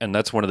boring, and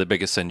that's one of the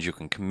biggest sins you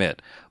can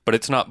commit. But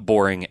it's not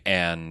boring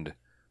and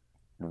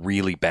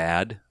really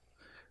bad.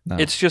 No.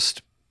 It's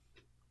just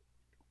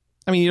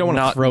I mean, you don't want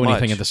to Not throw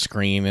anything much. at the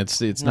screen.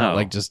 It's not No.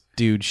 like just,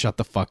 dude, shut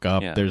the fuck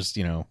up. Yeah. There's,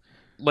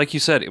 like you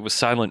said, it was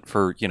silent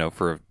for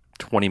for a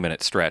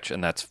 20-minute stretch,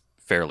 and that's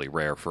fairly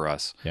rare for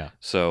us. Yeah.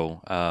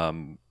 So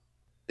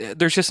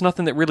there's just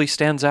nothing that really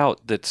stands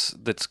out that's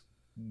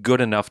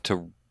good enough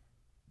to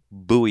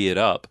buoy it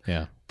up.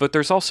 yeah. But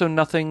there's also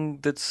nothing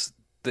that's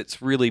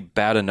really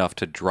bad enough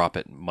to drop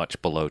it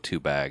much below 2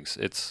 bags.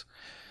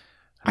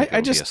 I it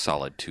would just- be a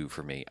solid 2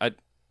 for me.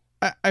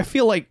 I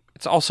feel like,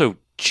 It's also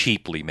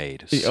cheaply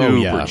made, Oh, super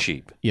yeah.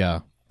 cheap. yeah.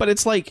 But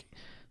it's like,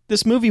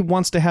 this movie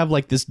wants to have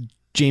like this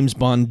James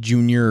Bond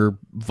Jr.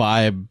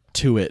 vibe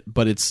to it,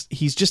 but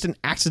he's just an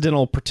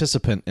accidental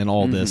participant in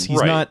all this. He's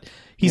Right.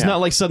 not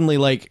like suddenly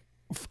like,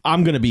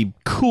 I'm going to be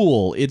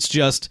cool. It's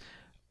just,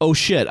 oh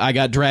shit, I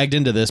got dragged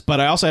into this, but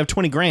I also have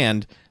 20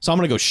 grand, so I'm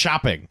going to go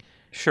shopping.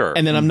 Sure.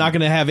 And then I'm not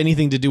going to have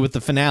anything to do with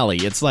the finale.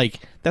 It's like,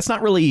 that's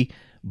not really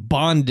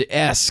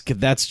Bond-esque.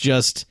 That's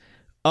just,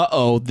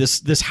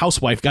 this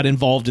housewife got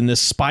involved in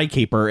this spy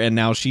caper, and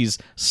now she's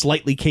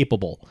slightly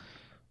capable.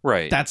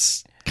 right.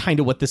 That's kind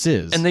of what this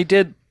is. And they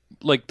did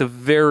like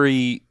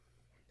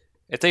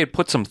if they had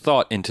put some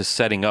thought into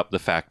setting up the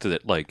fact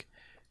that like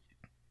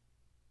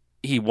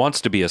he wants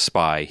to be a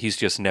spy, he's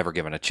just never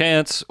given a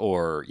chance,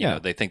 or you Yeah. know,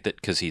 they think that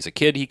because he's a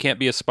kid he can't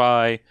be a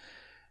spy.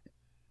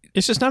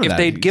 it's just none of If that.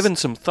 they'd He's- given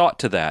some thought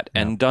to that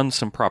and done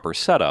some proper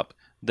setup,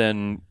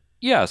 then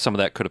yeah, some of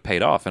that could have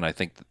paid off, and I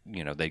think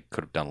they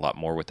could have done a lot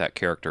more with that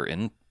character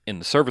in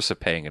the service of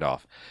paying it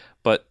off.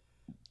 But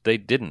they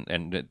didn't,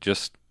 and it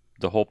just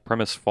the whole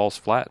premise falls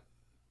flat.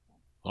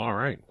 All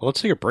right, well,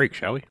 let's take a break,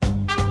 shall we?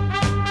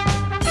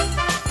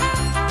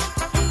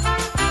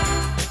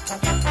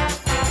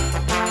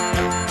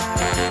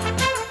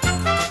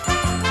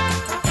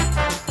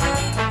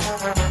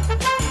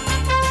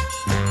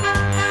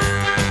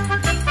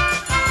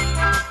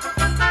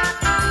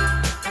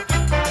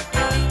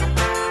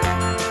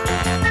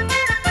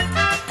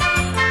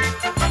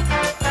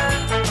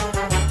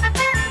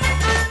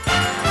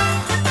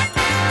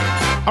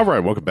 All right,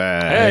 welcome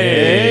back.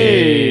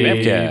 Hey,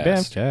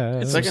 Bamcast.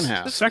 Bamcast. Second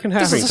half. Second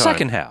half. This is the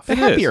second half. The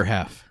happier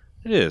half.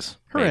 It is.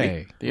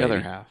 Hooray. The other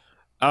half.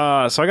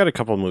 So I got a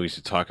couple of movies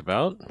to talk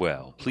about.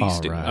 Well, please All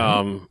do.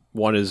 right.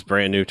 One is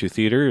brand new to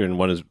theater, and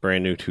one is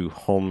brand new to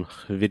home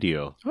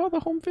video. Oh,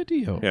 the home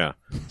video. Yeah.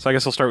 So I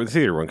guess I'll start with the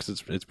theater one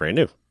because it's brand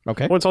new.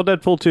 Okay. One's all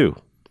Deadpool 2.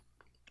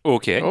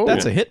 Okay. Oh.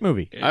 That's a hit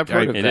movie. I've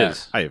heard of It that.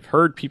 is. I have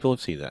heard people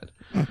have seen that.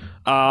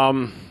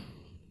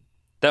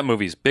 That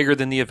movie's bigger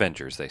than the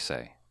Avengers, they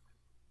say.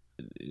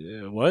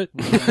 What?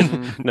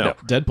 No.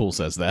 Deadpool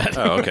says that.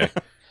 Oh, okay.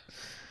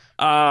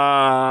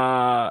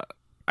 I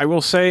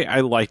will say I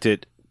liked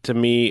it. To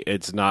me,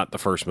 it's not the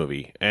first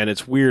movie. And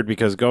it's weird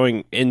because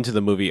going into the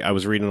movie, I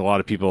was reading a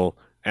lot of people,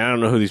 and I don't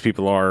know who these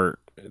people are.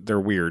 They're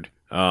weird.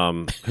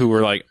 Who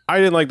were like, I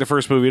didn't like the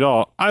first movie at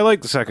all. I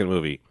like the second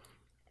movie.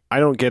 I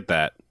don't get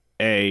that.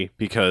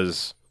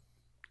 Because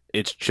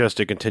it's just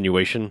a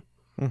continuation.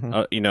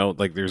 Mm-hmm.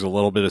 Like there's a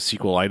little bit of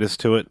sequelitis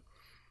to it.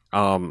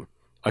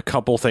 A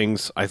couple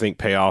things I think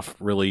pay off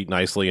really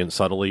nicely and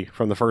subtly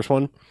from the first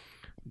one.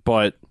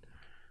 But,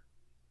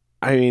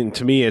 I mean,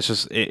 to me, it's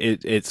just,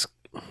 its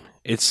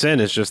sin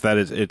is just that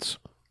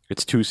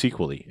it's too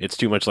sequely. It's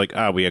too much like,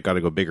 we got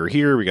to go bigger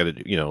here. We got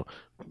to,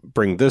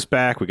 bring this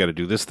back. We got to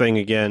do this thing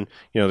again.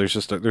 There's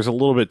just there's a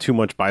little bit too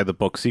much by the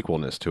book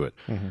sequelness to it.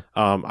 Mm-hmm.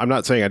 I'm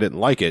not saying I didn't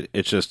like it.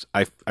 It's just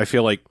I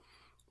feel like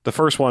the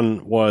first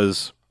one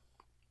was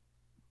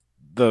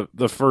the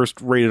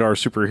first rated R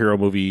superhero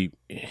movie.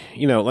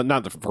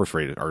 Not the first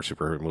rated R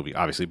superhero movie,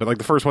 obviously, but like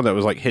the first one that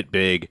was like hit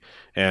big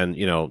and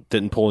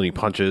didn't pull any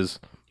punches.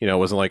 It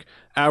wasn't like,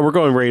 we're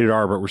going rated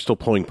R, but we're still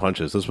pulling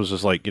punches. This was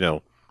just like,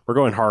 we're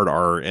going hard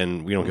R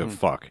and we don't give a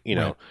fuck,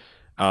 Right.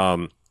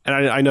 And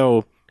I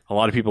know a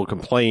lot of people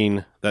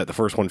complain that the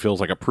first one feels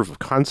like a proof of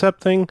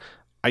concept thing.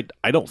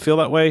 I don't feel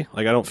that way.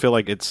 Like, I don't feel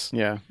like it's...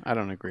 Yeah, I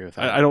don't agree with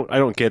that. I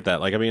don't get that.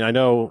 Like, I mean, I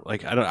know,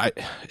 like,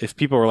 if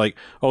people are like,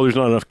 oh, there's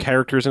not enough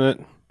characters in it,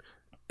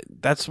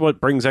 that's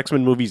what brings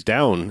X-Men movies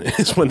down,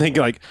 is when they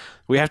like,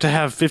 we have to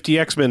have 50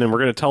 X-Men and we're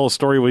going to tell a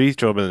story with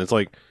each of them. And it's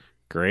like,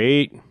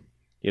 great.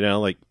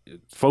 Like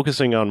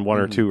focusing on one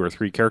or two or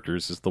three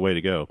characters is the way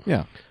to go.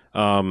 Yeah.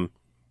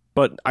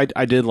 But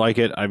I did like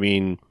it. I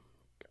mean,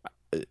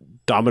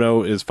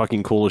 Domino is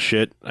fucking cool as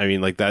shit. I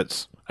mean, like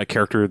that's a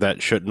character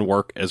that shouldn't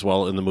work as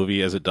well in the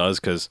movie as it does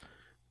because,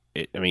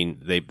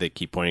 they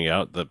keep pointing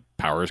out the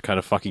power is kind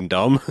of fucking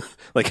dumb.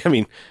 Like, I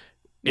mean,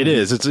 it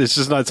is. It's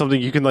just not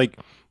something you can like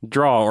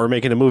draw or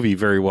make in a movie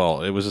very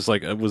well. It was just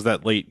like it was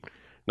that late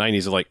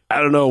 90s of like,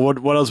 I don't know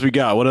what else we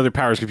got. What other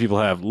powers could people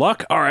have?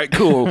 Luck? All right,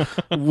 cool.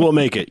 We'll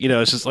make it.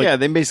 It's just like, yeah,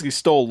 they basically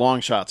stole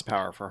Longshot's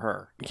power for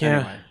her. Yeah,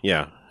 anyway.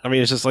 Yeah. I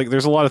mean, it's just like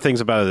there's a lot of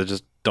things about it that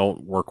just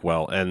don't work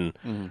well, and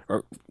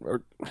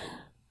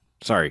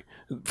sorry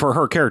for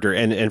her character,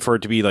 and for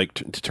it to be like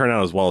to turn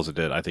out as well as it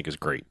did, I think is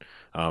great.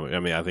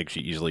 I think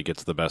she easily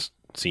gets the best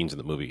scenes in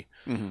the movie.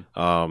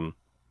 Mm-hmm.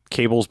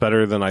 Cable's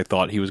better than I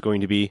thought he was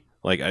going to be.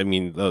 Like, I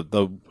mean,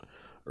 the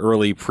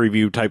early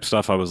preview type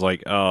stuff, I was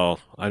like, oh,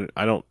 I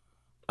don't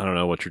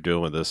know what you're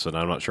doing with this, and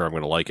I'm not sure I'm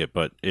going to like it.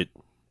 But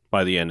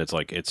by the end, it's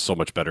like it's so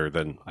much better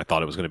than I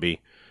thought it was going to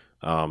be.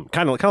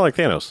 Kind of like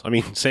Thanos. I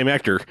mean, same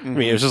actor. Mm-hmm. I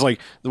mean, it was just like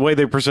the way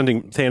they're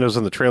presenting Thanos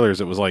in the trailers.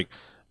 It was like,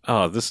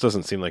 oh, this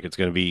doesn't seem like it's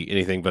going to be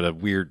anything but a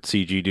weird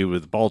CG dude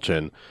with ball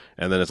chin.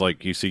 And then it's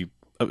like you see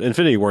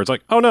Infinity War. It's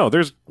like, oh no,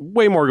 there's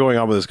way more going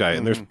on with this guy,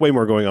 and there's way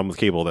more going on with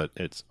Cable. That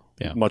it's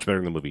much better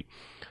in the movie.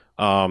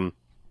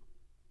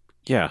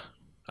 Yeah,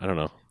 I don't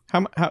know.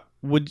 How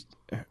would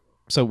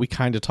so we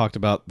kind of talked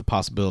about the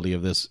possibility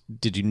of this.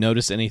 Did you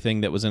notice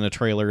anything that was in a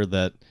trailer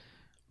that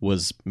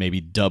was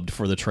maybe dubbed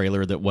for the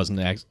trailer that wasn't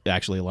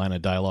actually a line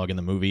of dialogue in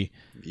the movie?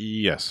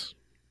 Yes.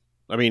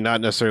 I mean,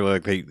 not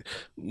necessarily like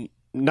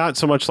not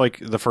so much like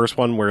the first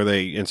one where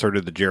they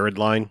inserted the Jared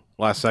line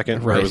last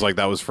second, where it was like,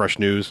 that was fresh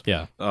news.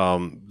 Yeah.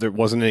 There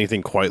wasn't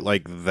anything quite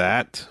like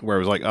that, where it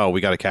was like, oh,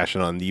 we got to cash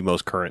in on the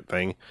most current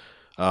thing.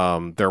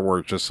 There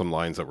were just some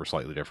lines that were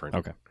slightly different.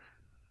 Okay.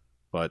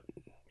 But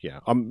yeah,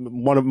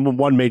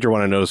 one major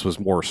one I noticed was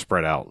more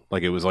spread out.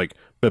 Like it was like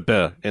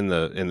 "buh" in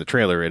the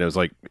trailer, and it was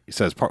like it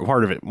says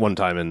part of it one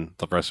time and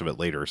the rest of it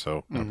later.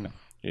 So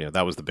yeah,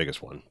 that was the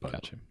biggest one. But,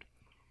 gotcha.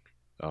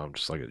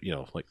 Just like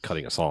like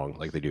cutting a song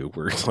like they do,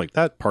 where it's like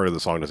that part of the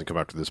song doesn't come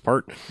after this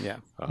part. Yeah.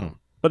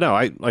 But no,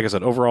 like I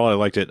said, overall I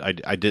liked it.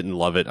 I didn't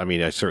love it. I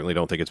mean, I certainly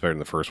don't think it's better than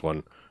the first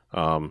one.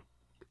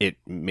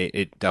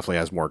 It definitely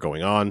has more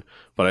going on,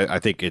 but I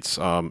think it's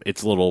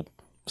little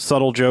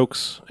subtle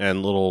jokes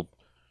and little.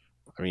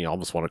 I mean, you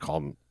almost want to call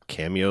them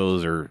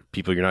cameos or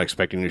people you're not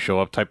expecting to show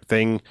up type of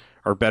thing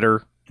are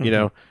better,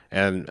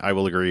 and I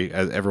will agree,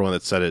 as everyone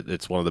that said it,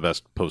 it's one of the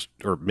best post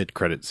or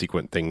mid-credit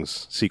sequence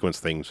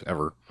things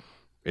ever.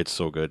 It's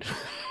so good.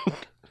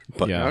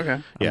 But, yeah.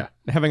 Okay. Yeah.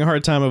 I'm having a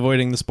hard time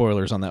avoiding the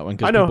spoilers on that one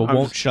because people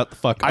won't shut the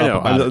fuck up. I know.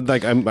 About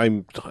it.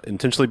 I'm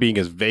intentionally being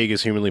as vague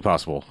as humanly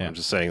possible. Yeah. I'm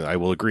just saying I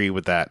will agree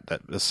with that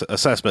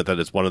assessment that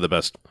it's one of the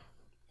best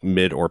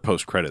mid or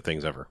post-credit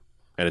things ever.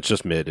 And it's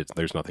just mid.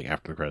 There's nothing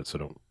after the credits, so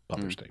don't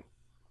bother staying.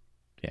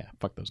 Yeah,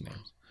 fuck those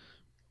names.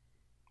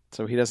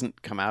 So he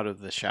doesn't come out of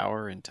the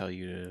shower and tell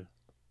you to...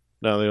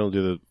 No, they don't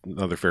do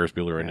another Ferris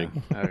Bueller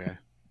ending. Okay.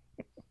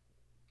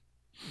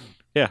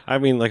 Yeah, I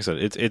mean, like I said,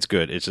 it's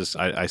good. It's just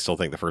I still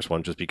think the first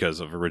one, just because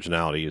of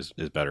originality, is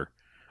better.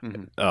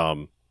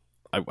 Mm-hmm.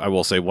 I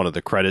will say one of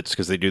the credits,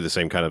 because they do the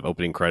same kind of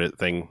opening credit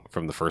thing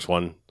from the first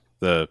one.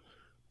 The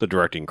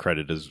directing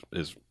credit is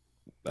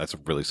that's a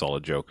really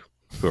solid joke.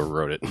 Whoever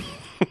wrote it.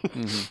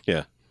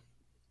 Yeah.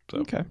 So,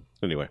 okay.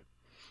 Anyway.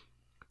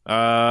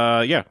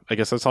 Yeah, I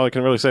guess that's all I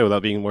can really say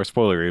without being more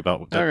spoilery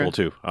about Deadpool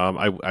 2.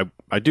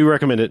 I do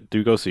recommend it.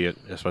 Do go see it.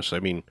 Especially,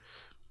 I mean,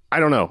 I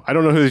don't know. I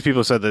don't know who these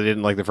people said that they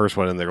didn't like the first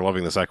one and they're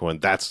loving the second one.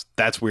 That's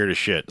weird as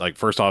shit. Like,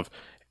 first off,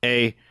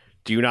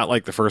 do you not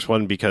like the first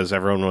one because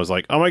everyone was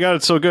like, "Oh my god,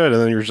 it's so good," and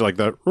then you're just like,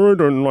 "That I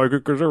didn't like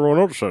it because everyone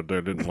else said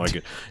they didn't like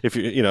it." If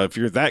if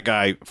you're that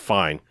guy,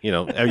 fine.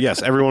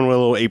 Yes, everyone will a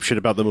little ape shit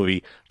about the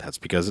movie. That's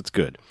because it's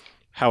good.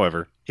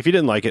 However, if you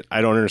didn't like it,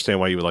 I don't understand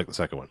why you would like the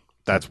second one.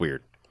 That's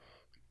weird.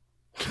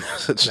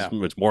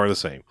 It's more of the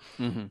same.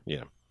 Mm-hmm.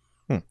 Yeah.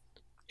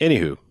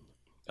 Anywho,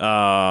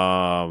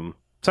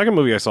 second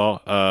movie I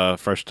saw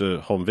fresh to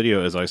home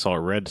video is I saw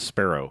Red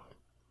Sparrow.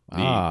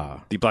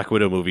 The Black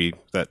Widow movie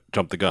that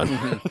jumped the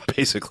gun,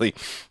 basically.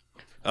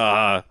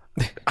 I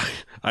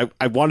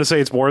want to say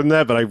it's more than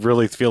that, but I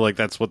really feel like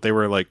that's what they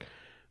were like.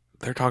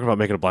 They're talking about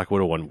making a Black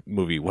Widow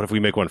movie. What if we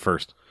make one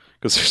first?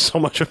 Because there's so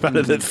much about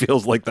it that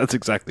feels like that's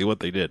exactly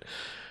what they did.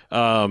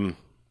 I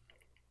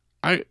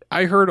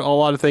heard a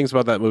lot of things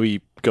about that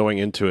movie going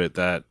into it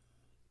that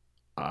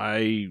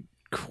I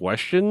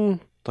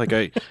question. Like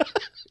I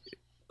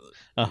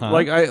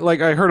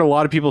heard a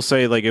lot of people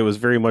say like it was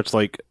very much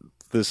like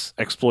this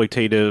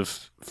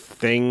exploitative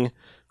thing.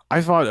 I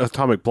thought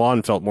Atomic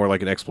Blonde felt more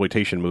like an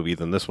exploitation movie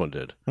than this one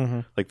did. Mm-hmm.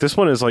 Like this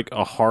one is like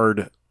a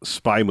hard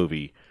spy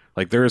movie.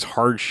 Like there is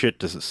hard shit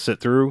to sit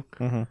through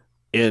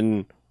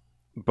in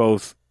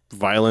both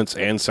violence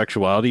and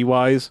sexuality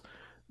wise.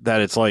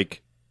 That it's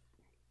like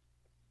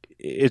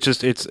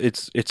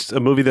it's a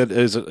movie that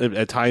is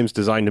at times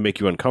designed to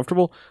make you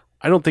uncomfortable.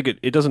 I don't think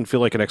it doesn't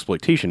feel like an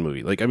exploitation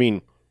movie. Like I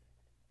mean.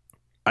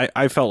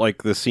 I felt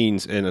like the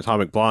scenes in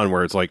Atomic Blonde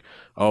where it's like,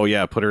 oh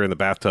yeah, put her in the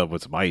bathtub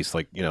with some ice.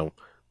 Like,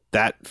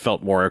 that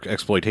felt more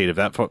exploitative.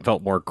 That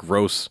felt more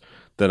gross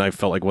than I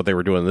felt like what they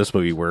were doing in this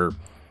movie where,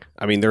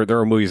 I mean, there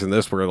are movies in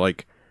this where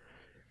like,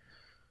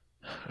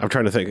 I'm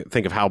trying to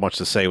think of how much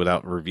to say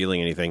without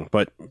revealing anything.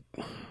 But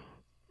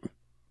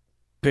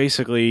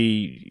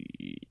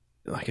basically,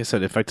 like I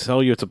said, if I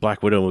tell you it's a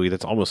Black Widow movie,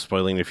 that's almost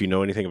spoiling if you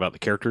know anything about the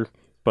character.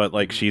 But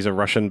like, she's a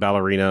Russian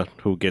ballerina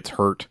who gets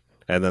hurt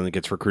and then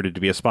gets recruited to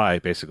be a spy,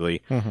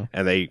 basically.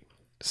 And they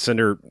send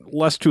her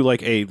less to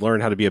like a learn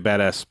how to be a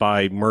badass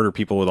spy, murder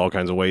people with all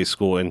kinds of ways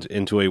school, and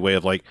into a way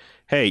of like,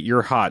 hey,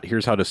 you're hot.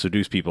 Here's how to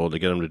seduce people to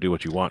get them to do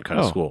what you want kind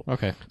of school.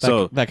 Okay.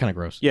 So that kind of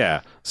gross.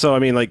 Yeah. So I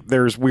mean, like,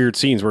 there's weird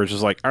scenes where it's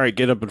just like, all right,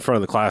 get up in front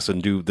of the class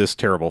and do this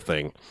terrible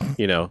thing,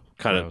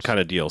 kind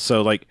of deal.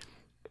 So like,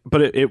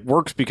 but it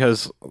works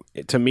because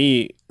to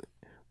me,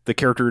 the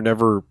character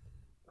never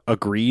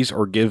agrees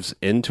or gives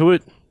into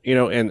it.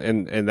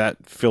 And that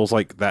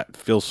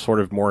feels sort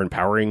of more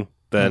empowering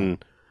than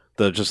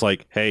the just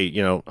like, hey,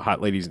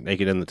 hot lady's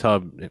naked in the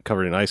tub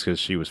covered in ice because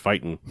she was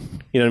fighting.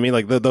 You know what I mean?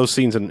 Like those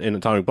scenes in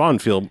Atomic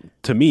Blonde feel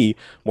to me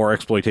more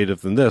exploitative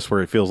than this, where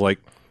it feels like,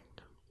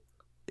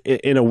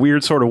 in a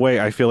weird sort of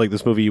way, I feel like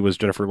this movie was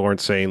Jennifer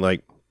Lawrence saying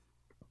like,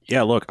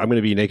 yeah, look, I'm going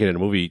to be naked in a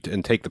movie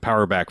and take the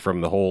power back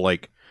from the whole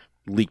like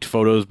leaked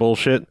photos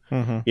bullshit,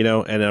 and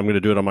I'm going to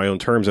do it on my own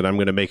terms, and I'm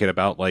going to make it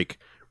about like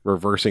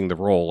reversing the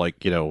role,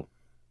 like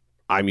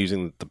I'm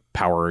using the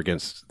power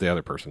against the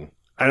other person.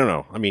 I don't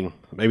know. I mean,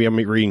 maybe I'm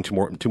reading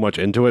too much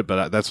into it,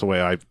 but that's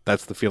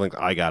the feeling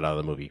I got out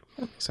of the movie.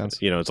 That makes sense.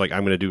 It's like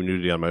I'm going to do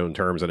nudity on my own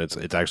terms, and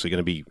it's actually going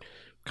to be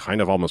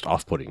kind of almost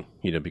off-putting,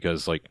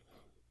 because like,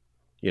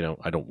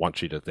 I don't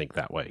want you to think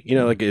that way.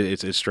 Like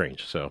it's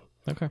strange. So,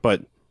 okay.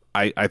 But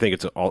I think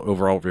it's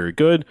overall very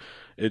good.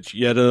 It's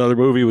yet another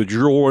movie with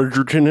Joel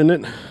Edgerton in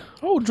it.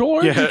 Oh,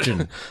 Joel Edgerton.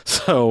 Yeah.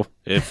 So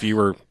if you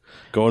were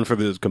going for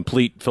the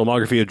complete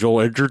filmography of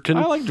Joel Edgerton,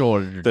 I like Joel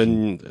Edgerton.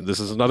 Then this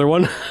is another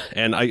one.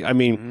 And I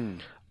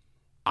mean,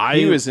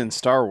 he was in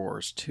Star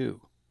Wars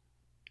too.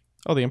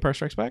 Oh, The Empire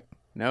Strikes Back?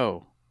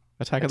 No,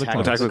 Attack of the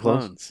Clones. Attack of the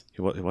Clones.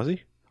 Was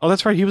he? Oh,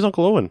 that's right. He was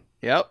Uncle Owen.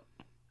 Yep.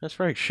 That's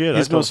right. Shit.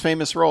 His most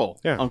famous role.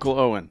 Yeah. Uncle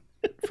Owen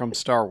from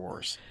Star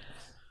Wars.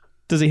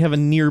 Does he have a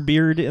near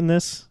beard in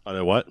this?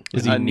 What?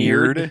 Is he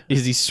neared?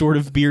 Is he sort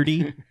of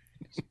beardy?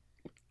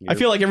 I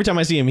feel like every time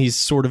I see him, he's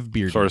sort of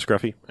beardy. Sort of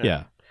scruffy?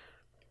 Yeah.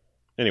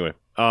 Anyway.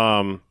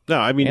 No,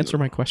 I mean... Answer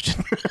my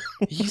question.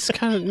 He's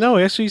kind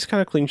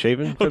of clean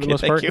shaven for the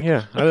most part. you.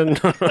 Yeah. I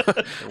didn't...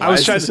 I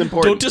was trying to...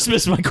 Don't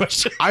dismiss my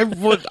question.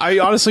 I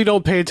honestly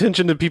don't pay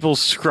attention to people's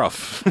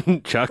scruff,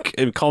 Chuck,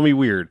 and call me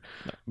weird.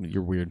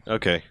 You're weird.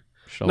 Okay.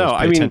 Should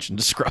always pay attention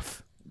to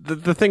scruff.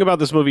 The thing about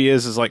this movie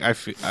is like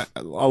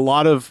a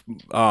lot of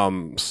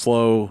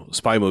slow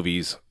spy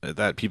movies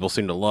that people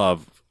seem to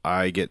love,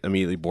 I get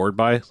immediately bored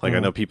by. Like I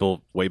know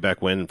people way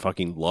back when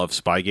fucking love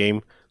Spy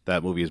Game.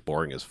 That movie is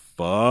boring as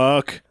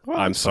fuck. Well,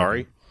 I'm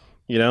sorry.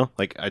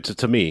 Like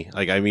to me,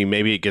 like I mean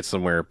maybe it gets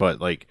somewhere, but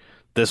like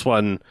this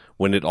one,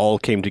 when it all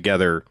came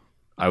together,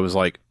 I was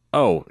like,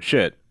 oh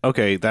shit,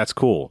 okay, that's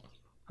cool.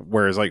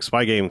 Whereas like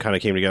Spy Game kind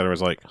of came together and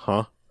was like,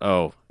 huh?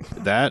 Oh,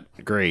 that?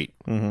 Great.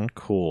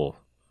 Cool.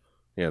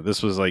 Yeah,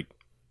 this was like,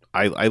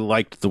 I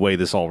liked the way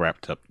this all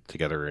wrapped up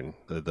together, and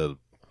the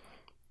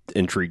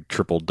intrigue,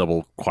 triple,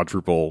 double,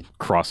 quadruple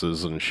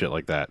crosses and shit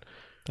like that.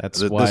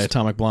 That's why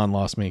Atomic Blonde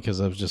lost me, because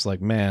I was just like,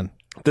 man.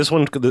 This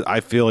one, I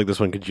feel like this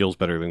one congeals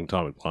better than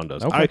Atomic Blonde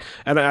does. Okay.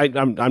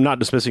 I'm not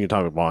dismissing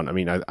Atomic Blonde. I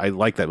mean, I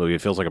like that movie.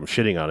 It feels like I'm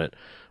shitting on it.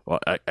 Well,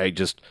 I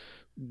just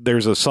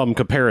there's some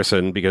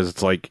comparison because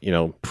it's like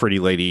pretty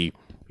lady,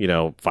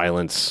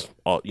 violence,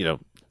 all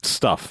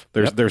stuff.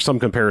 There's some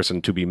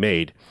comparison to be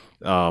made.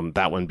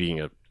 That one being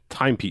a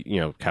time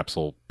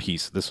capsule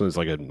piece. This one's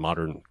like a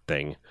modern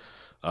thing.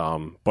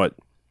 But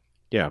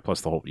yeah,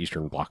 plus the whole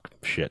Eastern Bloc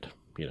shit.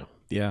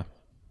 Yeah.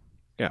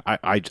 Yeah,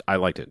 I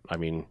liked it. I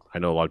mean, I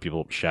know a lot of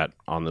people shat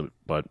on them,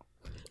 but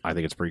I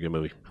think it's a pretty good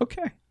movie.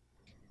 Okay.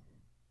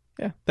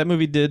 Yeah, that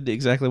movie did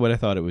exactly what I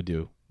thought it would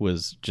do.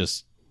 Was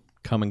just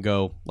come and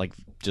go, like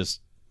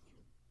just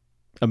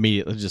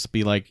immediately, just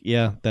be like,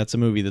 yeah, that's a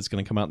movie that's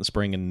going to come out in the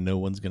spring, and no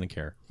one's going to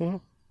care. Mm-hmm.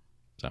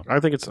 So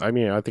I think it's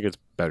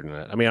better than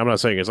that. I mean, I'm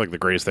not saying it's like the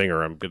greatest thing,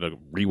 or I'm going to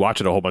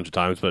rewatch it a whole bunch of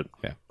times, but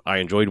yeah. I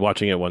enjoyed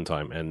watching it one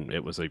time, and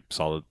it was a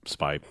solid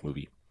spy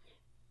movie.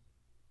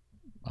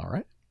 All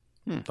right.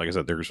 Like I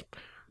said, there's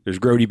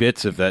grody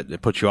bits if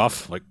it puts you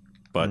off, like,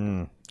 but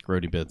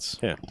grody bits.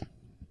 Yeah.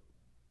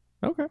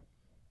 Okay.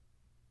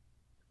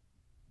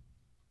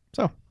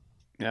 So.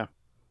 Yeah.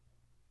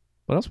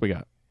 What else we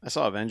got? I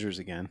saw Avengers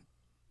again.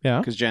 Yeah.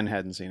 Because Jen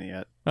hadn't seen it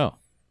yet. Oh.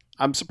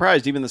 I'm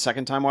surprised, even the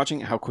second time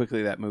watching, how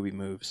quickly that movie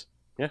moves.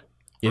 Yeah.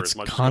 It's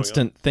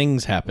constant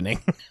things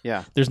happening.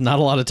 Yeah. There's not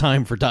a lot of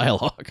time for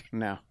dialogue.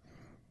 No.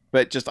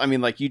 But just, I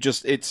mean, like,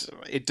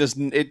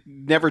 it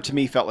never to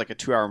me felt like a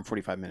 2 hour and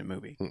 45-minute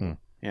movie. Mm-hmm.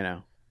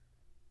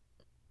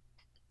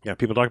 Yeah,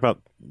 people talk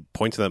about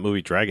points in that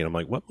movie dragging. I'm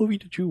like, what movie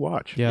did you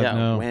watch? Yeah,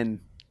 no. When?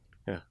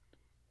 Yeah.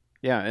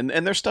 Yeah, and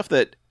there's stuff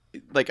that,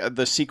 like,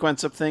 the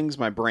sequence of things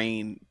my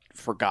brain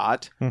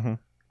forgot. Mm-hmm.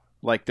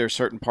 Like, there's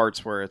certain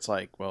parts where it's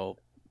like, well,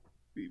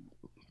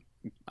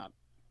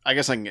 I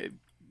guess I can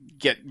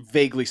get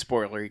vaguely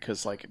spoilery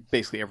because, like,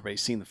 basically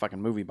everybody's seen the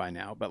fucking movie by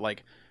now. But,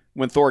 like,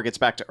 when Thor gets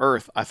back to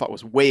Earth, I thought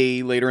was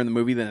way later in the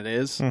movie than it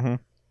is. Mm-hmm.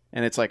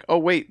 And it's like, oh,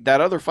 wait,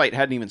 that other fight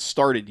hadn't even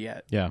started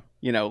yet. Yeah.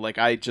 Like,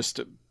 I just,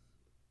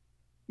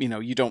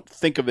 you don't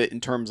think of it in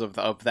terms of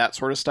that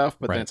sort of stuff.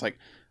 But then it's like,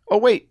 oh,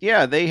 wait,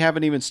 yeah, they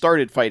haven't even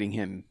started fighting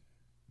him.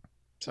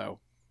 So,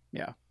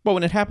 yeah. Well,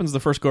 when it happens the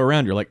first go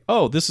around, you're like,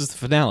 oh, this is the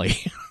finale.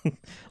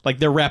 Like,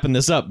 they're wrapping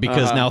this up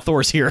because now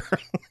Thor's here.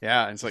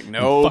 Yeah, and it's like,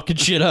 no. Fucking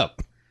shit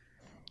up.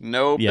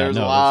 Nope, there's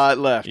a lot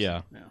left.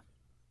 Yeah.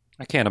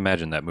 I can't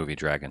imagine that movie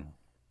dragging.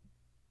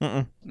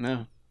 Mm-mm.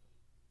 No.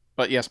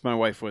 But yes, my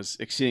wife was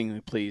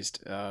exceedingly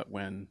pleased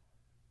when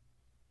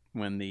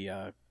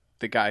the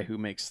guy who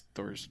makes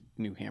Thor's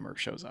new hammer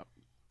shows up.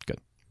 Good.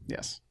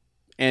 Yes.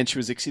 And she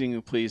was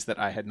exceedingly pleased that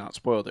I had not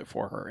spoiled it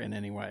for her in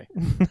any way.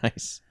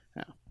 Nice.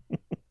 Yeah.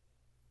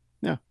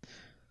 Yeah.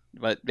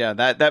 But yeah,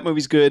 that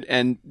movie's good.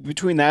 And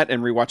between that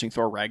and rewatching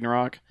Thor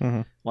Ragnarok,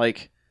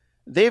 like,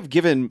 they've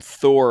given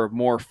Thor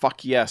more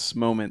fuck yes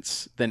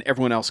moments than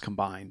everyone else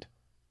combined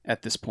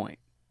at this point.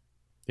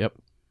 Yep.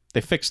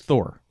 They fixed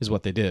Thor, is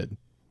what they did.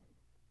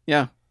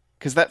 Yeah.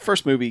 Because that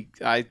first movie,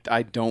 I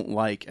don't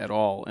like at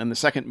all. And the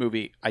second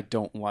movie, I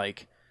don't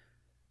like.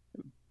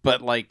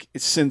 But, like,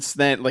 since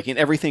then, like, in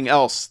everything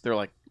else, they're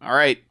like, all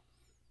right,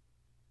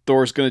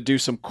 Thor's going to do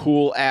some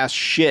cool-ass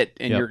shit,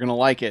 and you're going to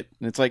like it.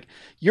 And it's like,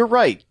 you're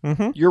right.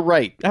 Mm-hmm. You're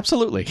right.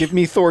 Absolutely. Give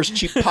me Thor's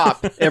cheap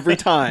pop every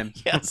time.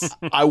 Yes.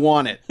 I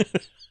want it.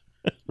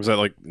 Was that,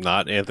 like,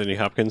 not Anthony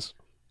Hopkins?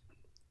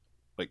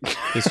 Like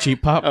his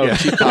cheap pop? Oh, yeah.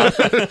 cheap pop.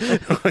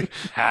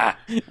 Ha!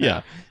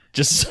 Yeah.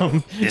 Just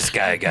some This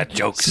guy got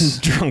jokes.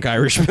 drunk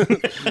Irishman.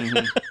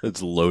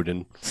 It's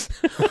Loden.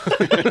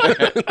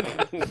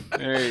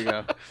 There you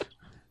go.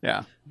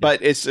 Yeah.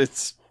 But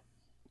it's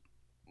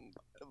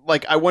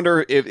like, I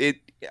wonder if it,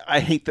 I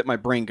hate that my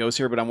brain goes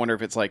here, but I wonder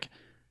if it's like,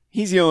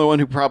 he's the only one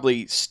who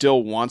probably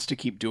still wants to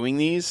keep doing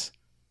these.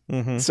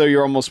 Mm-hmm. So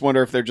you almost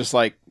wonder if they're just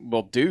like,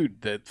 well,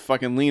 dude, that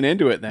fucking lean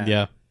into it then.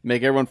 Yeah.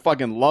 Make everyone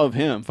fucking love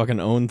him. Fucking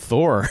own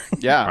Thor.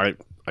 Yeah. All right.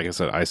 Like I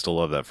said, I still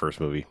love that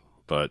first movie,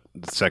 but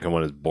the second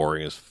one is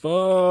boring as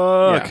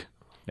fuck.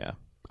 Yeah.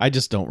 I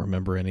just don't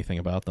remember anything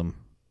about them.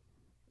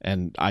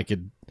 And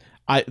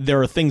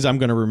there are things I'm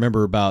going to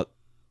remember about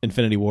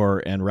Infinity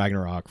War and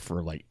Ragnarok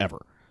for, like,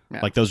 ever. Yeah.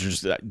 Like,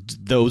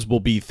 those will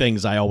be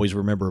things I always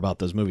remember about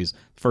those movies.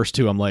 First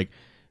two, I'm like,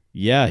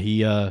 yeah,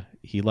 he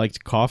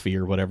liked coffee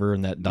or whatever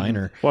in that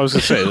diner. Well, I was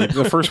going to say, like,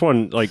 the first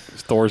one, like,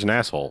 Thor's an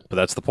asshole, but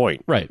that's the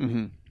point. Right.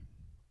 Mm-hmm.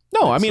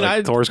 No, I It's mean,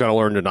 like Thor's got to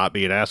learn to not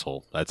be an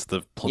asshole. That's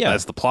the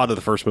that's the plot of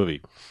the first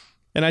movie.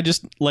 And I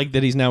just like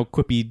that he's now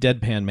quippy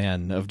deadpan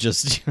man of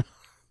just,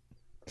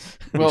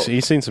 Well,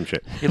 He's seen some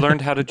shit. He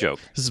learned how to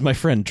joke. this is my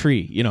friend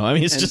Tree. I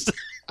mean, it's And- just...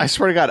 I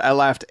swear to God, I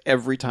laughed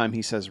every time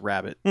he says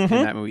rabbit in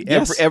that movie.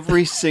 Yes.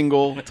 Every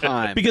single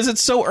time. because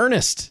it's so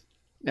earnest.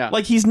 Yeah.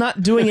 Like, he's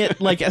not doing it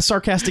like a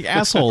sarcastic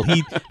asshole.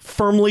 He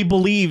firmly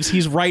believes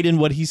he's right in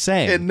what he's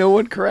saying. And no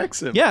one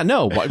corrects him. Yeah,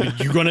 no.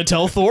 You going to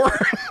tell Thor?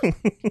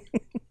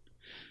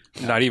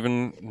 Not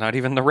even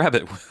the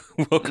rabbit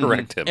will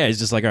correct him. Yeah, he's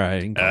just like, all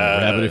right, he can call him a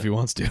rabbit if he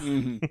wants to.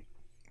 Mhm.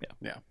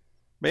 Yeah.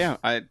 But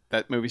yeah,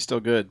 that movie's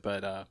still good,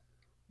 but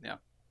yeah.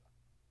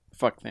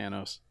 Fuck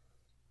Thanos.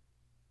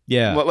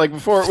 Yeah. Like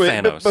before,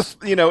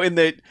 Thanos. in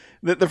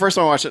the first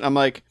time I watched it, I'm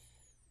like,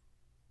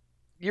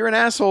 you're an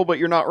asshole, but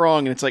you're not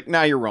wrong. And it's like,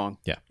 nah, you're wrong.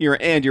 Yeah. You're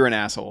an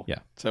asshole. Yeah.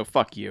 So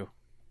fuck you.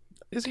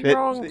 Is he It-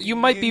 wrong? You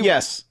might be.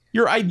 Yes.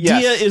 Your idea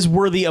Yes. is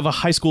worthy of a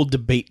high school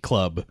debate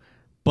club,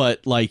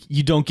 but like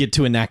you don't get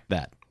to enact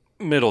that.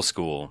 Middle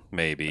school,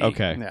 maybe.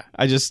 Okay. Yeah.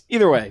 I just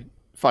Either way,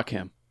 fuck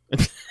him.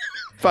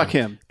 Fuck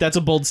him. that's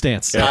a bold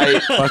stance. Yeah.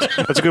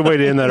 That's a good way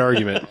to end that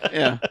argument.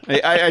 Yeah.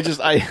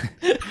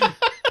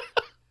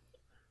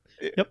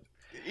 Yep.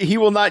 He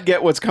will not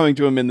get what's coming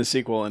to him in the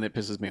sequel, and it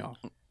pisses me off.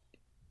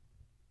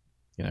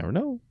 You never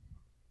know.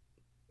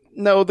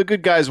 No, the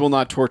good guys will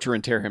not torture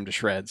and tear him to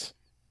shreds,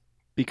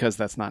 because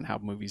that's not how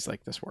movies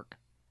like this work.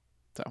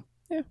 So,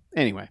 yeah.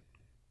 Anyway,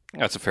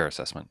 That's a fair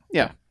assessment.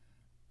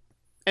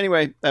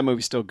 Anyway, that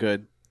movie's still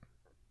good.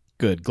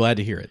 Good. Glad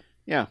to hear it.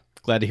 Yeah.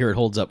 Glad to hear it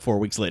holds up 4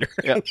 weeks later.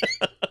 Yeah.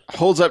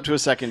 Holds up to a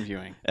second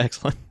viewing.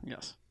 Excellent.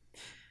 Yes.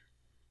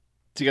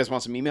 Do you guys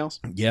want some emails?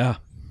 Yeah.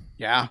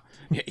 Yeah.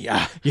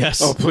 Yeah.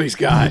 Yes. Oh, please,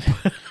 God.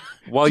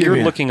 While Give you're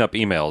me a- looking up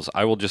emails,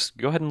 I will just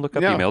go ahead and look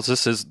up Yeah. emails.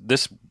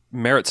 This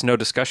merits no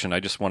discussion. I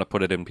just want to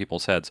put it in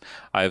people's heads.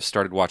 I have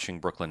started watching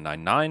Brooklyn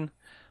Nine-Nine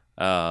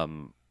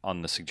on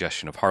the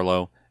suggestion of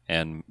Harlow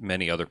and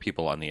many other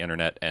people on the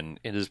internet, and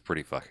it is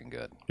pretty fucking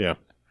good. Yeah,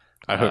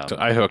 I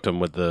hooked him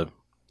with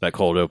that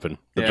cold open.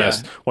 The Yeah.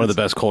 best, one of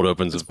the best cold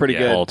opens of pretty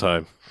good. all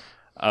time.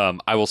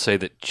 I will say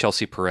that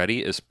Chelsea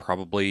Peretti is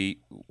probably,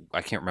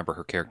 I can't remember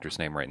her character's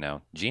name right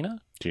now.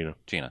 Gina.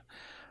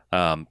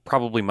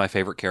 Probably my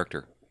favorite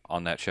character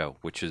on that show,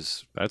 which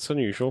is, That's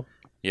unusual.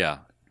 yeah,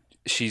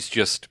 she's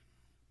just,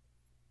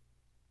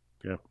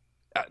 Yeah.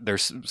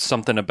 There's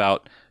something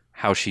about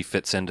how she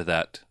fits into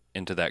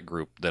that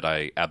group that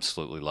I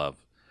absolutely love.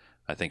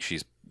 I think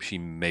she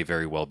may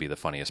very well be the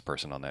funniest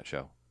person on that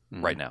show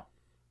right now.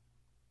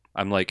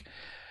 I'm like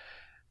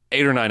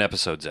 8 or 9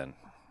 episodes in,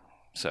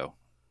 so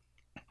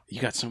You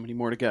got so many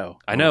more to go.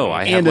 I know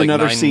I have And like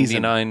another 99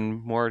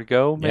 season. more to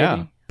go. Maybe.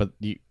 Yeah. But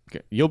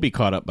you'll be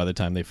caught up by the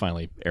time they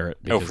finally air it.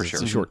 Because for it's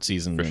sure. a short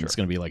season, For and sure. it's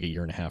going to be like a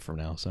year and a half from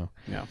now. So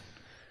Yeah.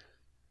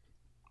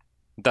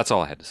 That's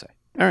all I had to say.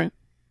 All right.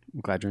 I'm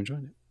glad you're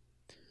enjoying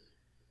it.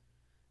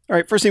 All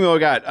right. First email I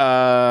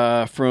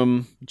got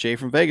from Jay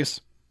from Vegas.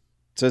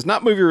 It says,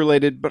 not movie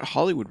related, but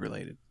Hollywood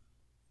related.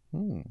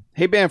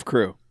 Hey, Banff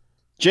crew.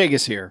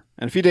 Jagus here.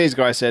 And a few days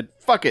ago I said,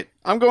 fuck it.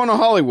 I'm going to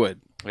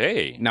Hollywood.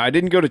 Hey, Now, I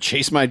didn't go to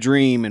chase my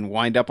dream and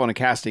wind up on a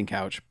casting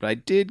couch, but I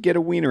did get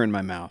a wiener in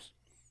my mouth.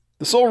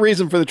 The sole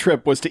reason for the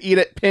trip was to eat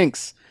at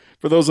Pink's.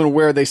 For those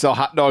unaware, they sell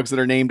hot dogs that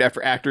are named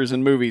after actors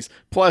in movies.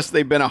 Plus,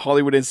 they've been a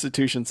Hollywood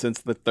institution since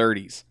the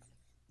 30s.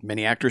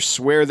 Many actors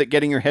swear that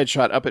getting your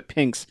headshot up at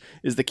Pink's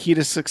is the key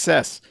to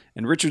success,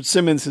 and Richard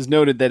Simmons has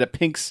noted that a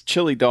Pink's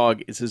chili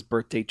dog is his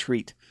birthday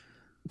treat.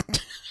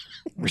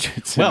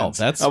 Richard Simmons. well,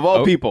 that's of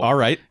all people. All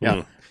right.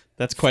 Yeah.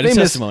 That's quite a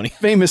testimony.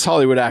 Famous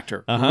Hollywood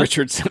actor, Uh-huh.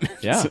 Richard Simmons.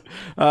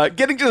 Yeah.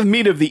 Getting to the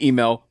meat of the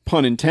email,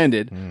 pun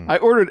intended, I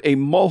ordered a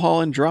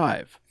Mulholland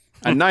Drive,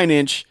 a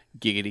 9-inch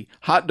giggity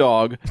hot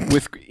dog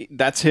with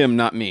that's him,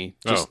 not me.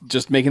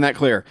 Just making that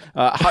clear.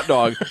 Hot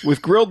dog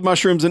with grilled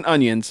mushrooms and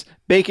onions,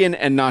 bacon,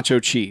 and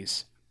nacho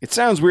cheese. It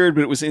sounds weird,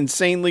 but it was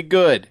insanely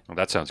good. well,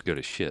 that sounds good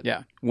as shit.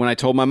 Yeah. When I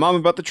told my mom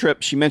about the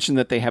trip, she mentioned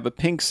that they have a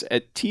Pink's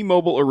at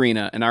T-Mobile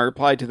Arena, and I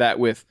replied to that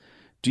with,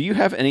 do you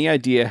have any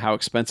idea how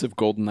expensive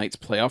Golden Knights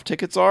playoff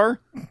tickets are?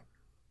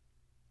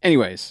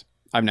 Anyways,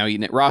 I've now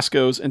eaten at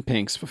Roscoe's and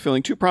Pink's,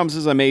 fulfilling 2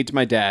 promises I made to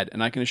my dad,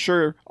 and I can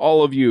assure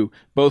all of you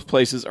both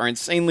places are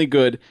insanely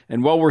good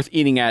and well worth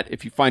eating at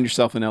if you find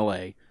yourself in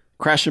LA.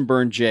 Crash and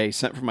Burn Jay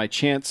sent for my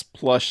Chance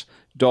plush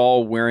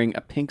doll wearing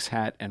a Pink's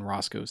hat and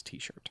Roscoe's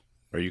t-shirt.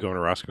 Are you going to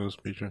Roscoe's,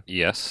 Peter?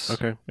 Yes.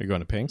 Okay. Are you going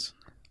to Pink's?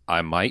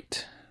 I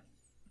might.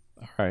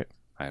 All right.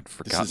 I had is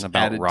forgotten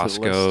added about to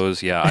the list.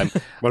 Roscoe's. Yeah, I'm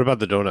What about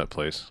the donut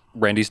place?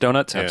 Randy's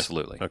Donuts. Yeah.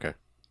 Absolutely. Okay.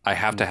 I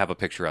have to have a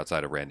picture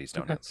outside of Randy's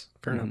Donuts.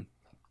 Fair enough.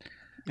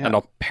 Yeah. And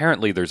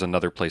apparently there's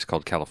another place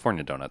called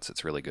California Donuts.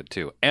 It's really good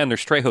too. And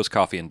there's Trejo's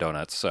Coffee and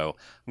Donuts. So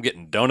I'm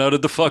getting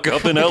donutted the fuck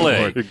up in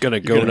LA. You're going to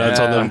go nuts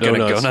on them I'm going to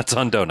donuts. go nuts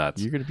on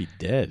donuts. You're going to be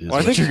dead. Is Well, I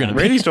what think you're going to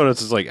be. Randy's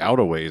Donuts is like out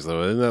of ways,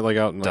 though. Isn't that like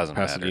out in like, Doesn't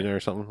Pasadena matter. or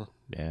something?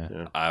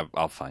 Yeah.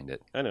 I'll find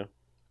it. I know.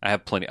 I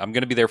have plenty. I'm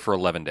going to be there for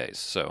 11 days,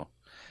 so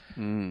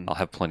I'll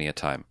have plenty of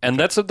time. And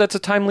that's a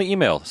timely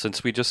email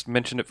since we just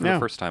mentioned it for Yeah. the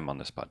first time on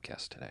this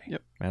podcast today.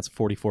 Yep. That's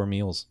 44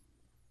 meals.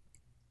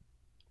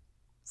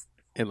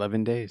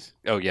 11 days.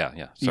 Oh yeah.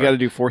 You Sorry. got to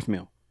do 4th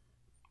meal.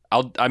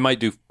 I might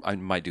do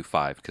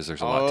 5 because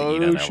there's a lot to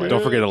eat in LA. shit.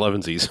 Don't forget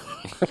 11Z's.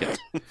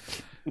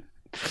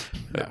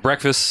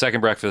 Breakfast,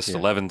 second breakfast,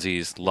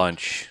 11Z's,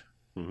 lunch,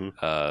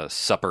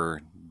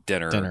 supper,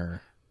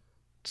 Dinner.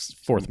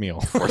 4th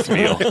meal. fourth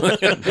meal.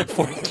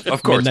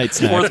 Of course. Midnight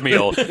snack. Fourth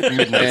meal,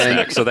 midnight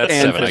snack. So that's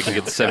and 7. I can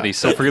get 70.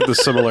 Don't forget the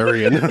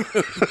Similarian.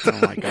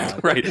 Oh my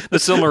God. Right. The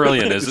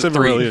Silmarillion is at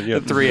Silmarillion, yeah.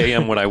 3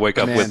 a.m. when I wake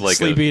up Man, with like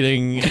Sleep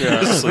eating.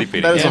 sleep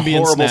eating. That is a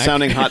Ambient horrible snack.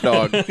 sounding hot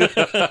dog.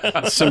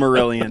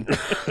 Cimmerillion.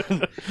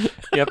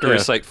 You have to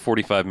recite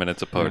 45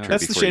 minutes of poetry.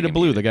 That's the before shade you of can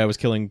blue eat the guy was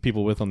killing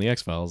people with on the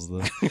X-Files.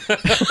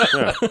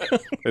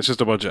 It's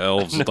just a bunch of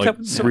elves like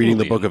Absolutely. reading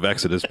the book of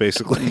Exodus,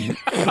 basically.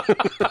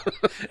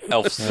 it.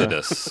 Elf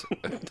Sidus.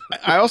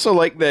 I also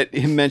like that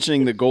him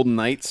mentioning the Golden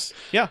Knights.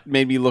 Yeah.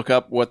 Made me look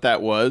up what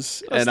that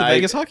was. That's the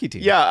Vegas hockey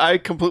team. Yeah, I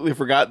completely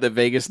forgot that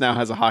Vegas now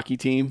has a hockey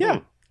team. Yeah.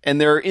 And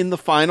they're in the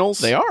finals.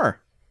 They are.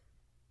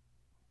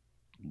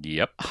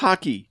 Yep.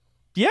 Hockey.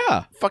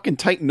 Yeah. Fucking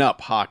tighten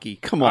up, hockey.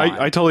 Come on.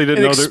 I totally didn't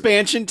An know that.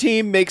 expansion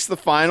team makes the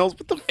finals.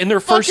 What the In their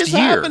fuck first is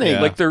year. happening?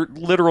 Yeah. Like their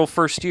literal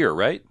first year,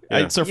 right? Yeah.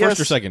 It's their Yes.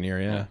 first or second year,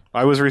 yeah.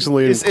 I was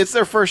recently in. It's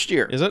their first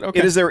year. Is it? Okay.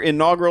 It is their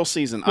inaugural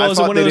season. Well, I is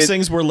it thought one of they those did-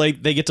 things where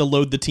like they get to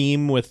load the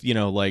team with,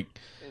 like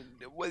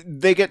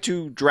They get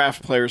to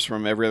draft players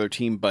from every other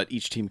team, but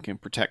each team can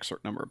protect a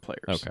certain number of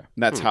players. Okay.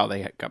 And that's how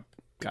they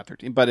got their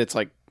team. But it's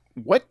like,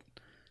 what?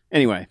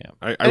 Anyway.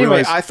 I Anyway,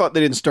 realized, I thought they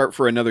didn't start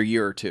for another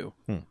year or two.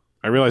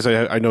 I realized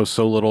I know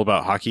so little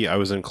about hockey. I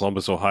was in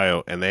Columbus,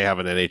 Ohio, and they have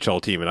an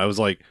NHL team, and I was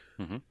like,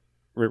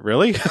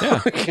 really? Yeah.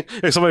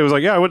 And somebody was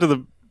like, yeah, I went to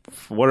the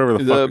whatever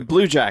the The fuck.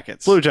 Blue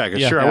Jackets. Blue Jackets.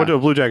 Yeah. Sure, I Yeah. went to a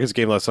Blue Jackets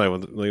game last night.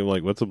 I'm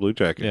like, what's a Blue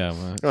Jacket? yeah,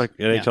 well, They're like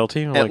NHL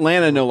team. I'm like,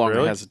 Atlanta no longer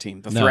really? has a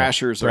team. The no,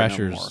 Thrashers are no more.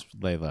 Thrashers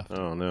they left.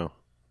 oh no.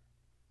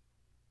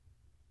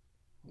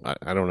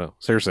 I don't know.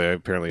 Seriously,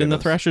 apparently. Didn't it the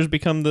is. Thrashers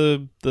become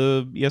the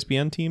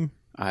ESPN team?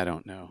 I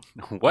don't know.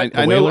 What?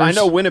 I The know. I Whalers?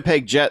 know.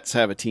 Winnipeg Jets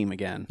have a team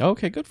again.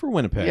 Okay, good for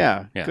Winnipeg.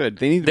 Yeah, Yeah. good.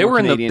 They need. They more were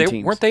in the. Canadian They,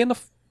 teams. weren't they in the?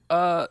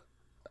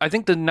 I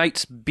think the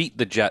Knights beat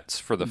the Jets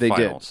for the They did.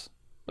 finals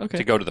Okay.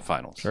 to go to the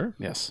finals. Sure.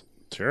 Yes,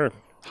 Sure.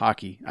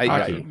 hockey.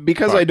 Hockey.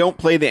 Because Fuck. I don't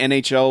play the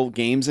NHL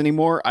games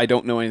anymore. I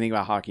don't know anything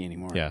about hockey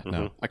anymore. Yeah,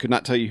 no. I could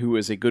not tell you who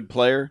is a good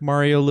player.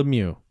 Mario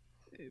Lemieux.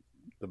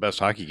 The best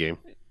hockey game.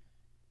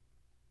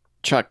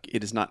 Chuck,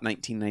 it is not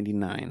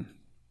 1999.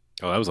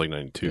 Oh, that was like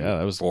 92. Yeah,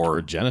 that was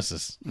for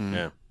Genesis.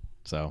 Yeah.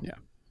 So Yeah.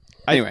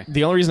 Anyway,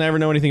 the only reason I ever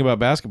know anything about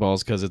basketball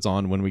is because it's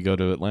on when we go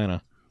to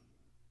Atlanta.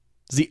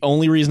 It's the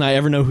only reason I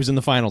ever know who's in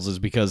the finals is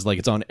because like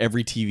it's on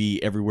every TV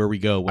everywhere we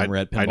go when we're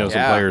at pinball. I know some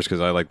Yeah. players because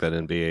I like that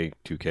NBA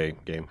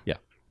 2K game. Yeah.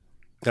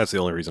 That's the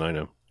only reason I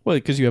know. Well,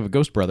 because you have a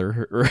ghost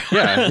brother.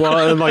 Yeah,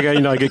 well, and like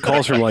I get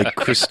calls from like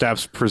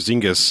Kristaps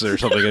Porzingis or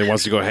something, and he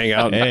wants to go hang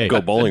out and Hey.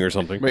 go bowling or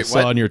something. Wait,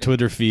 saw on your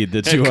Twitter feed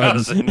that you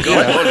Cousin,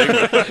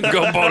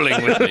 go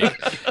bowling with me.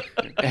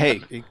 hey,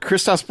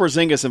 Kristaps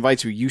Porzingis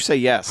invites you. You say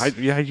yes. I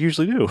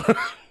usually do.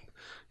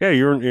 Yeah,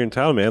 you're in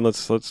town, man.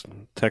 Let's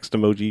text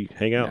emoji,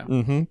 hang out.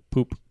 Mm-hmm.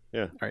 Poop.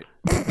 Yeah, All right.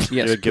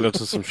 Yes. get up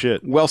to some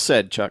shit. Well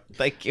said, Chuck.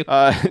 Thank you.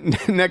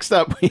 Next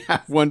up, we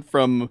have one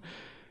from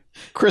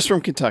Chris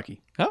from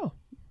Kentucky. Oh.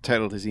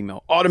 Titled his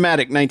email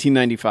Automatic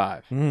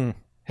 1995. Mm.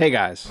 Hey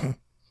guys,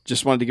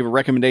 just wanted to give a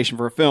recommendation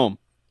for a film.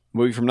 A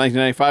movie from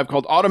 1995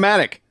 called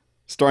Automatic,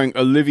 starring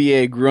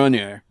Olivier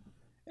Grenier.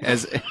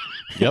 As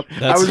Yep.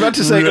 I was about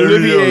to say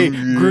Olivier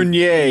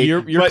Grenier,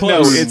 You're but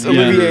close. no, it's Yeah.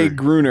 Olivier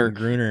Gruner.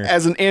 Gruner.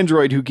 As an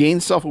android who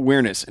gains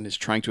self-awareness and is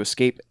trying to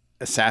escape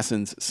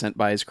assassins sent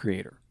by his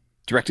creator.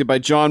 Directed by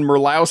John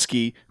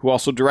Merlowski, who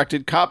also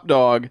directed Cop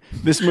Dog,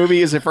 this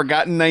movie is a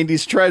forgotten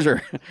 90s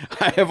treasure.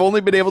 I have only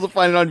been able to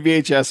find it on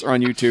VHS or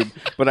on YouTube,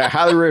 but I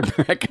highly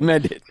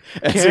recommend it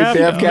as a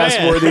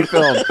Bamcast-worthy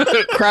film.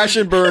 Crash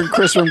and burn,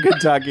 Chris from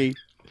Kentucky.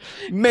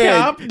 Man,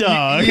 Cop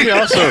Dog. You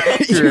also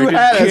you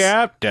had us,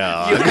 Cap you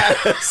Dog.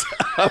 had us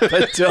up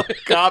until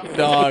Cop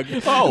Dog.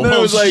 Oh, And then it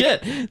well, was like-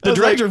 shit. The was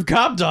director of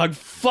Cop Dog,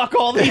 fuck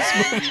all these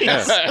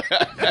movies.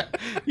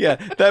 Yeah,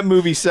 that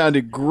movie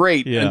sounded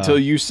great Yeah. until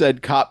you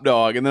said Cop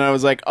Dog, and then I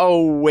was like,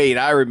 "Oh wait,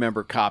 I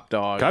remember Cop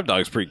Dog." Cop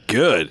Dog's pretty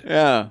good.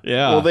 Yeah,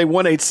 Yeah. Well, they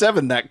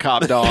 187 that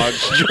Cop Dog.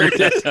 We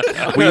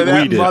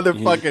that did.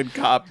 motherfucking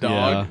Cop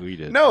Dog. We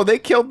did. No, they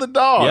killed the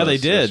dog. Yeah, they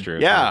That's did. true.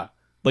 Yeah,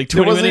 Like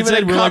There 20 wasn't minutes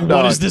even in, a we're like, Cop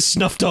what Dog. is this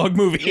snuff dog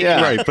movie?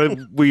 Yeah. Right, but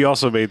we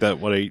also made that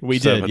 187 We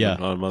did, yeah.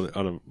 on a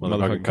Motherfucking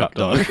motherfucking Cop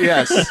Cop Dog.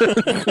 yes.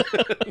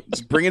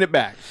 Just bringing it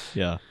back.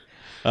 Yeah.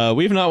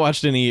 We've not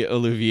watched any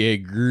Olivier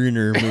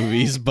Gruner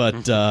movies, but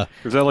Is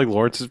that like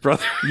Lawrence's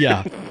brother?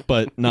 yeah,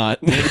 but not.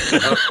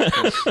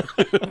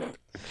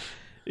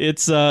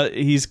 It's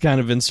he's kind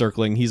of been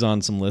circling. He's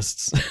on some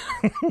lists.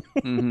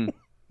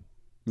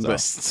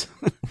 Lists.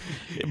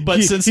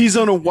 But since he's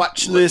on a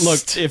watch list,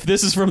 look, if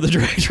this is from the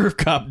director of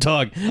Cop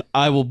Dog,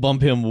 I will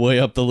bump him way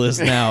up the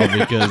list now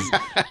because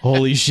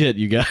holy shit,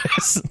 you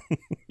guys.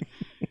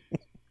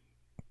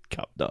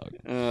 Cop Dog.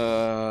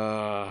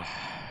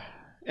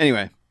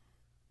 Anyway,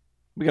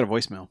 we got a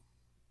voicemail.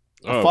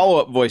 A Oh.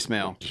 follow-up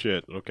voicemail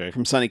Shit, okay.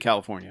 from sunny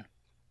California.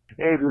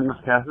 Hey,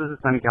 Mr. Cass, this is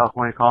Sunny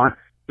California calling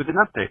with an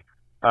update.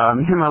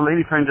 Me and my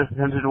lady friend just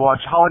attempted to watch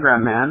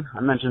Hologram Man.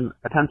 I mentioned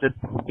attempted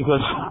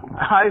because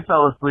I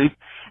fell asleep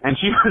and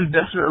she was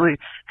desperately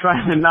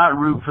trying to not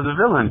root for the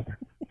villain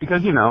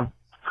because, you know,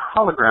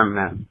 Hologram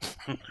Man.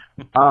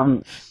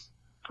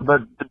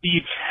 But the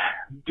beach,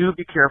 do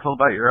be careful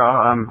about your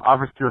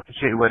offers to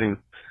officiate weddings.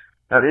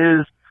 That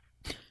is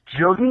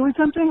jokingly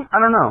tempting? I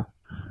don't know.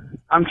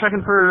 I'm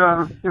checking for,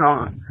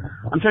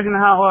 I'm checking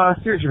how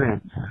serious you're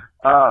being.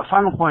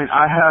 Final point,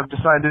 I have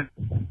decided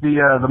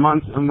the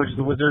month in which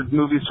the Wizard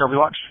movies shall be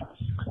watched.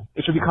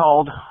 It should be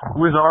called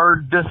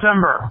Wizard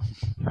December.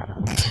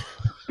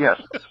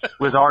 Yes,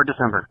 Wizard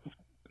December.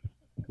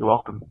 You're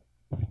welcome.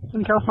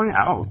 In California,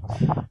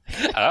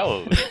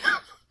 Oh.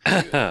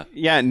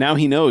 Yeah, now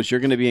he knows you're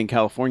going to be in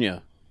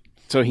California,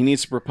 so he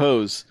needs to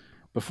propose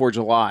before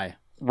July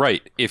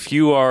Right. If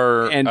you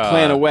are and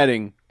plan a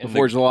wedding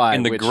before July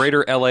in the which-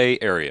 greater LA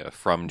area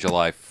from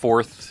July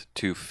 4th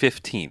to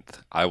 15th,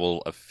 I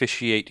will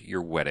officiate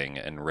your wedding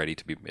and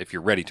if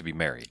you're ready to be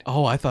married.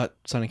 Oh, I thought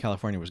Sunny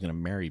California was going to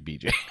marry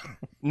BJ.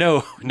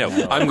 No,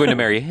 I'm going to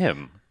marry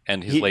him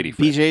and his lady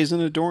friend. BJ is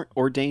an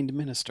ordained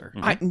minister.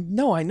 I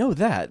know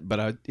that,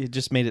 but it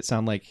just made it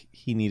sound like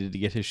he needed to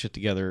get his shit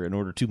together in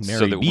order to marry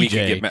so that BJ. we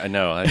could get married.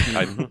 No,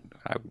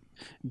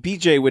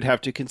 BJ would have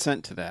to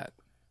consent to that.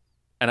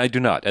 and I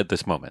do not at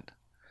this moment.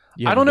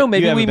 You I haven't don't know. been-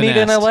 Maybe you we haven't been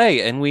meet in asked.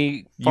 LA and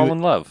we fall in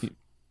love.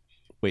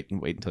 Wait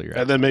until you're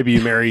And asked. then maybe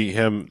you marry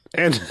him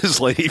and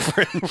his lady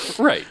friend.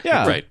 Right.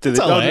 Yeah. Right. Did It's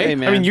they- LA. Hey,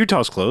 man. I mean,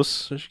 Utah's close.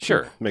 So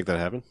Sure. Make that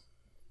happen.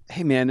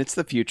 Hey, man, it's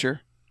the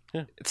future.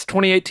 It's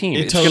 2018. It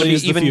It's totally going to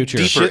is be the even future.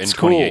 deeper Shit's in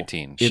cool.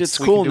 2018. Shit's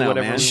We cool can do now,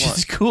 whatever man. we want.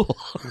 She's cool.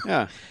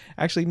 Yeah.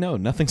 Actually, no,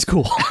 nothing's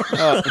cool.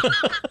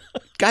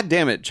 God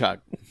damn it, Chuck.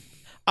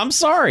 I'm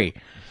sorry.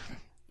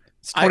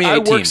 It's I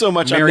 2018. work so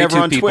much, I'm Marry never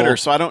two on people. Twitter,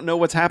 so I don't know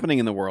what's happening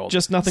in the world.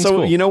 Just nothing's so,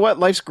 cool. you know what?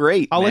 Life's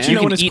great. I'll let man. you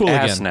know You when can it's eat cool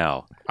ass again.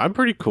 now. I'm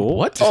pretty cool.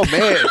 What? Oh,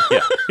 man.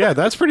 Yeah,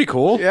 that's pretty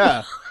cool.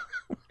 Yeah.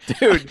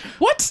 Dude,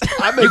 What?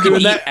 I've been You can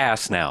doing eat that.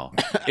 ass now.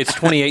 It's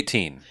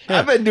 2018.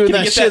 I've been doing Can you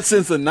that get shit that-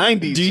 since the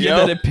 90s. Do you yo.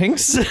 get that at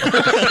Pink's?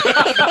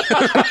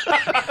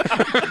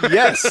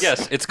 Yes.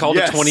 Yes, it's called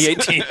Yes. a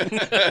 2018.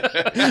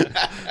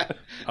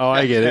 Oh,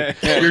 I get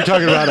it. You're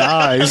talking about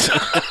eyes.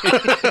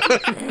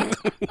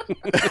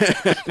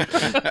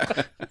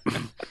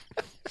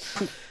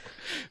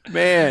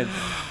 Man.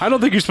 I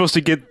don't think you're supposed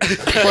to get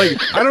like.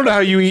 I don't know how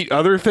you eat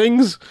other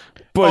things,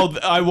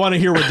 but Oh, I want to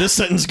hear where this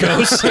sentence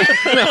goes.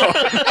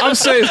 I'm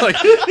saying like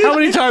how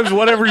many times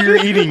whatever you're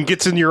eating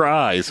gets in your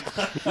eyes.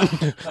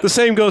 The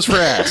same goes for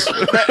ass.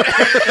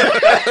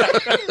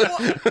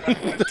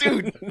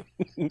 Dude,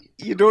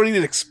 you don't eat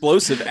an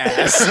explosive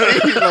ass.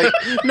 Like,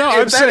 No, if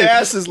I'm that saying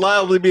ass is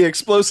liable to be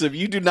explosive,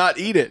 you do not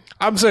eat it.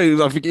 I'm saying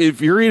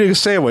if you're eating a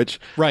sandwich,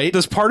 Right.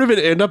 does part of it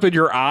end up in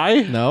your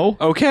eye? No.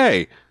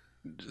 Okay.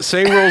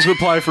 Same rules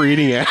apply for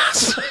eating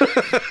ass.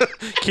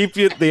 Keep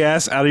the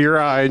ass out of your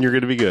eye, and you're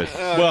going to be good.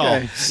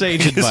 Well,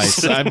 sage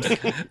advice. A This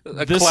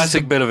is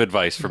classic the bit of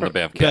advice from the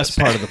Bamcast. best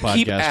part of the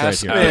Keep podcast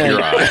ass right out here. of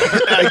your eye.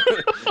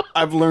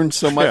 I've learned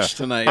so much Yeah.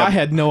 tonight. I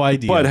had no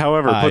idea. But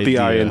however, put the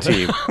I Idea. in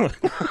team,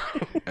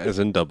 as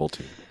in double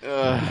team.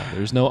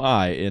 There's no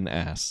I in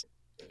ass.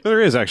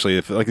 There is actually.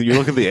 If like you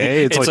look at the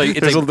A, it's, It's like, like- it's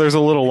there's, like- a, there's a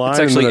little line. It's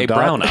actually and a then dot.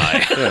 brown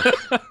eye.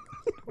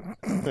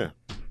 Yeah.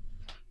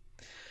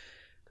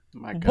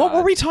 My God. What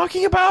were we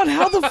talking about?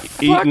 How the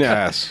fuck? Eating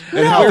ass.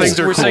 And No. how We're things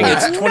are cool. saying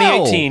it's No.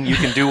 2018. You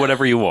can do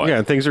whatever you want. Yeah,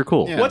 and things are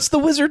cool. Yeah. What's the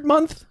wizard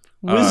month?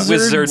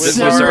 Wizard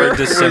December.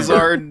 December.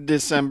 Wizard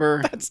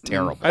December. That's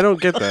terrible. I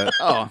don't get that.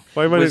 Oh,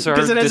 Why am I? Wizard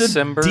Because it has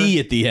December. a D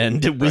at the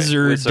end.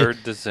 Wizard, Wizard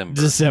December.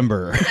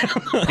 December.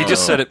 He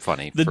just said it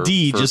funny. The for-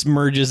 D for- just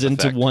merges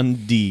into effect. one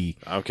D.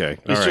 Okay,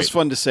 it's all right. just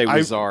fun to say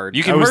wizard.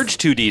 You can I was- merge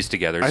two D's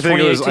together. It's I think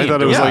it was. I 2018.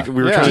 thought it was Yeah. like we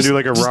were Yeah. trying to Just- do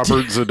like a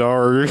Robert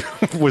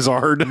Zadar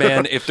wizard.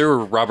 Man, if there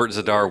were Robert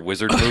Zadar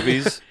wizard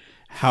movies,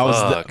 How's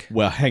Fuck. the?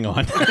 Well, hang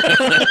on.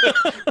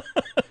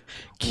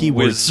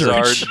 Keyword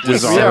Wizard search.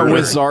 December. Yeah,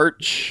 wizard.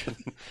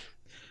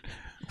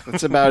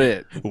 That's about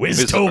it.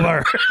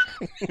 Wiztober.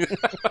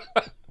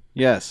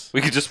 Yes.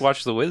 we could just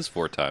watch The Wiz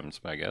 4 times,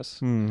 I guess.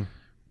 I'm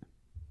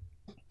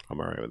all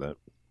right with that.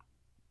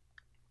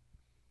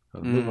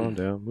 Move on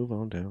down. Move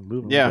on down.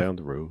 Move on Yeah. down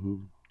the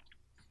road.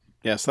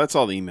 Yes, that's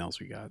all the emails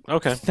we got.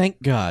 Okay.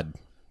 Thank God.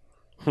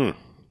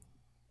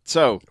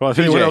 So, Well, if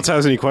anyone PJ, else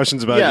has any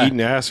questions about Yeah. eating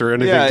ass or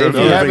anything, yeah, if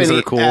other you have things that any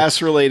are cool,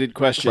 ass-related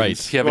questions, Right.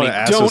 If you have wanna any,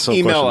 ask us don't some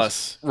email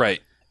questions. us. right.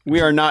 We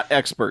are not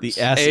experts.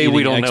 The ass A,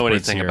 we eating don't know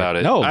experts anything here. about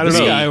it. No, I don't this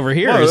know. guy over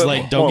here Well, is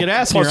like, don't get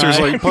ass in plus your there's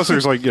eye. like plus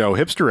there's like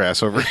hipster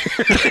ass over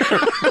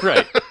here.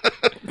 Right.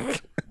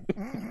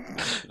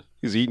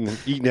 He's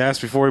eating ass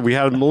before we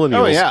had millennials.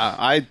 Oh yeah,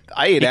 I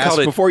ate He ass called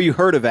it- before you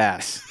heard of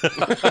ass.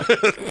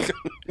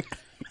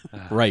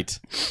 Right.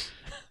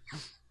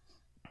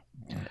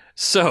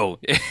 So,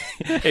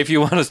 if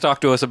you want to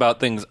talk to us about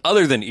things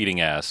other than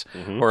eating ass,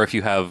 or if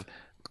you have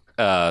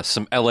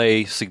some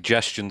LA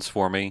suggestions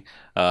for me,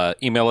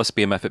 email us,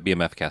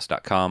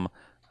 bmf@bmfcast.com.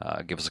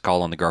 Give us a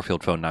call on the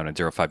Garfield phone,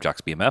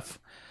 910-5JOCKS-BMF,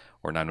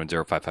 or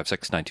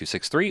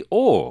 910-556-9263,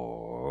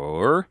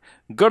 or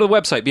go to the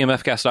website,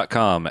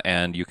 bmfcast.com,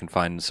 and you can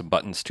find some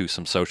buttons to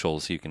some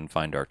socials. You can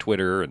find our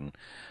Twitter and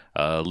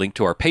link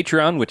to our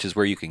Patreon, which is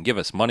where you can give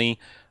us money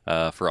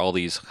for all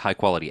these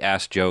high-quality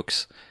ass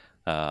jokes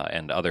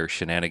and other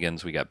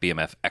shenanigans. We got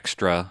BMF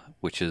Extra,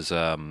 which is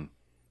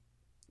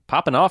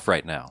popping off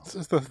right now. This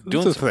is the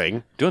Doing some-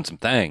 thing. Doing some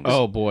things.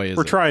 Oh boy, is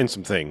We're it. trying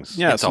some things.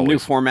 Yeah, It's some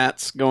always- new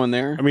formats going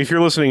there. I mean, if you're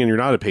listening and you're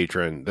not a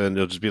patron, then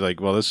it'll just be like,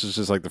 well, this is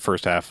just like the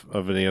first half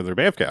of any other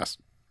Bamfcast.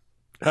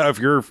 If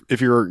you're keyed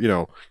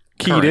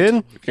Current. in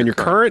If you're and you're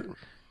current,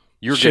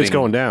 You're shit's getting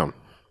going down.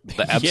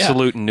 the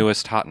absolute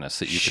newest hotness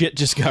that you Shit could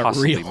just got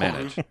possibly real.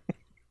 manage.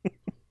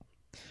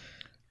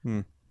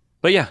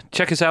 But yeah,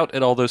 check us out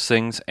at all those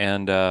things,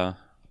 and I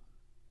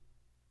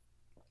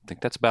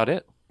think that's about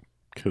it.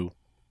 Cool.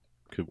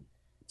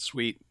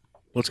 Sweet.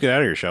 Let's get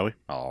out of here, shall we?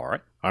 All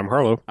right. I'm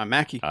Harlow. I'm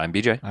Mackie. I'm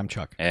BJ, I'm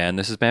Chuck. and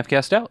this is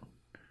Bamfcast Out.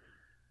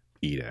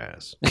 Eat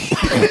ass.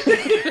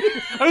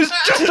 I was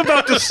just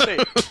about to say.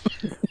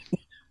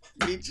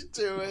 Beat you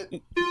to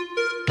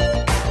it.